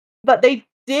 But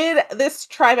this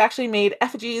tribe actually made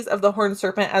effigies of the horned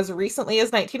serpent as recently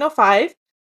as 1905.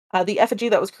 The effigy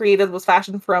that was created was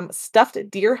fashioned from stuffed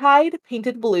deer hide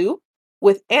painted blue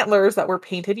with antlers that were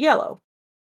painted yellow.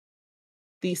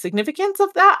 The significance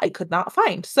of that I could not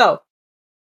find. So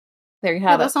there you Yeah,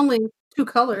 have it. that's only 2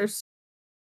 colors.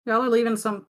 Y'all are leaving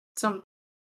some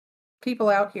people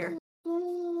out here.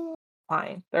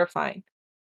 Fine. They're fine.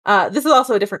 This is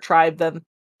also a different tribe than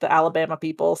the Alabama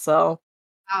people, so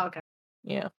Oh, okay.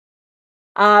 yeah.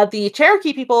 The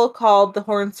Cherokee people called the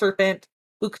horned serpent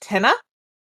Uktena.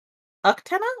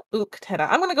 Uktena.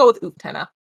 I'm gonna go with Uktena.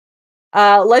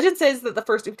 Legend says that the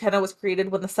first Uktena was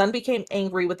created when the sun became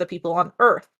angry with the people on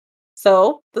Earth.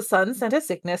 So the sun sent a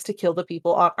sickness to kill the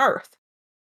people on Earth.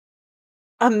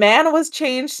 A man was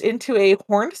changed into a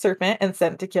horned serpent and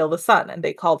sent to kill the sun, and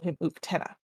they called him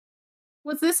Uktena.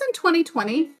 Was this in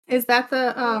 2020? Is that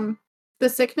the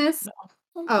sickness?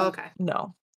 No. Oh, okay.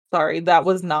 No. Sorry, that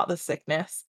was not the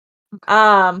sickness. Okay.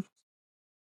 Um,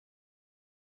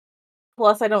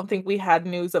 Plus I don't think we had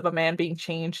news of a man being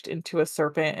changed into a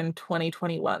serpent in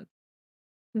 2021.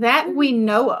 That we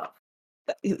know of.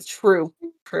 That is true.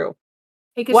 True.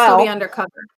 He could still be Well,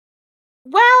 undercover.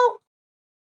 well,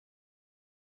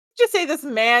 just say this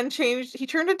man changed. He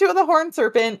turned into the horned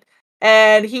serpent,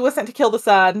 and he was sent to kill the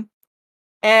sun,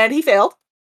 and he failed.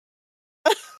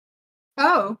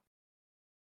 Oh,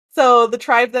 So the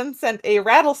tribe then sent a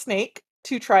rattlesnake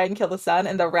to try and kill the sun,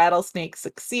 and the rattlesnake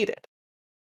succeeded.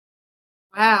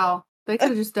 wow. They could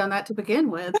have just done that to begin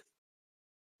with.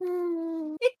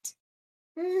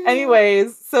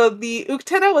 Anyways, so the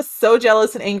Uktena was so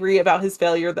jealous and angry about his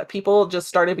failure that people just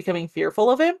started becoming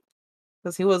fearful of him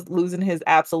because he was losing his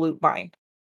absolute mind.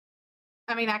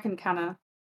 I mean, I can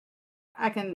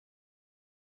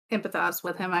empathize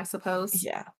with him, I suppose.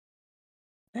 Yeah.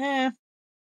 Eh.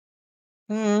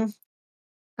 Hmm.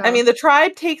 I Oh, mean, the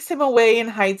tribe takes him away and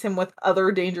hides him with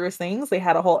other dangerous things. They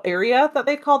had a whole area that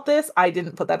they called this. I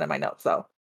didn't put that in my notes, though.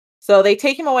 So they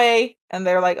take him away and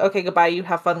they're like, okay, goodbye. You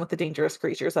have fun with the dangerous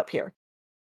creatures up here.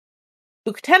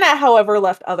 Uktena, however,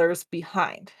 left others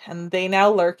behind, and they now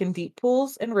lurk in deep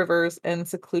pools and rivers and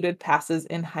secluded passes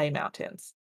in high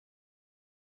mountains.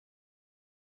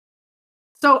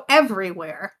 so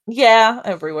everywhere. Yeah,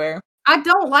 everywhere. I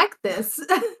don't like this.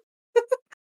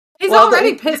 He's Well,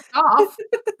 already pissed off.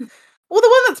 well, the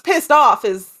one that's pissed off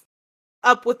is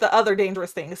up with the other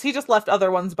dangerous things. He just left other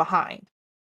ones behind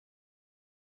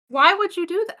Why would you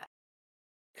do that?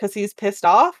 because he's pissed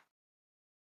off.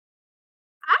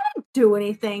 I didn't do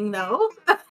anything though.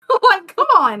 Like, come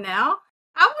on now.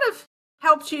 I would have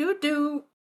helped you do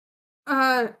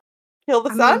uh Kill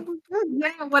the I sun. mean,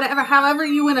 yeah, whatever, however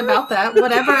you went about that,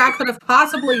 whatever I could have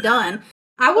possibly done.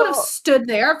 I would have Well, stood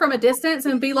there from a distance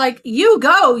and be like, "You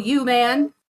go, you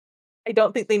man." I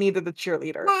don't think they needed the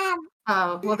cheerleader.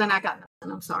 Oh, well then I got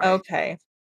nothing. I'm sorry. Okay.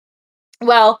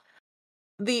 Well,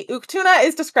 the Uktuna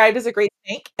is described as a great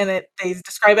snake, and they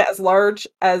describe it as large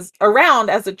as around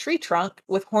as a tree trunk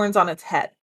with horns on its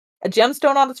head. A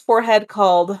gemstone on its forehead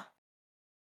called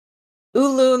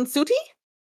Ulun Suti,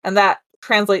 and that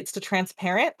translates to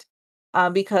transparent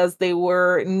because they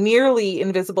were nearly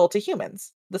invisible to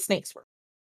humans. The snakes were.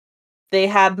 They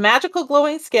had magical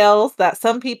glowing scales that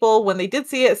some people, when they did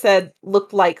see it, said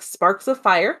looked like sparks of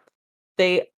fire.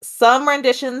 Some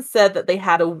renditions said that they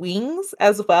had wings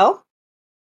as well,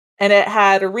 and it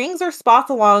had rings or spots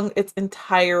along its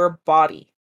entire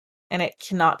body, and it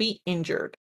cannot be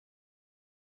injured.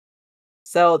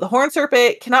 So the horned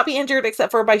serpent cannot be injured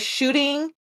except for by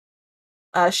shooting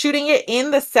it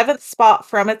in the seventh spot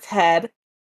from its head.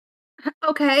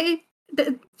 Okay.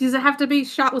 Does it have to be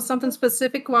shot with something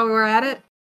specific while we're at it?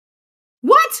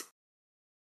 What?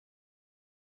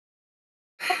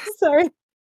 Sorry.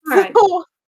 All right. So,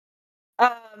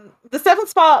 the seventh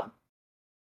spot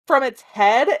from its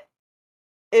head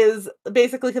is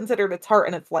basically considered its heart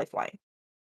and its lifeline.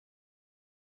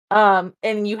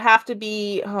 And you have to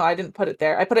be, oh, I didn't put it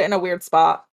there. I put it in a weird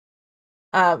spot.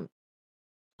 Um,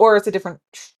 or it's a different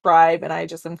tribe and I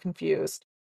just am confused.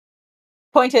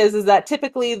 Point is that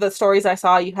typically the stories I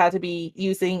saw, you had to be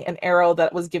using an arrow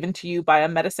that was given to you by a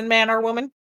medicine man or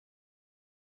woman.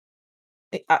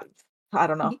 I, I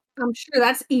don't know. I'm sure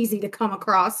that's easy to come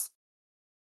across.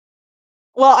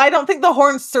 Well, I don't think the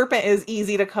horned serpent is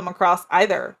easy to come across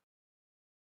either.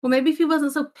 Well, maybe if he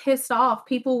wasn't so pissed off,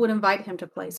 people would invite him to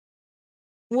places.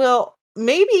 Well,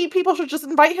 maybe people should just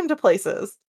invite him to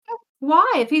places. Why?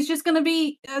 If he's just going to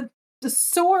be a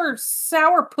sore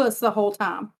sourpuss the whole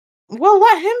time. Well,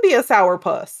 let him be a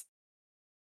sourpuss.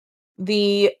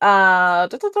 The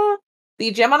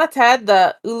gem on its head,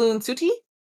 the Ulun Suti,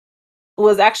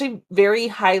 was actually very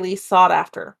highly sought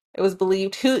after. It was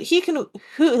believed he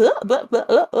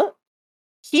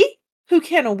who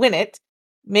can win it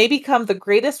may become the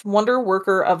greatest wonder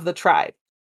worker of the tribe.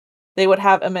 They would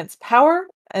have immense power,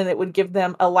 and it would give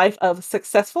them a life of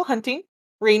successful hunting,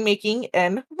 rainmaking,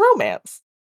 and romance.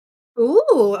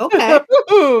 Ooh, okay.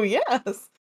 Ooh, yes.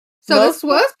 So Most this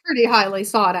was pretty highly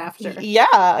sought after. Yeah,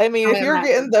 I mean, I if you're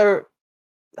getting imagine. the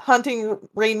hunting,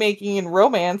 rainmaking, and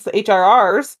romance, the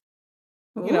HRRs,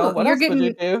 Ooh, what you're else would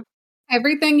you getting do?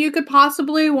 everything you could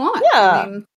possibly want. I Yeah,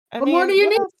 mean, I what more mean, do you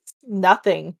what need? else?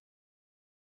 Nothing.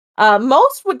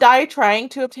 Most would die trying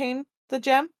to obtain the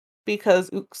gem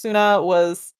because Uksuna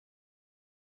was.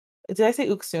 Did I say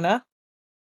Uksuna?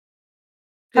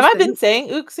 Have Just I been didn't. saying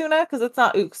Uksuna? Because it's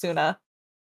not Uksuna.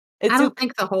 I It's don't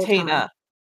think the whole time. Uktena.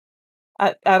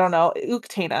 I don't know,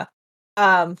 Uktena.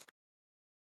 Um,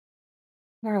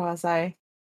 where was I?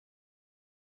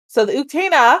 So the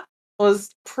Uktena was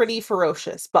pretty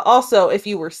ferocious, but also if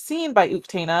you were seen by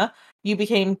Uktena, you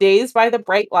became dazed by the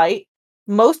bright light.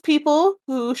 Most people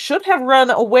who should have run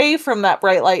away from that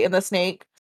bright light in the snake,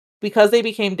 because they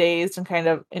became dazed and kind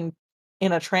of in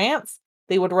a trance,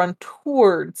 they would run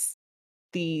towards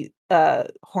the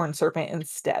horned serpent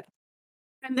instead.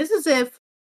 And this is if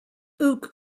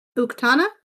Uk Uktana?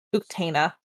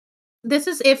 Uktena. This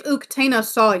is if Uktana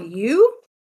saw you?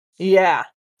 Yeah.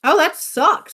 Oh, that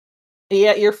sucks.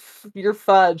 Yeah, you're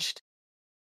fudged.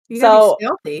 You gotta be So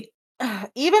stealthy.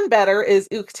 even better is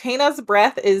Uktena's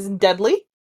breath is deadly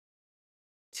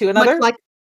to Much another. like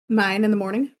mine in the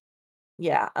morning.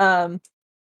 Yeah.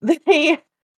 They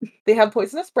they have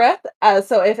poisonous breath.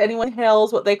 So if anyone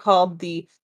inhales what they call the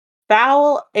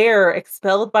foul air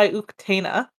expelled by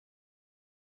Uktena,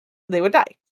 they would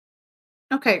die.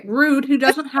 Okay, Rude, who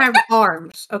doesn't have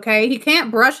arms, okay? He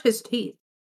can't brush his teeth.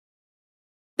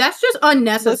 That's just Listen,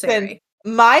 unnecessary.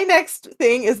 my next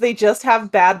thing is they just have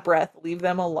bad breath. Leave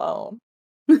them alone.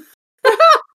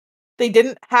 They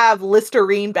didn't have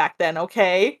Listerine back then,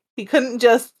 okay? He couldn't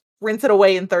just rinse it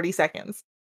away in 30 seconds.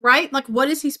 Right? Like, what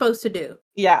is he supposed to do?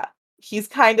 Yeah, he's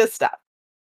kind of stuck.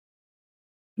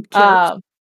 Jerks.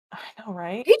 I know,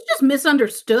 right? He's just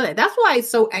misunderstood. That's why he's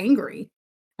so angry.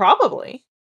 Probably.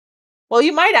 Well,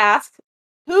 you might ask,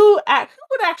 who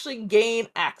would actually gain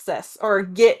access or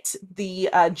get the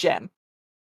gem?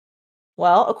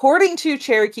 Well, according to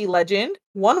Cherokee legend,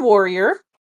 one warrior,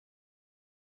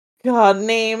 God,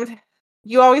 named,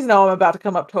 you always know I'm about to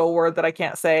come up to a word that I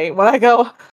can't say when I go,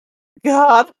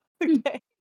 God. Okay.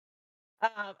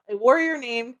 A warrior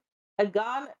named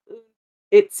Agon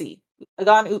Itzi.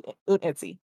 Agon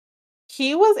Itzi.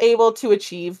 He was able to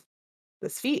achieve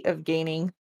this feat of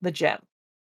gaining the gem.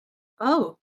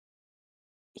 Oh.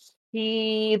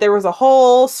 There was a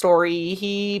whole story.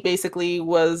 He basically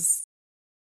was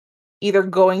either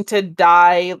going to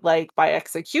die like by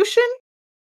execution,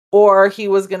 or he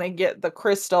was going to get the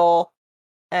crystal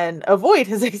and avoid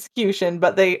his execution,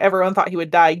 but everyone thought he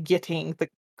would die getting the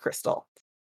crystal.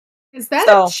 Is that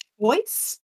a So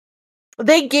choice?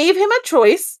 they gave him a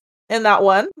choice in that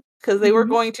one because they were Mhm.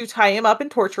 going to tie him up and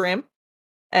torture him.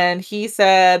 And he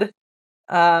said,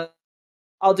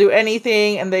 I'll do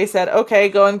anything. And they said, okay,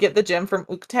 go and get the gem from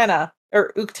Uktena.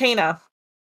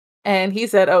 And he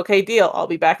said, okay, deal. I'll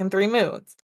be back in 3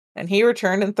 moons. And he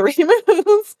returned in 3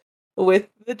 moons with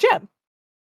the gem.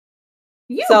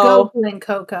 You go, So, Glen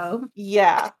Coco.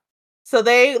 yeah. So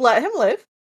they let him live.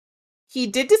 He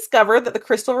did discover that the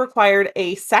crystal required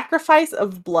a sacrifice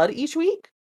of blood each week.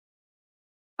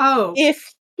 Oh.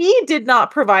 If he did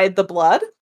not provide the blood,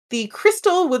 the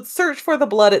crystal would search for the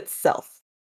blood itself.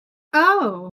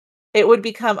 Oh. It would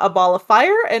become a ball of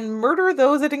fire and murder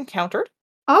those it encountered.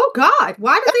 Oh god.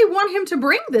 Why did they want him to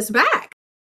bring this back?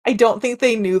 I don't think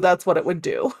they knew that's what it would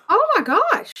do. Oh my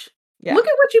gosh. Yeah. Look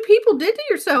at what you people did to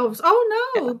yourselves.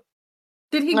 Oh Yeah. no.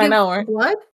 Did he I give know, right?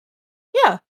 blood?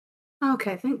 Yeah.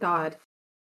 Okay, thank God.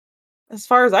 As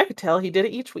far as I could tell, he did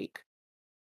it each week.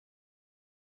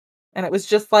 And it was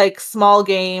just like small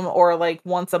game or like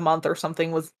once a month or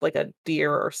something was like a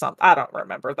deer or something. I don't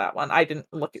remember that one. I didn't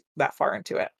look that far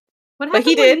into it. What But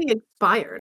he happened when did. he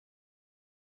expired?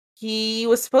 He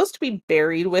was supposed to be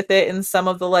buried with it in some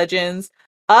of the legends.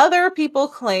 Other people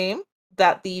claim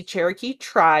that the Cherokee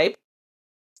tribe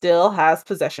still has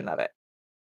possession of it.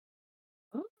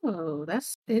 Oh,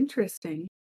 that's interesting.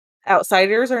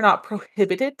 Outsiders are not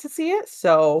prohibited to see it,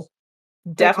 so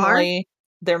They are? definitely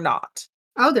they're not.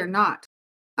 Oh, they're not.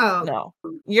 Oh,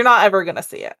 No. You're not ever gonna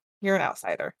see it. You're an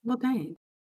outsider. well, dang.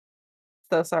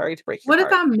 So sorry to break your What if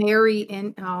heart. I'm married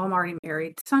and oh, I'm already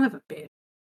married. Son of a bitch.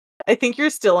 I think you're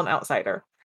still an outsider.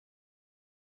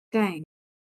 Dang.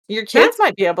 Your kids That's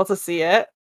might be able to see it.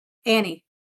 Annie.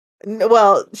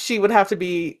 Well, she would have to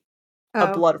be a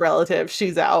Oh, blood relative.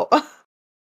 She's out.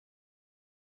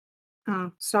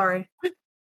 oh, sorry.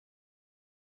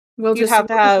 We'll You'd just have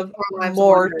to we'll just have live our lives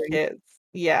more wondering. kids.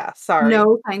 Yeah, sorry.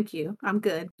 No, thank you. I'm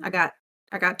good. I got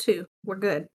 2. We're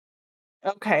good.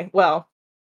 Okay, well,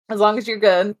 as long as you're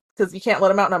good, because you can't let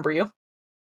them outnumber you.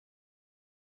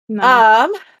 No.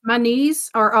 Um, My knees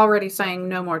are already saying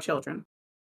no more children.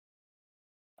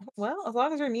 well, as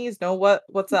long as your knees know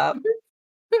what's up.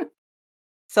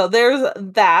 So there's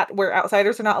that where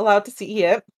outsiders are not allowed to see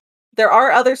it. There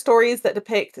are other stories that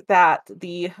depict that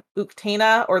the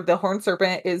Uktena or the horned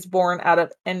serpent is born out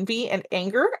of envy and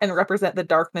anger and represent the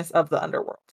darkness of the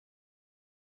underworld.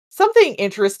 something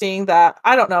interesting that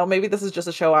I don't know, maybe this is just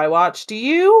a show I watch. Do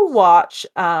you watch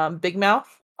Big Mouth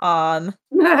on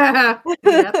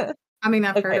Yep. I mean,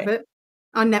 I've heard of Okay. it.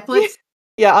 On Yeah, Netflix?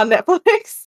 yeah, on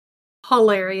Netflix.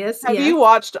 Hilarious, Have you yes.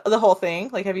 watched the whole thing?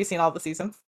 Like, have you seen all the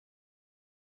seasons?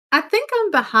 I think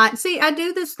I'm behind see, I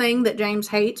do this thing that James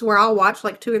hates where I'll watch,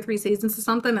 like, 2 or 3 seasons of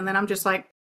something, and then I'm just like,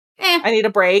 "Eh." I need a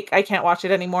break. I can't watch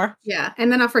it anymore. Yeah,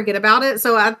 and then I forget about it,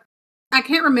 so I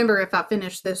can't remember if I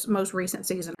finished this most recent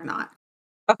season or not.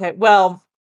 Okay, well,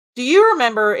 do you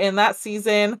remember in that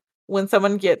season when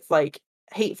someone gets, like,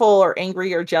 hateful or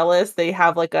angry or jealous, they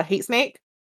have, like, a hate snake?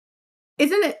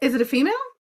 Is it a female?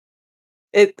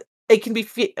 It can be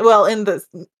well, in the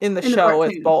In the show,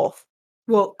 it's cartoon. both.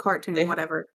 Well, They cartoon, ha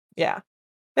whatever. yeah,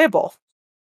 they have both.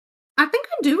 I think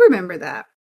I do remember that.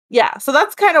 Yeah, so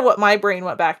that's kinda what my brain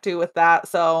went back to with that,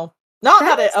 so not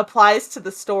That that it is applies to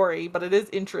the story, but it is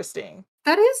interesting.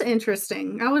 that is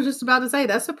interesting. I was just about to say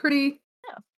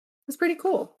Yeah, that's pretty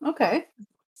cool. Okay.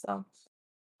 so,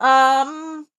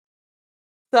 um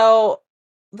So,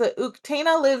 the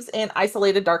Uktana lives in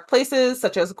isolated dark places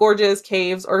such as gorges,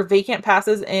 caves, or vacant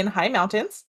passes in high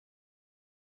mountains.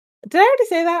 Did I already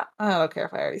say that? I don't care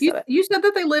if I already said it. You said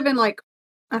that they live in, like,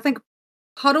 I think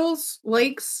puddles,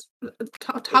 lakes,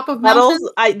 top of Puddles,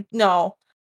 mountains? I no.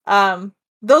 Um,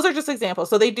 those are just examples.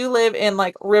 So they do live in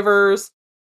like rivers,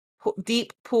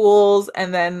 deep pools,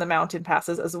 and then the mountain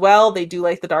passes as well. They do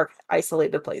like the dark,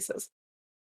 isolated places.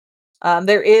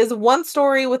 There is one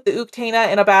story with the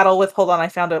Uktana in a battle with. Hold on, I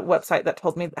found a website that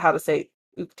told me how to say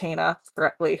Uktana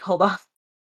correctly. Hold on,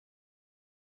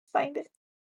 find it.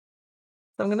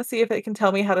 So I'm gonna see if it can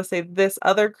tell me how to say this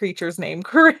other creature's name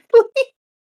correctly.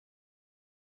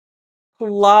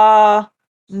 Pla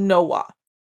Noa.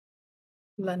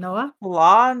 Lenoa?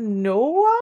 Pla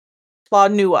Noa? Pla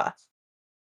Nua.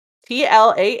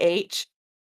 Tlah.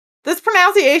 This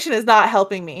pronunciation is not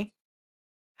helping me.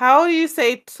 How do you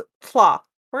say tla?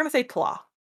 We're gonna say tla.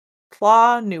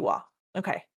 Tla Nua.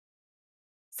 Okay.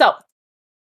 So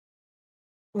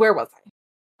where was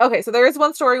I? Okay, so there is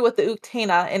one story with the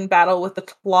Uktana in battle with the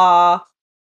Tla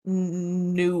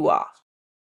Nua.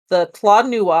 The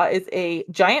Tla-Nua is a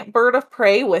giant bird of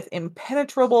prey with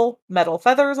impenetrable metal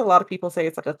feathers. A lot of people say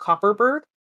it's like a copper bird.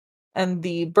 And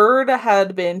the bird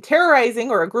had been terrorizing,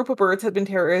 or a group of birds had been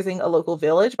terrorizing a local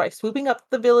village by swooping up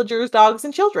the villagers' dogs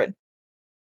and children.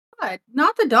 God,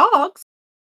 not the dogs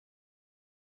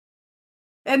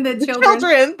and the The children.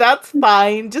 children, that's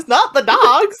fine, just not the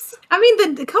dogs. I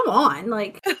mean, the come on,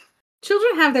 like,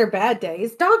 children have their bad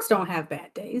days. Dogs don't have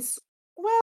bad days.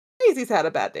 Well, Daisy's had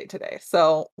a bad day today,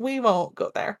 so we won't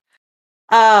go there.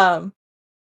 Um,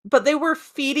 but they were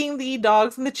feeding the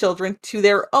dogs and the children to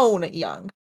their own young.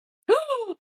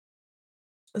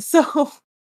 So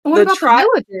What the about the tribe.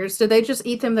 villagers? Do they just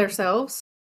eat them themselves?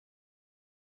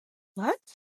 What?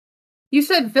 You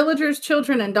said villagers,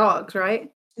 children, and dogs,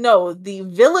 right? No, the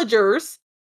villagers,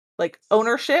 like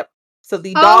ownership. So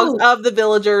the dogs Oh! of the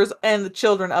villagers and the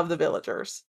children of the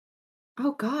villagers.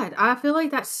 Oh god, I feel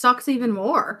like that sucks even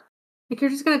more. Like, you're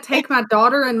just gonna Eh, take my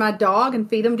daughter and my dog and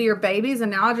feed them to your babies,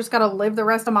 and now I just gotta live the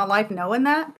rest of my life knowing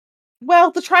that?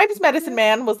 Well, the tribe's medicine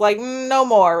man was like, no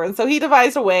more. And so he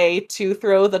devised a way to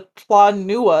throw the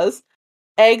Tlanua's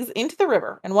eggs into the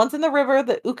river. And once in the river,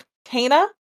 the Uktana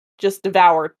just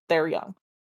devoured their young.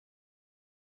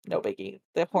 No biggie.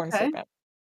 The horned Okay. serpent.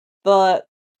 The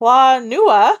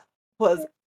Tlanua was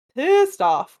pissed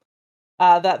off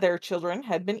that their children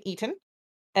had been eaten.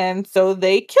 And so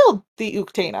they killed the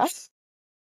Uktana.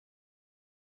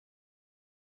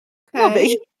 No Okay.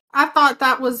 biggie. I thought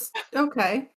that was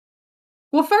okay.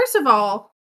 Well, first of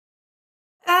all,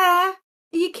 uh,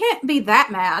 you can't be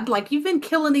that mad. Like, you've been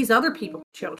killing these other people's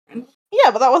children.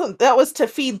 Yeah, but that was to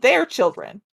feed their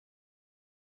children.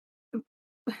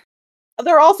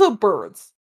 They're also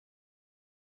birds.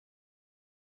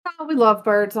 Oh, we love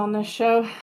birds on this show.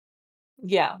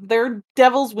 Yeah, they're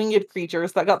devil's winged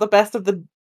creatures that got the best of the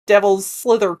devil's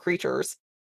slither creatures.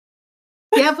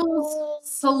 Devil's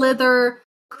slither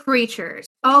creatures.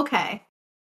 Okay.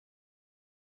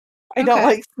 I don't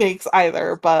Okay. like snakes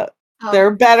either, but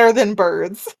they're Oh, better than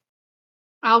birds.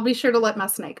 I'll be sure to let my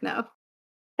snake know.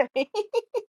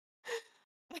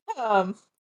 um,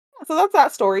 so that's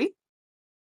that story.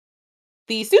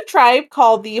 The Sioux tribe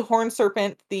called the horned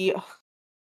serpent the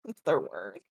what's their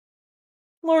word?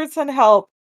 Lord send help.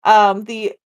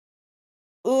 The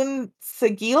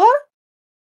Unsagila.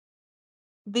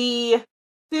 The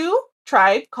Sioux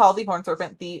tribe called the horned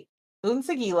serpent the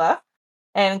Unsagila,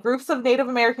 and groups of Native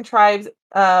American tribes.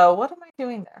 What am I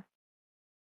doing there?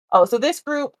 Oh, so this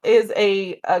group is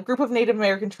a group of Native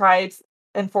American tribes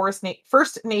and First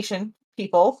Nation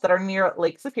people that are near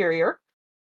Lake Superior,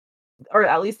 or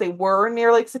at least they were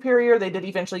near Lake Superior. They did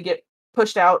eventually get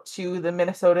pushed out to the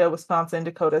Minnesota, Wisconsin,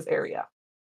 Dakotas area.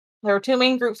 There are two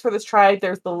main groups for this tribe.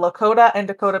 There's the Lakota and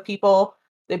Dakota people.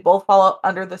 They both fall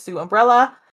under the Sioux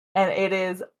umbrella, and it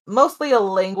is mostly a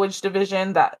language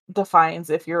division that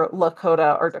defines if you're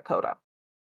Lakota or Dakota.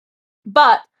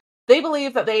 But they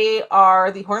believe that the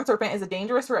horned serpent is a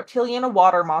dangerous reptilian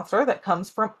water monster that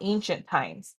comes from ancient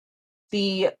times.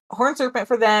 The horned serpent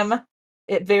for them,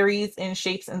 it varies in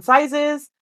shapes and sizes.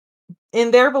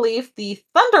 In their belief, the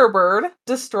Thunderbird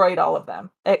destroyed all of them,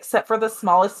 except for the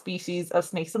smallest species of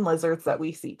snakes and lizards that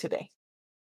we see today.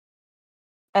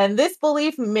 And this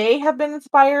belief may have been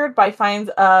inspired by finds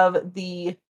of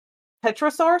the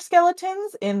Petrosaur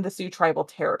skeletons in the Sioux tribal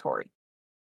territory.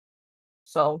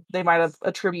 So they might have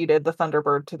attributed the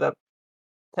Thunderbird to the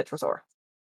Petrosaur.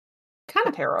 Kind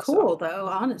of cool, though,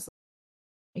 honestly.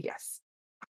 Yes.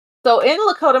 So in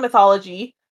Lakota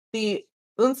mythology, the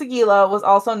Unsagila was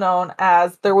also known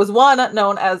as, there was one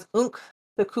known as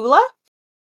Unksakula,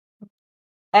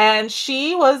 and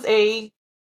she was a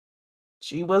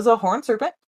horned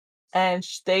serpent, and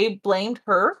they blamed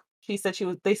her. They said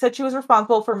she was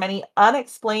responsible for many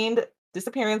unexplained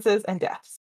disappearances and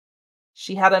deaths.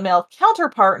 She had a male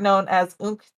counterpart known as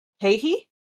Unktehi,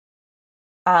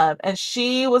 and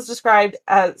she was described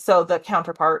as, so the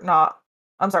counterpart,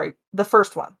 the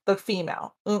first one, the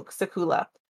female, Unksakula.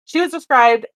 She was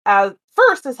described as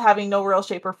first as having no real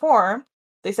shape or form.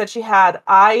 They said she had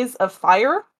eyes of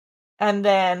fire and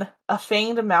then a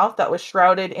fanged mouth that was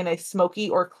shrouded in a smoky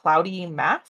or cloudy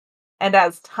mask. And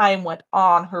as time went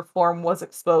on, her form was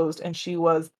exposed and she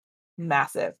was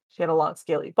massive. She had a long,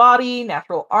 scaly body,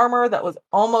 natural armor that was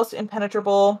almost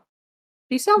impenetrable.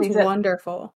 She sounds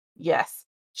wonderful. Yes.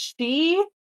 So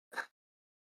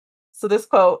this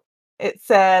quote, it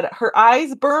said, her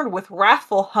eyes burned with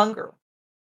wrathful hunger.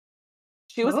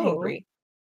 She was angry.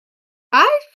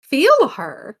 I feel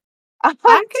her. I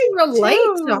can relate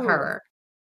to her.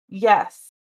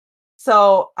 Yes.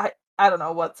 So I don't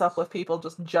know what's up with people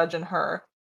just judging her.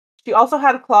 She also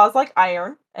had claws like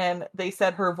iron, and they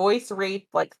said her voice raved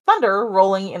like thunder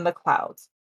rolling in the clouds.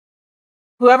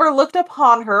 Whoever looked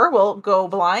upon her will go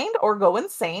blind or go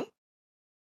insane.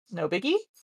 No biggie.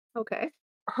 Okay.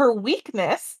 Her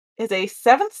weakness is a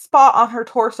 7th spot on her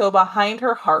torso behind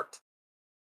her heart.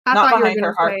 Not behind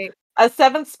her heart. A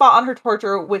 7th spot on her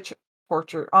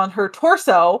on her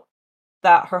torso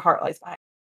that her heart lies behind.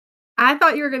 I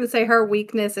thought you were going to say her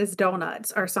weakness is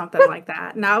donuts or something like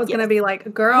that. And I was going to be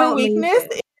like, girl, her weakness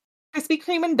is Krispy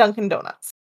Kreme and Dunkin'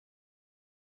 Donuts.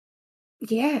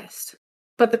 Yes.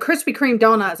 But the Krispy Kreme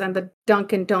donuts and the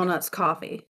Dunkin' Donuts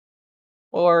coffee.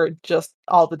 Or just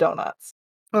all the donuts.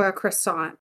 Or a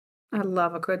croissant. I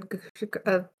love a good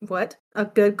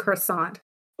croissant.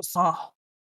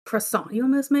 Croissant. You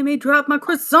almost made me drop my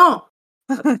croissant.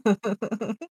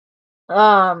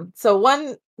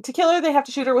 So to kill her, they have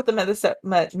to shoot her with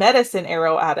the medicine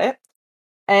arrow at it.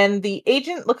 And the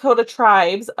ancient Lakota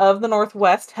tribes of the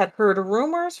Northwest had heard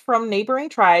rumors from neighboring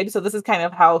tribes. So this is kind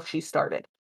of how she started.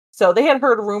 So they had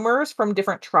heard rumors from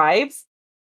different tribes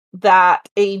that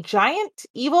a giant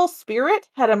evil spirit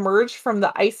had emerged from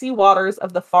the icy waters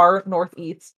of the far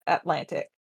northeast Atlantic.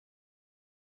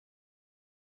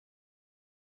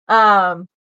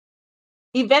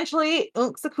 Eventually,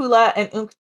 Unksakula and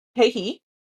Unktehi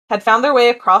had found their way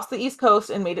across the East Coast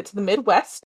and made it to the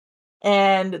Midwest.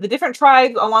 And the different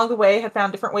tribes along the way had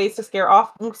found different ways to scare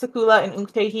off Unksakula and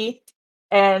Unktehi.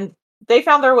 And they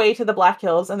found their way to the Black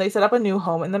Hills and they set up a new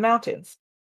home in the mountains.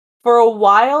 For a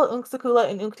while, Unksakula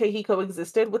and Unktehi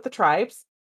coexisted with the tribes,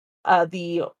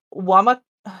 the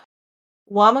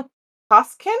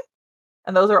Wamakoskin,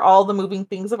 and those are all the moving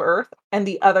things of Earth, and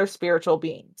the other spiritual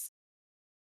beings.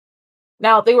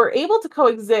 Now, they were able to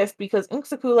coexist because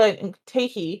Unksakula and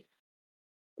Unktehi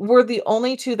were the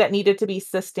only two that needed to be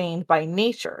sustained by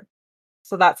nature.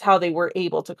 So that's how they were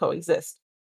able to coexist.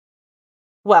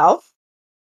 Well,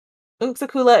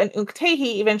 Unksakula and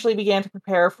Unktehi eventually began to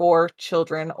prepare for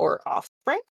children or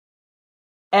offspring.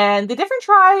 And the different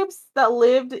tribes that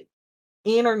lived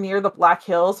in or near the Black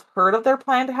Hills heard of their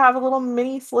plan to have a little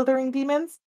mini slithering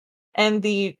demons. And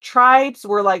the tribes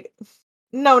were like,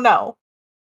 no,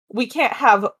 we can't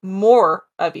have more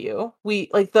of you.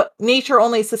 The nature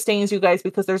only sustains you guys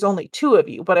because there's only 2 of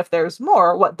you. But if there's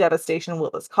more, what devastation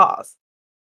will this cause?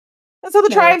 And so the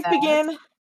tribes begin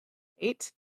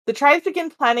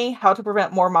planning how to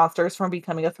prevent more monsters from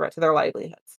becoming a threat to their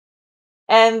livelihoods.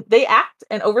 And they act,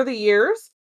 and over the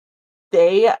years,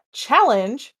 they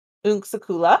challenge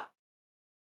Unksakula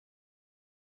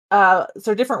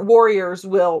so different warriors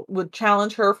would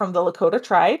challenge her from the Lakota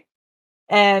tribe,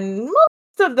 and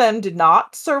most of them did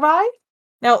not survive.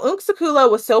 Now, Unxakula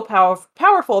was so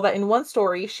powerful that in one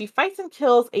story, she fights and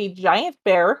kills a giant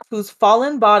bear whose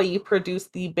fallen body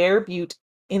produced the Bear Butte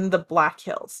in the Black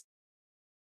Hills.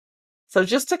 So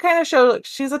just to kind of show, like,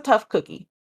 she's a tough cookie.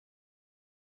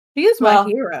 She is my Well,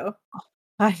 hero.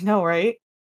 I know, right?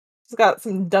 She's got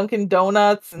some Dunkin'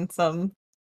 Donuts and some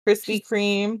Krispy She's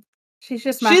Kreme. she's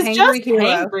just my She's just hangry hero.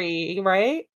 hangry,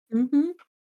 right? Mhm.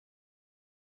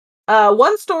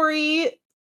 One story.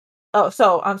 Oh,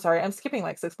 so I'm sorry, I'm skipping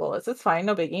like 6 bullets. It's fine,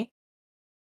 no biggie.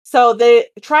 So the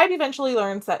tribe eventually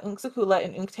learns that Unxakula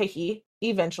and Unktehi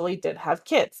eventually did have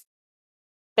kids,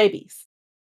 babies.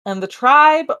 And the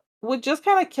tribe would just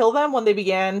kind of kill them when they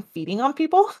began feeding on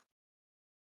people.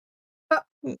 Uh,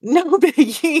 No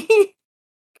biggie.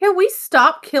 can we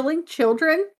stop killing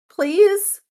children,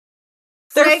 please?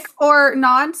 They're Snake or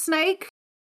non-snake?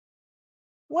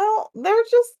 they're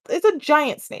just it's a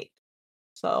giant snake.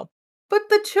 So, But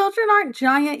the children aren't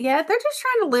giant yet. They're just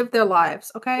trying to live their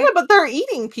lives, yeah, okay? but they're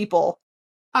eating people.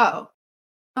 Oh,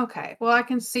 okay. Well, I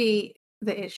can see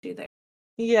the issue there.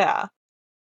 Yeah.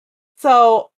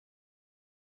 So,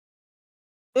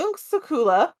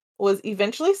 Unxakula was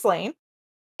eventually slain,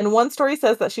 and one story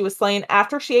says that she was slain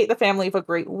after she ate the family of a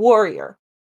great warrior.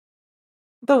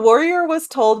 The warrior was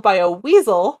told by a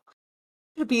weasel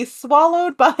to be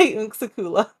swallowed by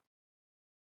Unxakula.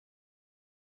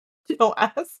 Don't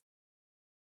ask.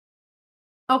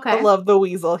 I Okay. love the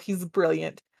weasel. He's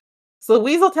brilliant. So the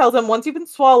weasel tells him once you've been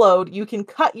swallowed, you can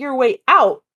cut your way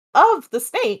out of the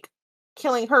snake,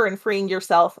 killing her and freeing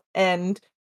yourself and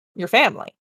your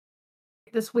family.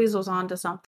 This weasel's on to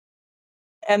something.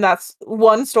 And that's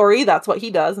one story. That's what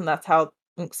he does, and that's how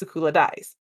Unxakula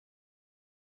dies.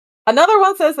 Another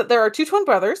one says that there are two twin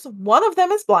brothers. One of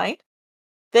them is blind.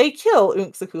 They kill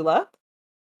Unxakula,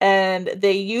 and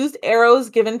they used arrows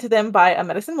given to them by a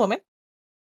medicine woman.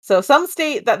 So some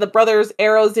state that the brothers'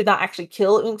 arrows did not actually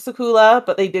kill Unxakula,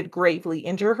 but they did gravely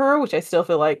injure her, which I still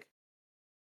feel like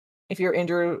if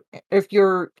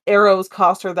your arrows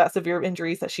cost her that severe of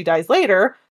injuries that she dies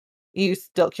later, you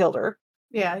still killed her.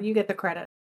 Yeah, you get the credit.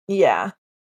 Yeah.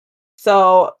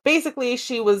 So basically,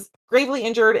 she was gravely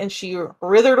injured and she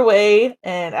withered away.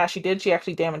 And as she did, she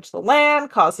actually damaged the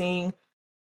land, causing,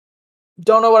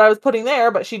 don't know what I was putting there,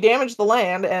 but she damaged the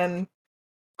land and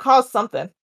caused something.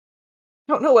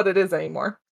 Don't know what it is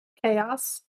anymore.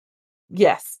 Chaos.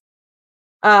 Yes.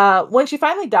 When she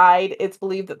finally died, it's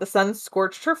believed that the sun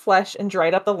scorched her flesh and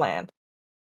dried up the land.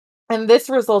 And this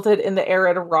resulted in the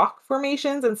arid rock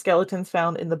formations and skeletons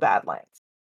found in the Badlands.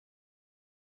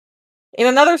 In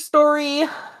another story,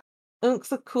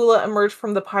 Unxakula emerged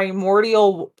from the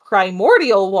primordial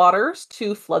waters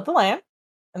to flood the land,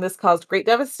 and this caused great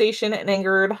devastation and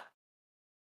angered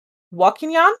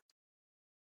Wakinyan.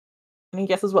 Any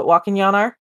guesses what Wakinyan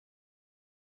are?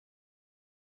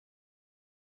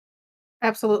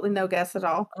 Absolutely no guess at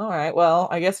all. All right, well,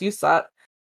 I guess you suck.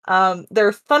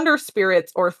 They're thunder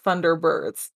spirits or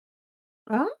thunderbirds.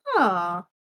 Ah.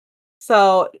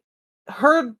 So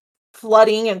her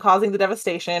flooding and causing the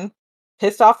devastation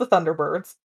pissed off the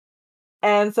thunderbirds.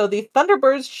 And so the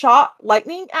thunderbirds shot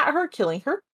lightning at her, killing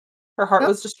her. Her heart Oh,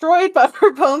 was destroyed, but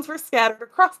her bones were scattered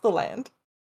across the land.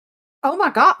 oh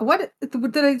my god. What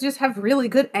did they just have really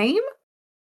good aim?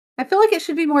 I feel like it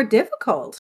should be more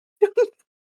difficult.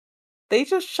 They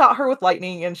just shot her with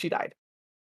lightning and she died.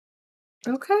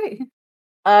 Okay.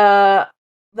 Uh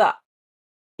the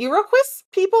Iroquois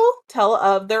people tell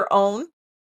of their own.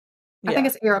 I think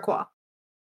Yeah. it's Iroquois.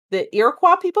 The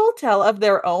Iroquois people tell of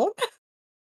their own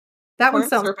That one horned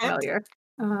sounds serpent. familiar.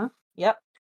 Uh-huh. Yep.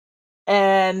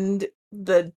 And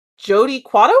the Jody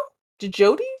Quado?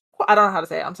 Jody? I don't know how to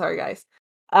say it. I'm sorry, guys.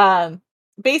 Um,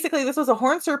 Basically, this was a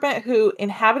horned serpent who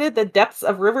inhabited the depths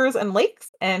of rivers and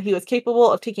lakes, and he was capable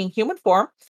of taking human form,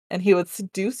 and he would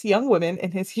seduce young women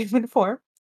in his human form.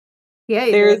 Yeah,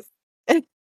 he did. There's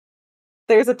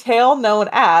there's a tale known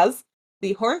as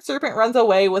the horned serpent runs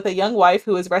away with a young wife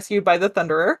who is rescued by the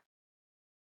Thunderer.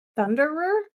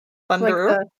 Thunderer? Like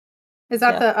Thunderer, the is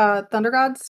that yeah, the Thunder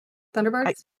Gods?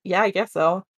 Thunderbirds? yeah, I guess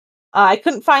so. I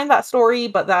couldn't find that story,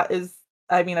 but that is,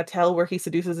 I mean, a tale where he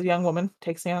seduces a young woman,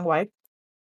 takes a young wife.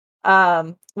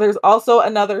 There's also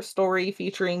another story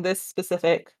featuring this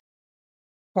specific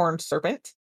horned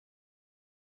serpent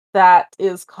that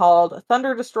is called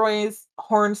Thunder Destroys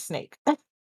Horned Snake.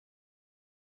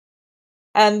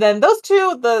 And then those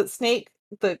two, the snake,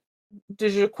 the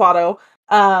Dijuquado,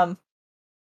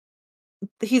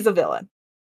 he's a villain.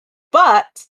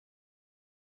 But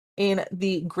in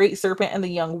the Great Serpent and the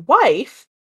Young Wife,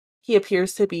 he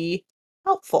appears to be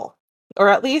helpful, or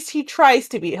at least he tries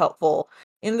to be helpful.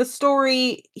 In the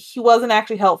story, he wasn't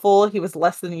actually helpful. He was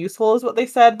less than useful, is what they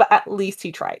said, but at least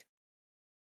he tried.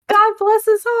 God bless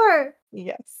his heart.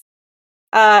 Yes.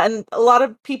 And a lot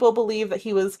of people believe that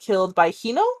he was killed by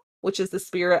Hino, which is the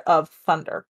spirit of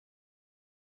thunder.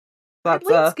 At That's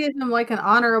least give him like an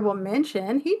honorable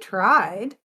mention. He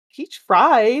tried. he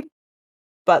tried,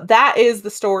 but that is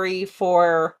the story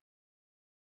for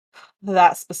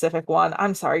that specific one.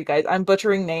 I'm sorry, guys. I'm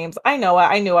butchering names. I know it.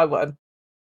 I knew I would.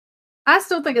 I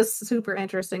still think it's super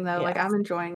interesting though. Like Yes. I'm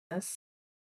enjoying this.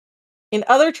 In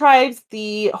other tribes,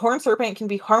 the horned serpent can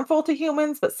be harmful to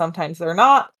humans, but sometimes they're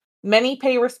not. Many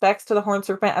pay respects to the horned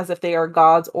serpent as if they are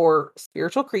gods or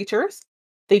spiritual creatures.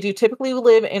 They do typically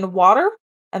live in water,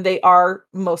 and they are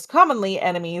most commonly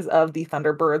enemies of the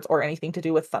thunderbirds or anything to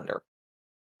do with thunder.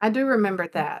 I do remember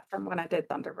that from when I did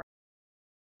Thunderbird.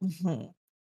 Mhm.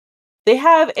 They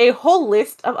have a whole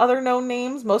list of other known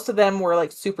names. Most of them were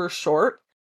like super short.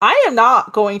 I am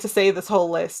not going to say this whole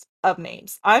list of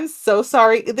names. I'm so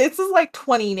sorry. This is like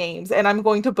 20 names, and I'm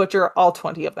going to butcher all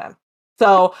 20 of them.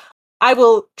 So I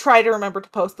will try to remember to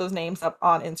post those names up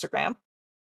on Instagram.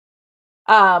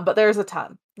 But there's a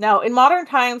ton. Now, in modern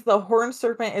times, the horned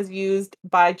serpent is used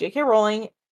by J.K. Rowling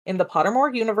in the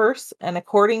Pottermore universe, and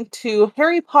according to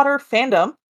Harry Potter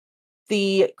fandom,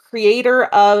 the creator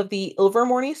of the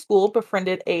Ilvermorny School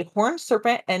befriended a horned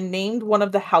serpent and named one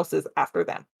of the houses after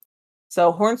them.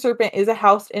 So, horned serpent is a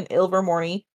house in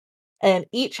Ilvermorny, and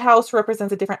each house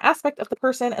represents a different aspect of the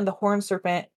person, and the horned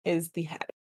serpent is the head.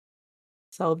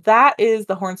 So, that is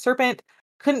the horned serpent.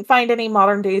 Couldn't find any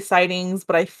modern day sightings,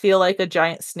 but I feel like a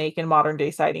giant snake in modern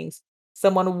day sightings,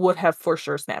 someone would have for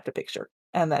sure snapped a picture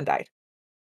and then died.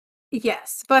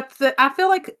 Yes, but I feel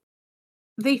like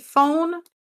the phone.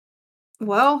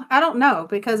 Well, I don't know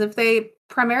because if they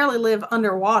primarily live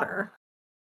underwater,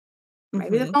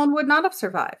 maybe the Mhm. phone would not have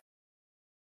survived.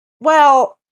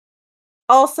 Well,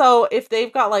 also, if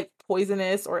they've got like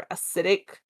poisonous or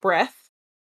acidic breath,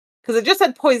 because it just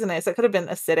said poisonous, it could have been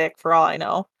acidic for all I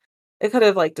know. It could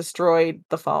have like destroyed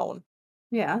the phone.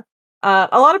 Yeah.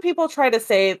 A lot of people try to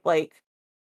say like,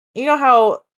 you know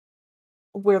how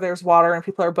where there's water and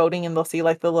people are boating and they'll see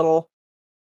like the little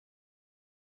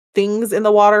things in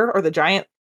the water or the giant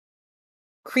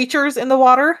creatures in the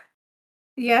water.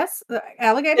 Yes, the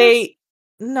alligators? They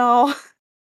no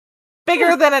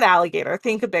bigger than an alligator.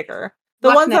 Think bigger. The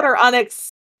Loch ones Ness. that are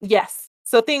yes.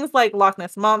 So things like Loch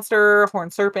Ness monster,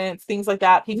 horned serpents, things like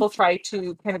that. People try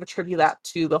to kind of attribute that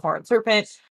to the horned serpent.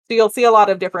 So you'll see a lot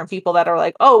of different people that are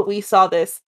like, "Oh, we saw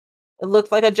this. It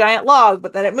looked like a giant log,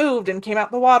 but then it moved and came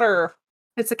out the water."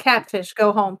 It's a catfish.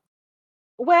 Go home.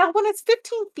 Well, when it's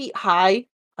 15 feet high,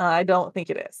 I don't think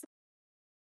it is.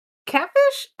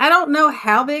 Catfish? I don't know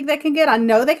how big they can get. I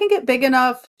know they can get big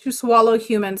enough to swallow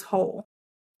humans whole,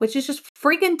 which is just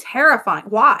freaking terrifying.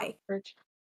 Why?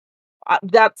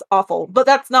 That's awful, but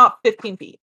that's not 15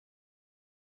 feet.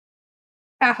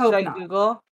 I Should hope I not.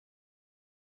 Google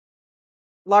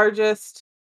largest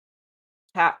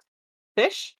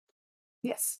catfish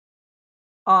Yes.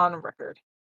 on record?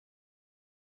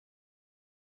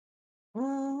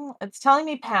 It's telling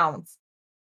me pounds.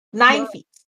 9 Well, feet.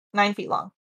 9 feet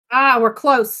long. we're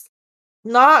close.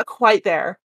 Not quite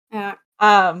there. Yeah,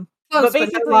 But close,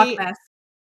 but no Loch basically, Ness.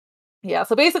 yeah.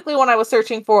 So basically, when I was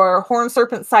searching for horned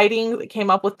serpent sightings, it came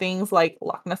up with things like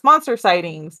Loch Ness monster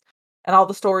sightings, and all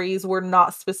the stories were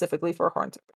not specifically for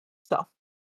horned serpent. So,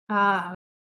 Ah,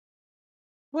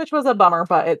 which was a bummer,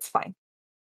 but it's fine.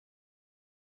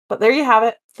 But there you have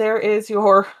it. There is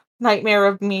your nightmare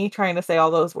of me trying to say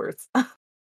all those words. I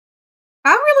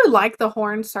really like the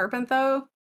horned serpent though.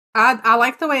 I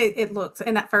like the way it looks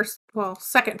in that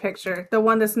second picture, the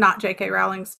one that's not J.K.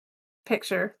 Rowling's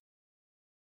picture.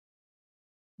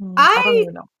 I don't I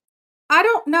even know. I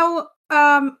don't know.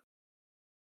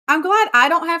 I'm glad I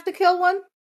don't have to kill one.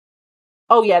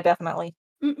 Oh yeah, definitely.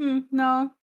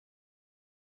 No.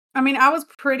 I mean, I was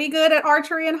pretty good at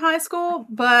archery in high school,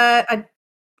 but I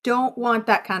don't want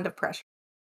that kind of pressure.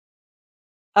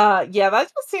 Yeah,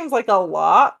 that just seems like a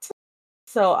lot.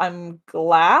 So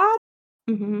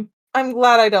Hmm. I'm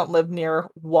glad I don't live near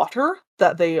water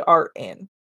that they are in.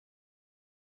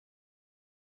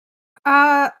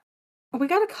 Uh, we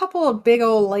got a couple of big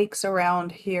old lakes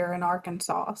around here in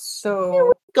Arkansas, Yeah, so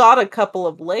we've got a couple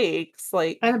of lakes.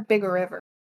 Like, and a big river.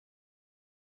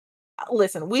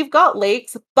 listen, we've got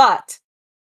lakes, but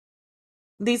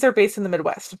these are based in the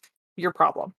Midwest. Your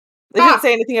problem. They didn't Ah,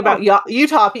 say anything oh, about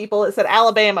Utah people. It said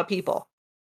Alabama people.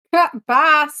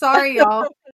 bye. Sorry, y'all.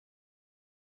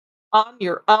 On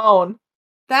your own.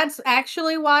 That's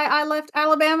actually why I left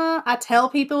Alabama. I tell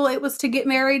people it was to get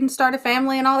married and start a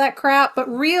family and all that crap, but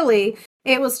really,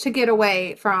 it was to get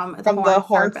away from the From the horned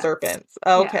horned serpents. serpents.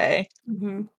 Yeah. Okay.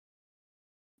 Mhm.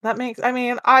 That makes I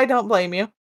mean, I don't blame you. I'm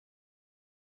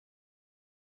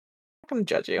not gonna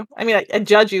judge you. I mean, I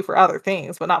judge you for other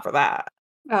things, but not for that.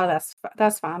 Oh,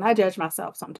 that's fine. I judge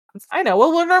myself sometimes. I know.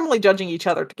 Well, we're normally judging each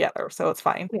other together, so it's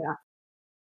fine. Yeah.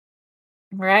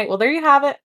 Right. Well, there you have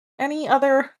it. Any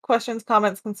other questions,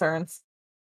 comments, concerns?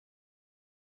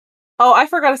 Oh, I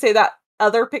forgot to say that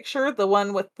other picture, the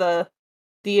one with the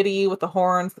deity with the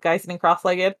horns, the guy sitting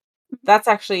cross-legged, that's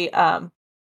actually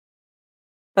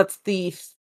that's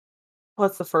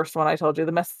what's the first one I told you?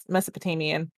 The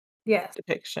Mesopotamian Yes.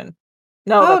 depiction.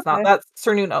 No, Oh, that's not. okay. That's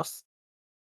Cernunnos.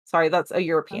 Sorry, that's a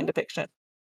European Oh. depiction.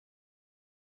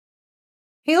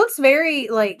 He looks very,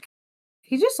 like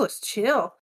he just looks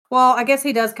chill. Well, I guess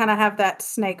he does kinda have that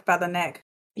snake by the neck.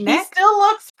 He Neck? still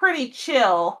looks pretty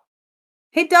chill.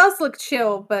 He does look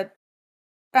chill, but,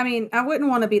 I mean, I wouldn't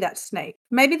wanna be that snake.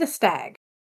 Maybe the stag.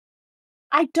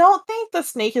 I don't think the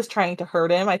snake is trying to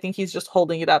hurt him. I think he's just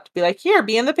holding it up to be like, "Here,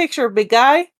 be in the picture, big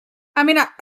guy." I mean,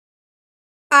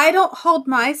 I don't hold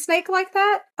my snake like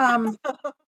that.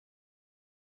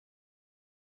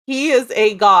 He is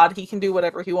a god. He can do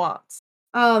whatever he wants.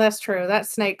 Oh, that's true. That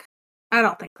snake I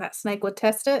don't think that snake would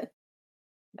test it.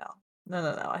 No. No,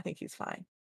 no, no. I think he's fine.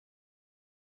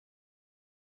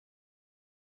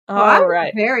 Well, I All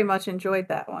right. very much enjoyed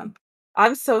that one.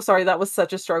 I'm so sorry. That was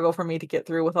such a struggle for me to get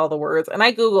through with all the words. And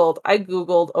I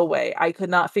Googled away. I could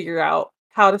not figure out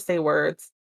how to say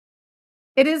words.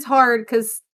 It is hard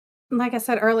because, like I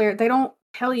said earlier, they don't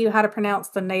tell you how to pronounce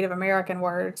the Native American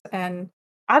words, and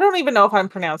I don't even know if I'm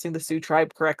pronouncing the Sioux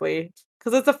tribe correctly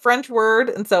because it's a French word.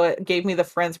 And so it gave me the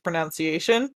French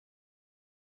pronunciation.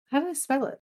 how do I spell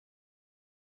it?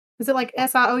 Is it like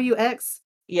Sioux?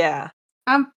 Yeah.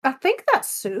 I think that's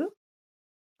Sioux,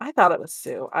 I thought it was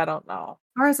Sioux. I don't know.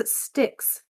 or is it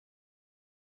Sticks?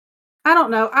 I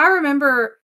don't know. I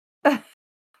remember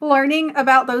learning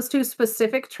about those 2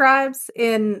 specific tribes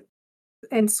in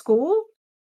school.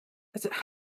 It's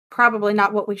probably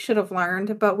not what we should have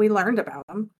learned, but we learned about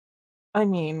them. I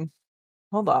mean,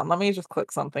 hold on. Let me just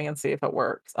click something and see if it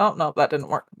works. Oh, no, that didn't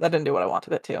work. That didn't do what I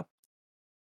wanted it to.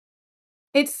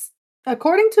 It's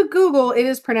according to Google, it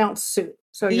is pronounced Sioux,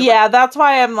 so you're right. Yeah, that's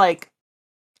why I'm like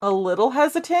a little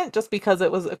hesitant just because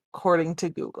it was according to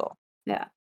Google. Yeah.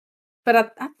 But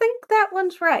I think that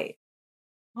one's right.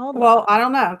 Hold Well, on. I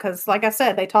don't know because, like I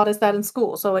said, they taught us that in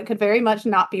school, so it could very much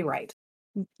not be right.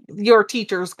 Your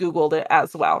teachers Googled it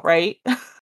as well, right?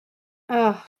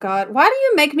 Oh, God. Why do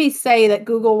you make me say that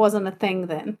Google wasn't a thing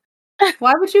then?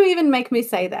 Why would you even make me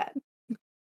say that?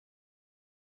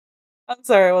 I'm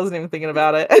sorry, I wasn't even thinking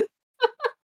about it. Back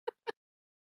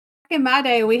in my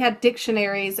day, we had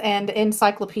dictionaries and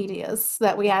encyclopedias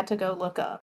that we had to go look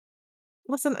up.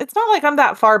 Listen, it's not like I'm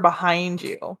that far behind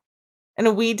you.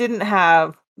 And we didn't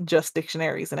have just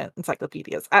dictionaries and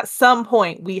encyclopedias. At some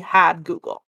point, we had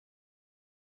Google.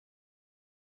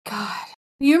 God.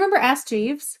 You remember Ask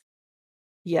Jeeves?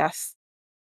 Yes.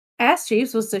 Ask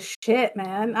Jeeves was the shit,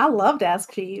 man. I loved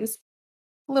Ask Jeeves.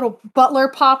 Little butler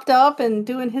popped up and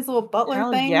doing his little butler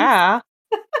Hell things. yeah.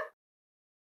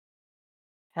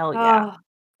 Hell yeah. Ah,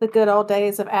 the good old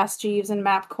days of Ask Jeeves and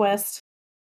MapQuest,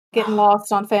 getting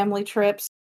lost on family trips.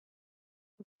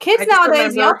 Kids I just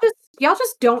nowadays, remember y'all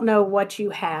just don't know what you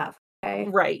have, okay?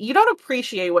 right. You don't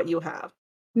appreciate what you have.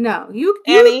 No, you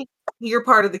Annie, you're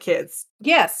part of the kids.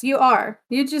 yes, you are.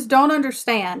 You just don't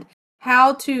understand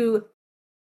how to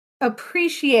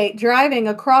appreciate driving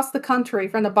across the country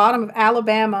from the bottom of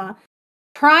Alabama,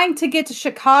 trying to get to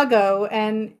Chicago,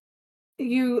 and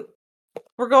you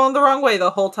We're going the wrong way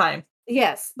the whole time.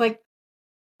 yes, like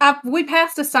we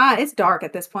passed a sign. It's dark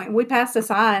at this point. We passed a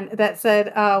sign that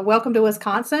said, "Welcome to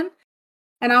Wisconsin,"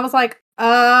 and I was like,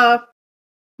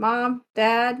 Mom,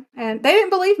 Dad," and they didn't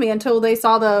believe me until they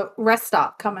saw the rest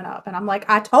stop coming up, and I'm like,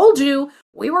 "I told you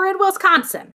we were in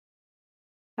Wisconsin."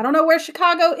 I don't know where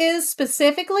Chicago is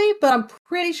specifically, but I'm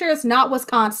pretty sure it's not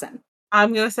Wisconsin.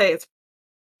 I'm gonna say it's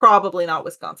probably not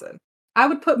Wisconsin. I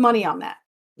would put money on that.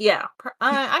 Yeah.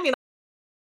 I mean,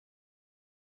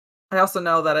 I also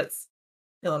know that it's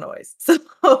Illinois.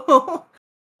 So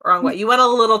wrong way. You went a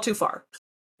little too far.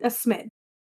 A smid.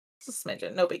 It's a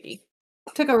smidgen, no biggie.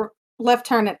 Took a left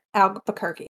turn at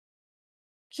Albuquerque.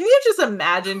 Can you just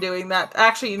imagine doing that?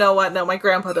 Actually, you know what? No, my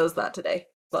grandpa does that today.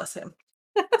 Bless him.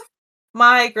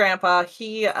 My grandpa,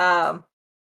 he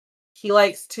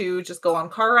likes to just go on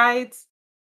car rides,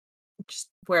 just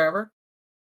wherever.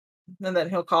 And then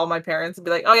he'll call my parents and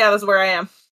be like, "Oh yeah, this is where I am."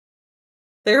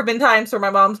 There have been times where my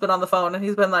mom's been on the phone and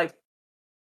he's been like,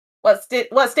 what state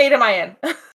am I in?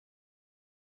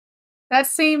 That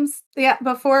seems yeah,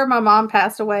 before my mom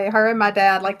passed away, her and my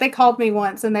dad, like, they called me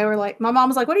once and they were like my mom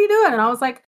was like, "What are you doing?" And I was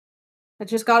like, "I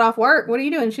just got off work. What are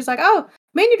you doing?" She's like, "Oh,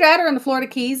 me and your dad are in the Florida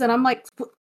Keys." And I'm like,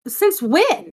 Since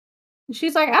when?" And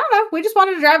she's like, "I don't know. We just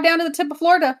wanted to drive down to the tip of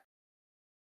Florida."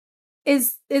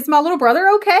 Is my little brother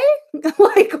okay?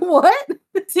 Like, what?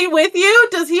 Is he with you?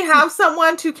 Does he have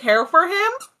someone to care for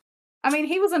him? I mean,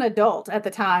 he was an adult at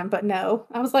the time, but no.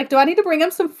 I was like, "Do I need to bring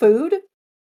him some food?"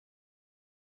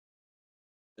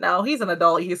 No, he's an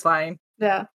adult. He's fine.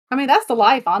 Yeah. I mean, that's the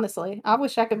life, honestly. I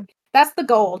wish I could that's the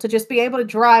goal, to just be able to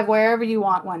drive wherever you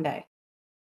want one day.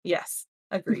 Yes,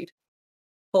 agreed.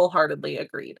 Wholeheartedly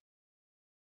agreed.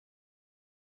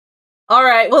 All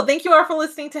right. Well, thank you all for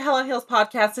listening to Hell on Heels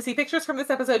podcast. To see pictures from this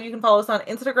episode, you can follow us on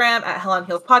Instagram at Hell on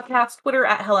Heels podcast, Twitter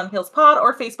at Hell on Heels pod,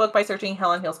 or Facebook by searching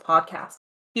Hell on Heels podcast.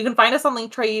 You can find us on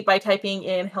Linktree by typing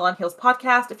in Hell on Heels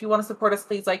podcast. If you want to support us,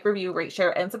 please like, review, rate,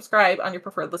 share, and subscribe on your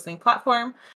preferred listening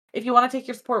platform. If you want to take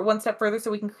your support one step further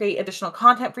so we can create additional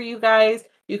content for you guys,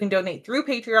 you can donate through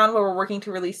Patreon, where we're working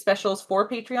to release specials for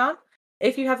Patreon.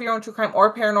 If you have your own true crime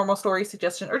or paranormal story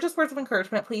suggestion or just words of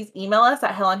encouragement, please email us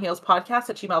at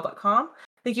hellonheelspodcast@gmail.com.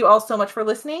 Thank you all so much for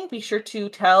listening. Be sure to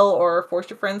tell or force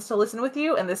your friends to listen with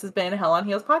you. And this has been Hell on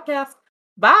Heels Podcast.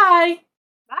 Bye!